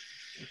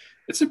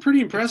it's a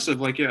pretty impressive.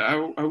 Like,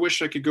 yeah, I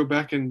wish I could go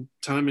back in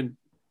time and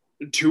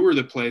tour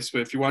the place,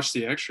 but if you watch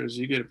the extras,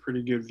 you get a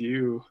pretty good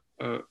view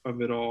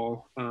of it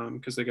all,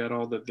 because they got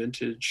all the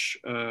vintage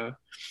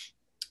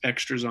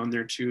extras on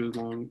there too,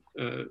 along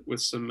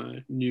with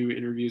some new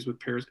interview with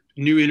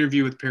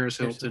Paris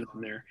Hilton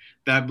on there.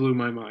 That blew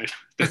my mind.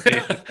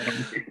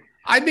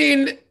 I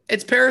mean,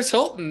 it's Paris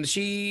Hilton.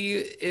 She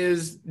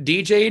is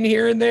DJing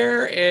here and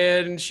there,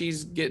 and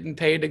she's getting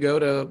paid to go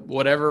to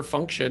whatever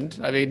function.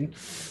 I mean,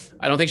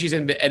 I don't think she's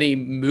in any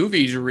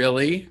movies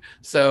really.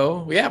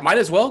 So yeah, might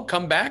as well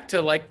come back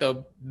to like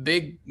the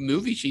big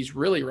movie she's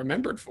really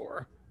remembered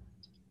for.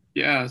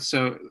 Yeah,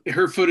 so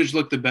her footage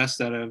looked the best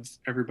out of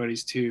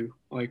everybody's too.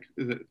 Like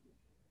it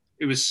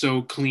was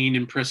so clean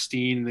and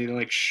pristine. They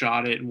like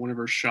shot it in one of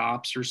her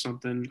shops or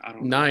something. I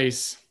don't know.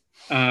 Nice.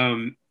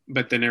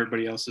 But then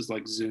everybody else is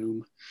like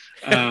Zoom,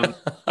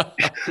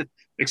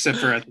 except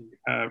for I think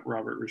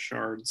Robert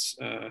Richard's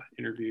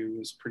interview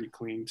was pretty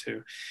clean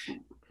too.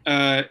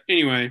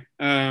 Anyway,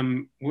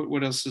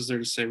 what else is there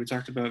to say? We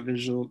talked about the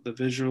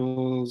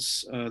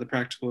visuals, the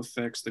practical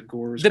effects, the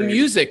gore, the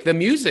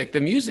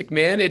music,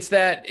 man. It's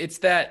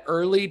that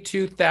early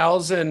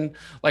 2000,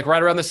 like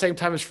right around the same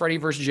time as Freddy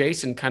vs.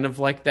 Jason, kind of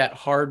like that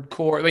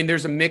hardcore. I mean,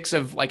 there's a mix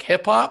of like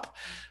hip hop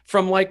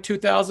from like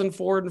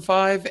 2004 and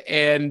 5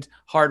 and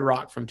hard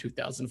rock from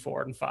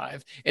 2004 and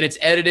 5. And it's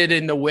edited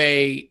in the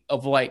way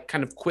of like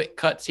kind of quick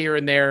cuts here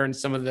and there and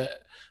some of the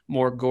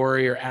more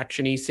gory or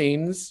actiony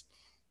scenes.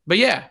 But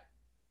yeah,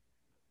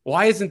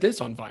 why isn't this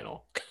on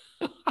vinyl?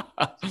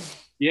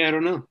 Yeah, I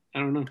don't know.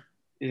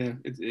 Yeah,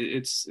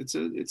 it's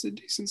a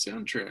decent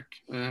soundtrack,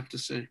 I have to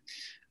say.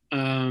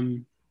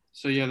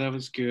 So yeah, that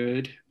was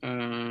good.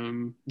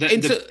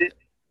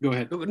 Go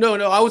ahead. No,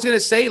 I was gonna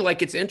say,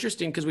 like, it's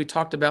interesting because we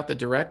talked about the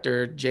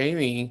director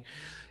Jamie,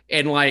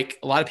 and like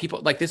a lot of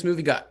people, like, this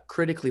movie got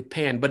critically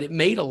panned, but it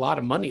made a lot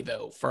of money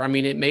though.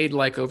 It made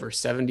like over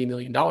 $70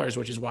 million,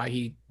 which is why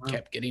he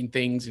kept getting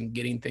things,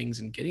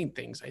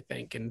 I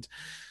think. And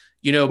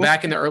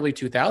back in the early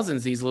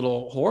 2000s, these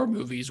little horror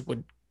movies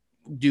would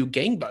do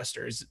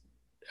gangbusters.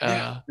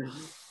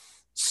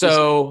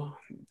 So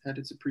had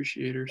its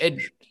appreciators.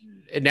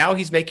 And now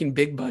he's making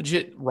big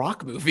budget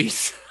rock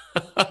movies.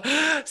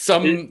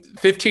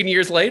 15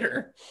 years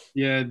later.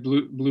 Yeah, it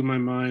blew my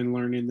mind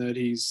learning that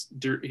he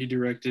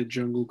directed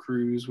Jungle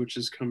Cruise, which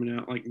is coming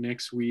out like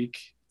next week,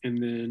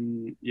 and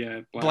then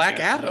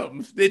Black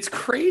Adam. It's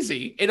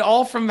crazy. It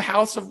all from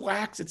House of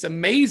Wax. It's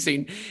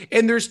amazing.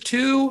 And there's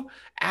 2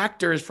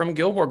 actors from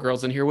Gilmore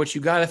Girls in here, which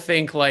you got to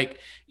think like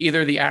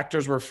either the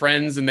actors were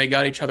friends and they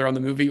got each other on the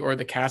movie, or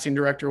the casting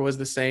director was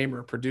the same,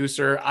 or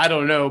producer. I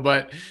don't know,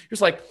 but it's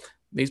like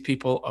these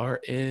people are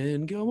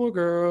in Gilmore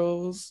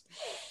Girls.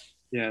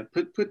 Yeah,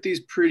 put these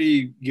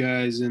pretty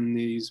guys in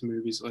these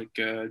movies, like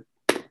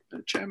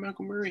Chad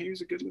Michael Murray. He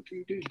was a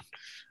good-looking dude.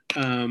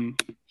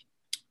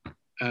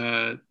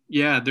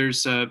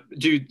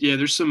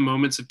 There's some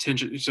moments of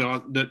tension.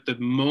 So the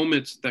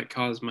moment that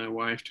caused my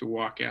wife to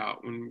walk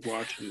out when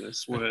watching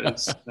this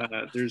was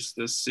there's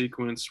this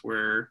sequence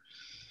where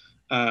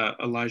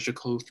Elijah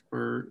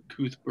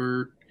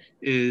Cuthbert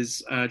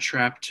is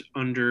trapped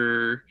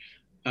under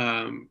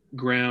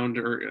ground,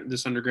 or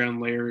this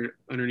underground layer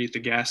underneath the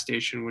gas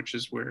station, which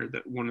is where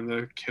one of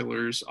the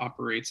killers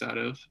operates out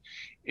of.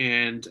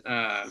 And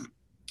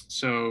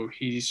so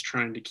he's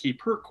trying to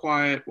keep her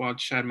quiet while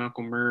Chad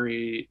Michael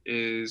Murray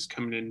is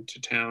coming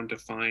into town to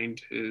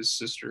find his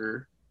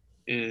sister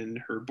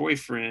and her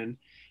boyfriend.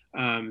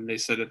 They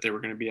said that they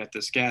were going to be at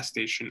this gas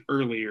station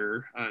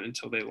earlier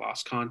until they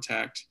lost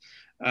contact.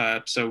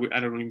 So I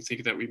don't even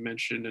think that we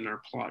mentioned in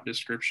our plot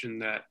description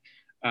that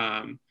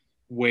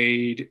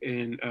Wade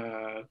and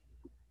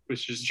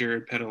which is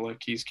Jared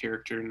Padalecki's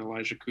character and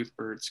Elijah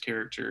Cuthbert's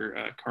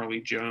character, Carly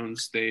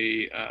Jones,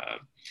 they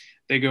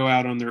go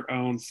out on their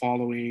own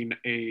following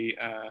a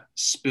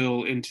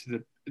spill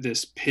into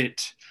this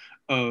pit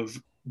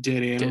of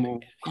dead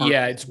animal.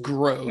 Yeah, it's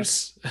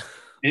gross.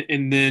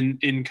 And then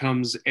in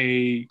comes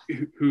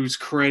whose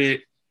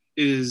credit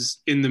is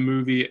in the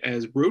movie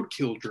as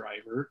roadkill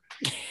driver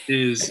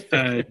is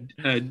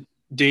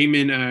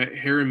Damon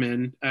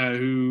Harriman,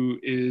 who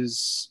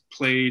is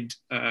played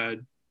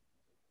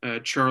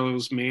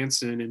Charles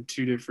Manson in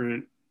 2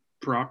 different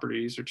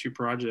properties or 2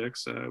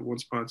 projects,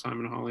 Once Upon a Time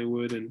in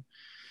Hollywood and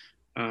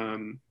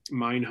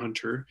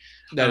Mindhunter.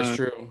 That is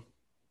true.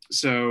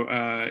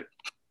 So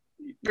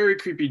very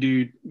creepy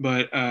dude,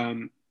 but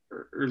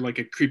or like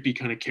a creepy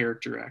kind of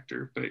character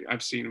actor, but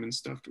I've seen him in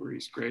stuff where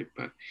he's great.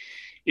 But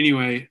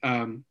anyway,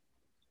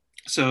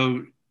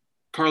 so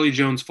Carly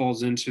Jones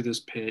falls into this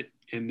pit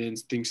and then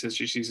thinks that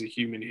she sees a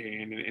human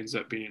hand, and it ends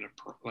up being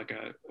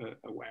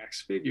a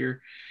wax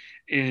figure.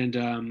 And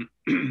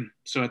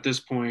so at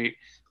this point,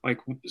 like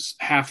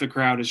half the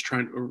crowd is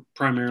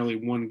primarily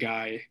one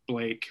guy,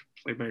 Blake,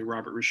 played by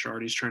Robert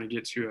Richard. He's trying to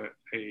get to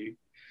a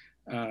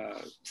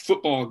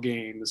football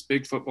game, this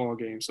big football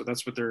game. So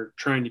that's what they're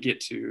trying to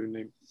get to.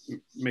 And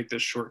make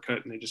this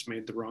shortcut, and they just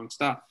made the wrong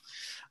stop.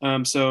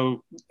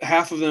 So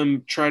half of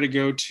them try to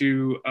go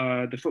to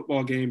the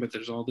football game, but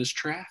there's all this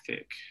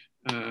traffic,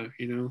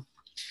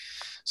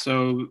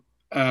 So,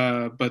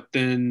 but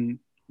then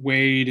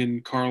Wade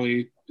and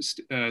Carly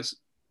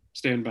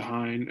stand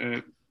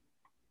behind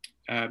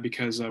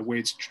because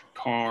Wade's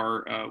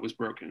car is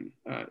broken.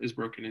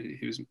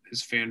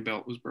 His fan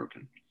belt was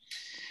broken.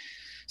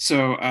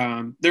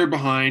 So they're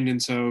behind,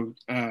 and so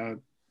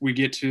we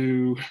get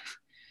to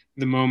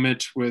the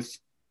moment with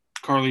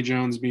Carly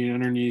Jones being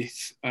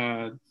underneath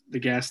the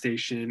gas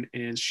station,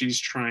 and she's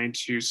trying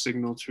to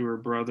signal to her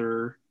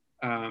brother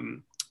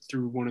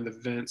through one of the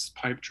vents,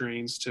 pipe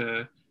drains,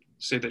 to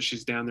say that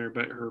she's down there,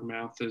 but her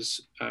mouth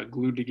is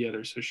glued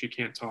together, so she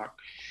can't talk.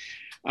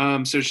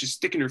 So she's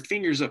sticking her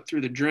fingers up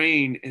through the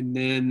drain, and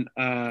then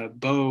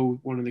Bo,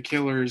 one of the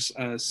killers,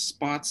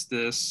 spots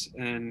this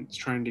and is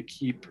trying to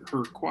keep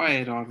her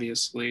quiet,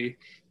 obviously.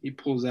 He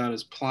pulls out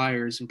his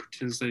pliers and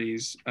pretends that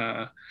he's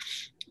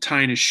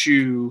tying a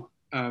shoe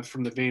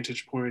from the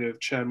vantage point of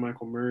Chad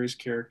Michael Murray's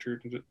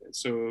character,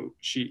 so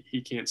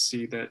he can't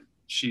see that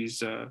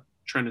she's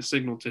trying to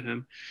signal to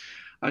him.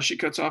 She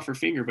cuts off her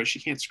finger, but she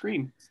can't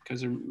scream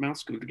because her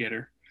mouth's glued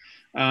together.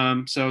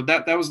 So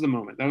that was the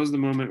moment. That was the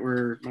moment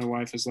where my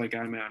wife is like,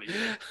 "I'm out of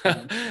here.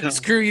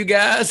 Screw you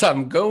guys,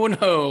 I'm going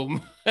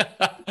home."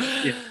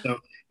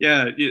 The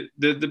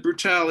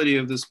brutality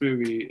of this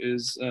movie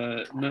is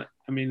not.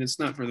 I mean, it's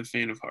not for the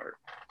faint of heart.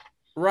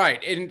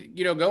 Right, and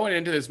going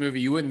into this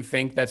movie, you wouldn't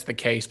think that's the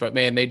case, but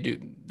man, they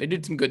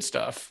did some good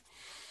stuff.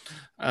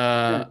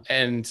 The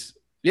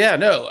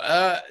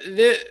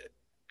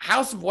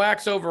House of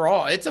Wax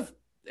overall, it's a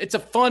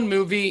fun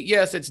movie.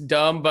 Yes, it's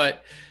dumb,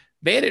 but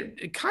man,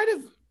 it kind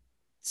of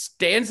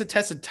stands the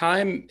test of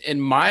time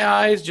in my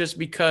eyes, just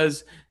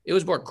because it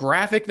was more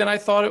graphic than I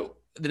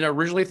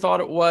originally thought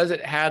it was.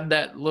 It had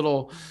that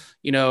little,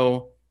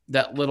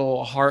 that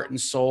little heart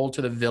and soul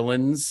to the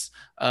villains.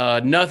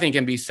 Nothing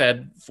can be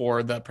said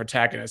for the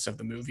protagonists of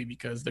the movie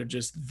because they're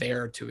just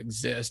there to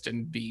exist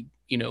and be,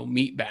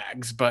 meat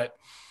bags. But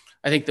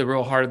I think the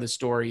real heart of the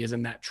story is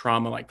in that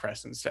trauma, like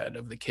Preston said,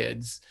 of the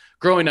kids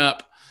growing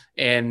up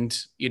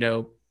and,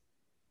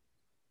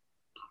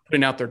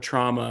 putting out their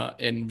trauma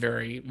in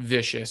very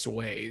vicious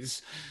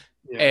ways.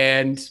 Yeah.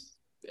 And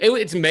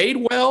it's made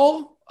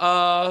well.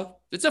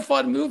 It's a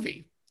fun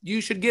movie.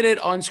 You should get it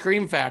on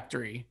Scream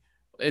Factory.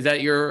 Is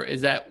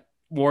that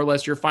more or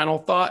less your final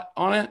thought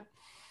on it?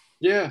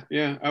 Yeah,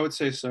 I would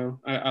say so.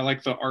 I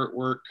like the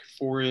artwork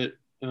for it,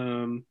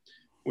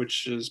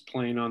 which is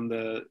playing on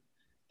the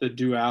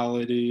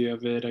duality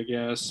of it, I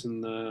guess,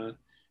 and the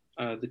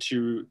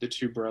two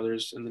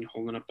brothers, and then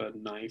holding up a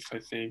knife, I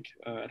think.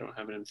 I don't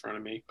have it in front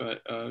of me,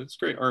 but it's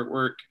great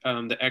artwork.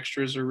 The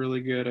extras are really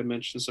good. I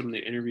mentioned some of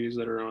the interviews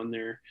that are on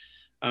there,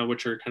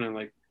 which are kind of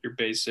like your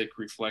basic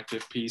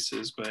reflective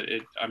pieces, but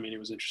it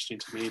was interesting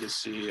to me to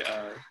see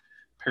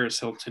Paris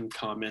Hilton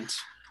comment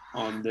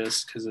on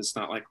this, because it's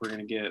not like we're going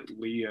to get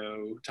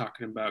Leo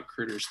talking about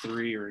Critters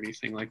 3 or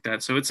anything like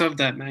that. So it's of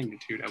that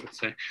magnitude, I would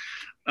say.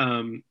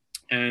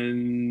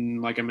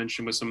 And like I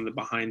mentioned, with some of the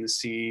behind the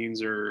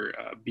scenes or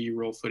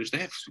B-roll footage, they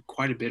have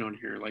quite a bit on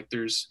here. Like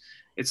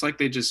it's like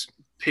they just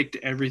picked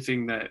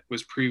everything that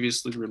was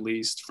previously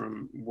released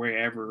from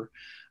wherever.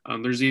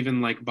 There's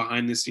even like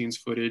behind the scenes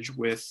footage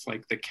with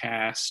like the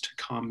cast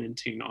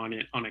commenting on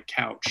it on a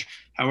couch.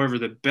 However,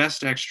 the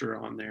best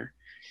extra on there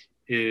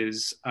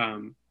is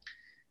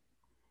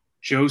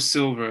Joe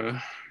Silver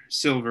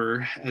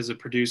as a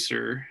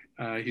producer.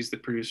 He's the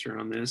producer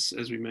on this,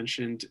 as we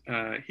mentioned.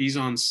 He's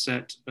on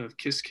set of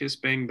Kiss Kiss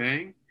Bang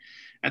Bang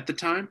at the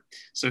time.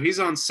 So he's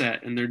on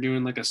set and they're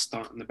doing like a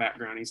stunt in the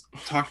background. He's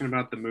talking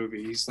about the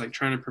movie. He's like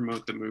trying to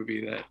promote the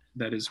movie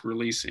that is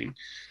releasing,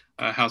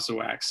 House of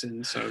Wax.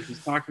 And so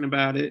he's talking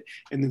about it.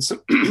 And then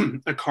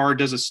a car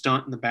does a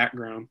stunt in the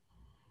background,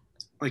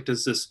 like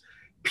does this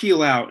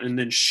peel out and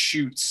then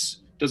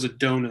does a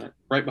donut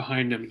right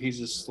behind him. And he's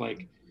just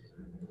like,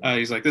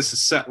 this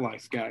is set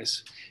life,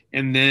 guys.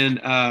 And then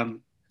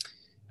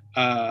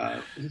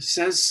he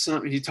says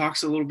something. He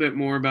talks a little bit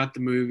more about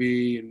the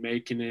movie and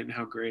making it and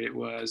how great it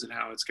was and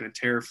how it's going to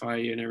terrify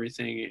you and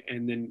everything.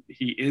 And then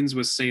he ends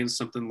with saying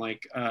something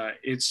like,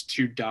 "It's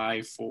to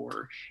die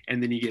for."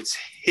 And then he gets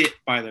hit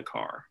by the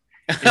car.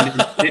 And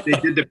they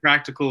did the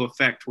practical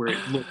effect where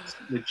it looks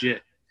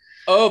legit.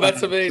 Oh,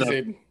 that's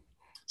amazing.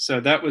 So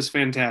that was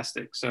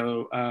fantastic.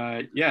 So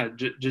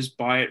just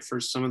buy it for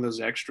some of those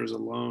extras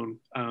alone.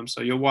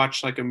 So you'll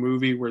watch like a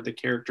movie where the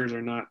characters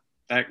are not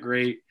that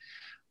great,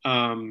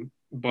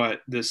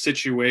 but the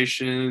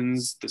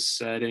situations, the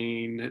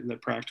setting, the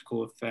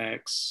practical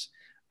effects,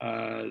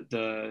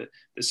 the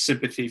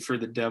sympathy for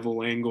the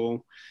devil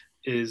angle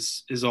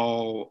is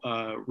all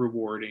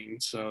rewarding.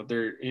 So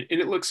and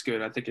it looks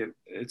good. I think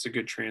it's a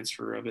good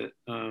transfer of it.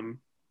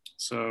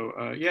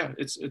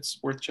 It's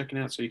worth checking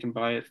out. So you can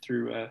buy it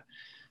through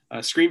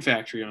Scream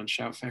Factory on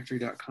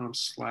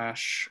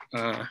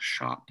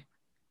shoutfactory.com/shop.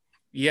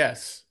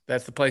 Yes,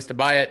 that's the place to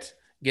buy it.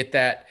 Get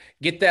that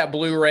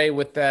Blu-ray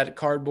with that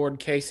cardboard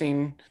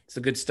casing. It's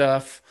the good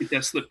stuff. Get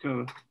that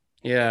slipcover.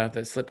 Yeah,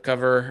 that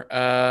slipcover.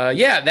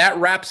 Yeah, that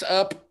wraps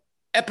up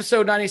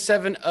episode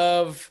 97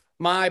 of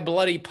My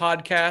Bloody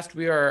Podcast.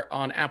 We are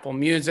on Apple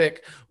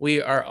Music.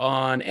 We are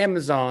on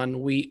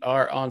Amazon. We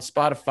are on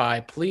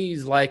Spotify.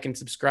 Please like and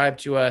subscribe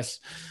to us.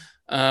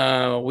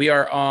 We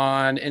are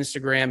on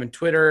Instagram and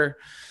Twitter.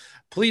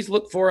 Please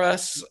look for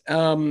us.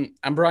 I'm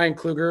Brian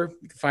Kluger.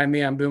 You can find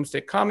me on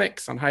Boomstick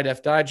Comics, on High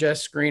Def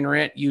Digest, Screen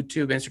Rant,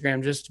 YouTube,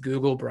 Instagram. Just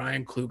Google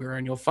Brian Kluger,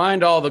 and you'll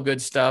find all the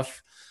good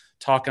stuff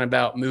talking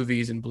about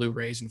movies and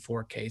Blu-rays and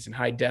 4Ks and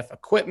high def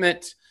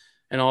equipment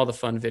and all the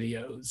fun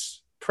videos.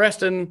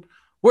 Preston,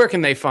 where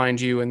can they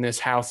find you in this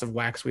house of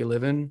wax we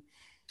live in?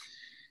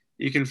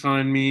 You can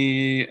find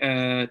me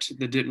at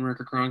the Denton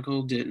Record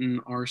Chronicle,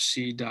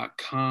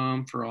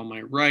 dentonrc.com for all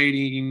my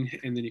writing.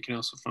 And then you can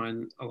also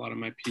find a lot of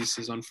my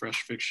pieces on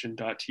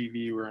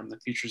freshfiction.tv, where I'm the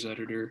features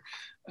editor.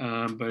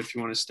 But if you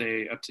want to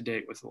stay up to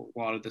date with a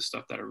lot of the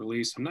stuff that I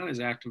release, I'm not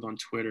as active on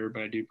Twitter,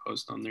 but I do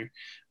post on there,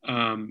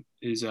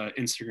 is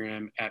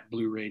Instagram at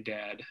Blu-ray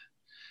Dad,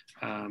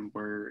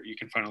 where you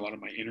can find a lot of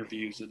my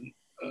interviews and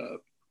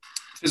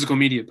physical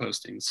media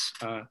postings,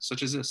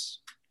 such as this.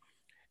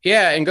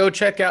 Yeah, and go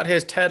check out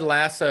his Ted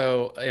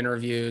Lasso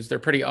interviews. They're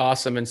pretty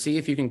awesome. And see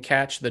if you can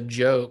catch the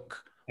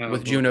joke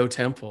with Juno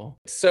Temple.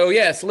 So,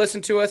 yes, listen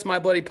to us, My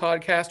Bloody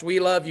Podcast. We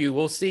love you.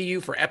 We'll see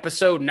you for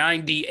episode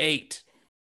 98.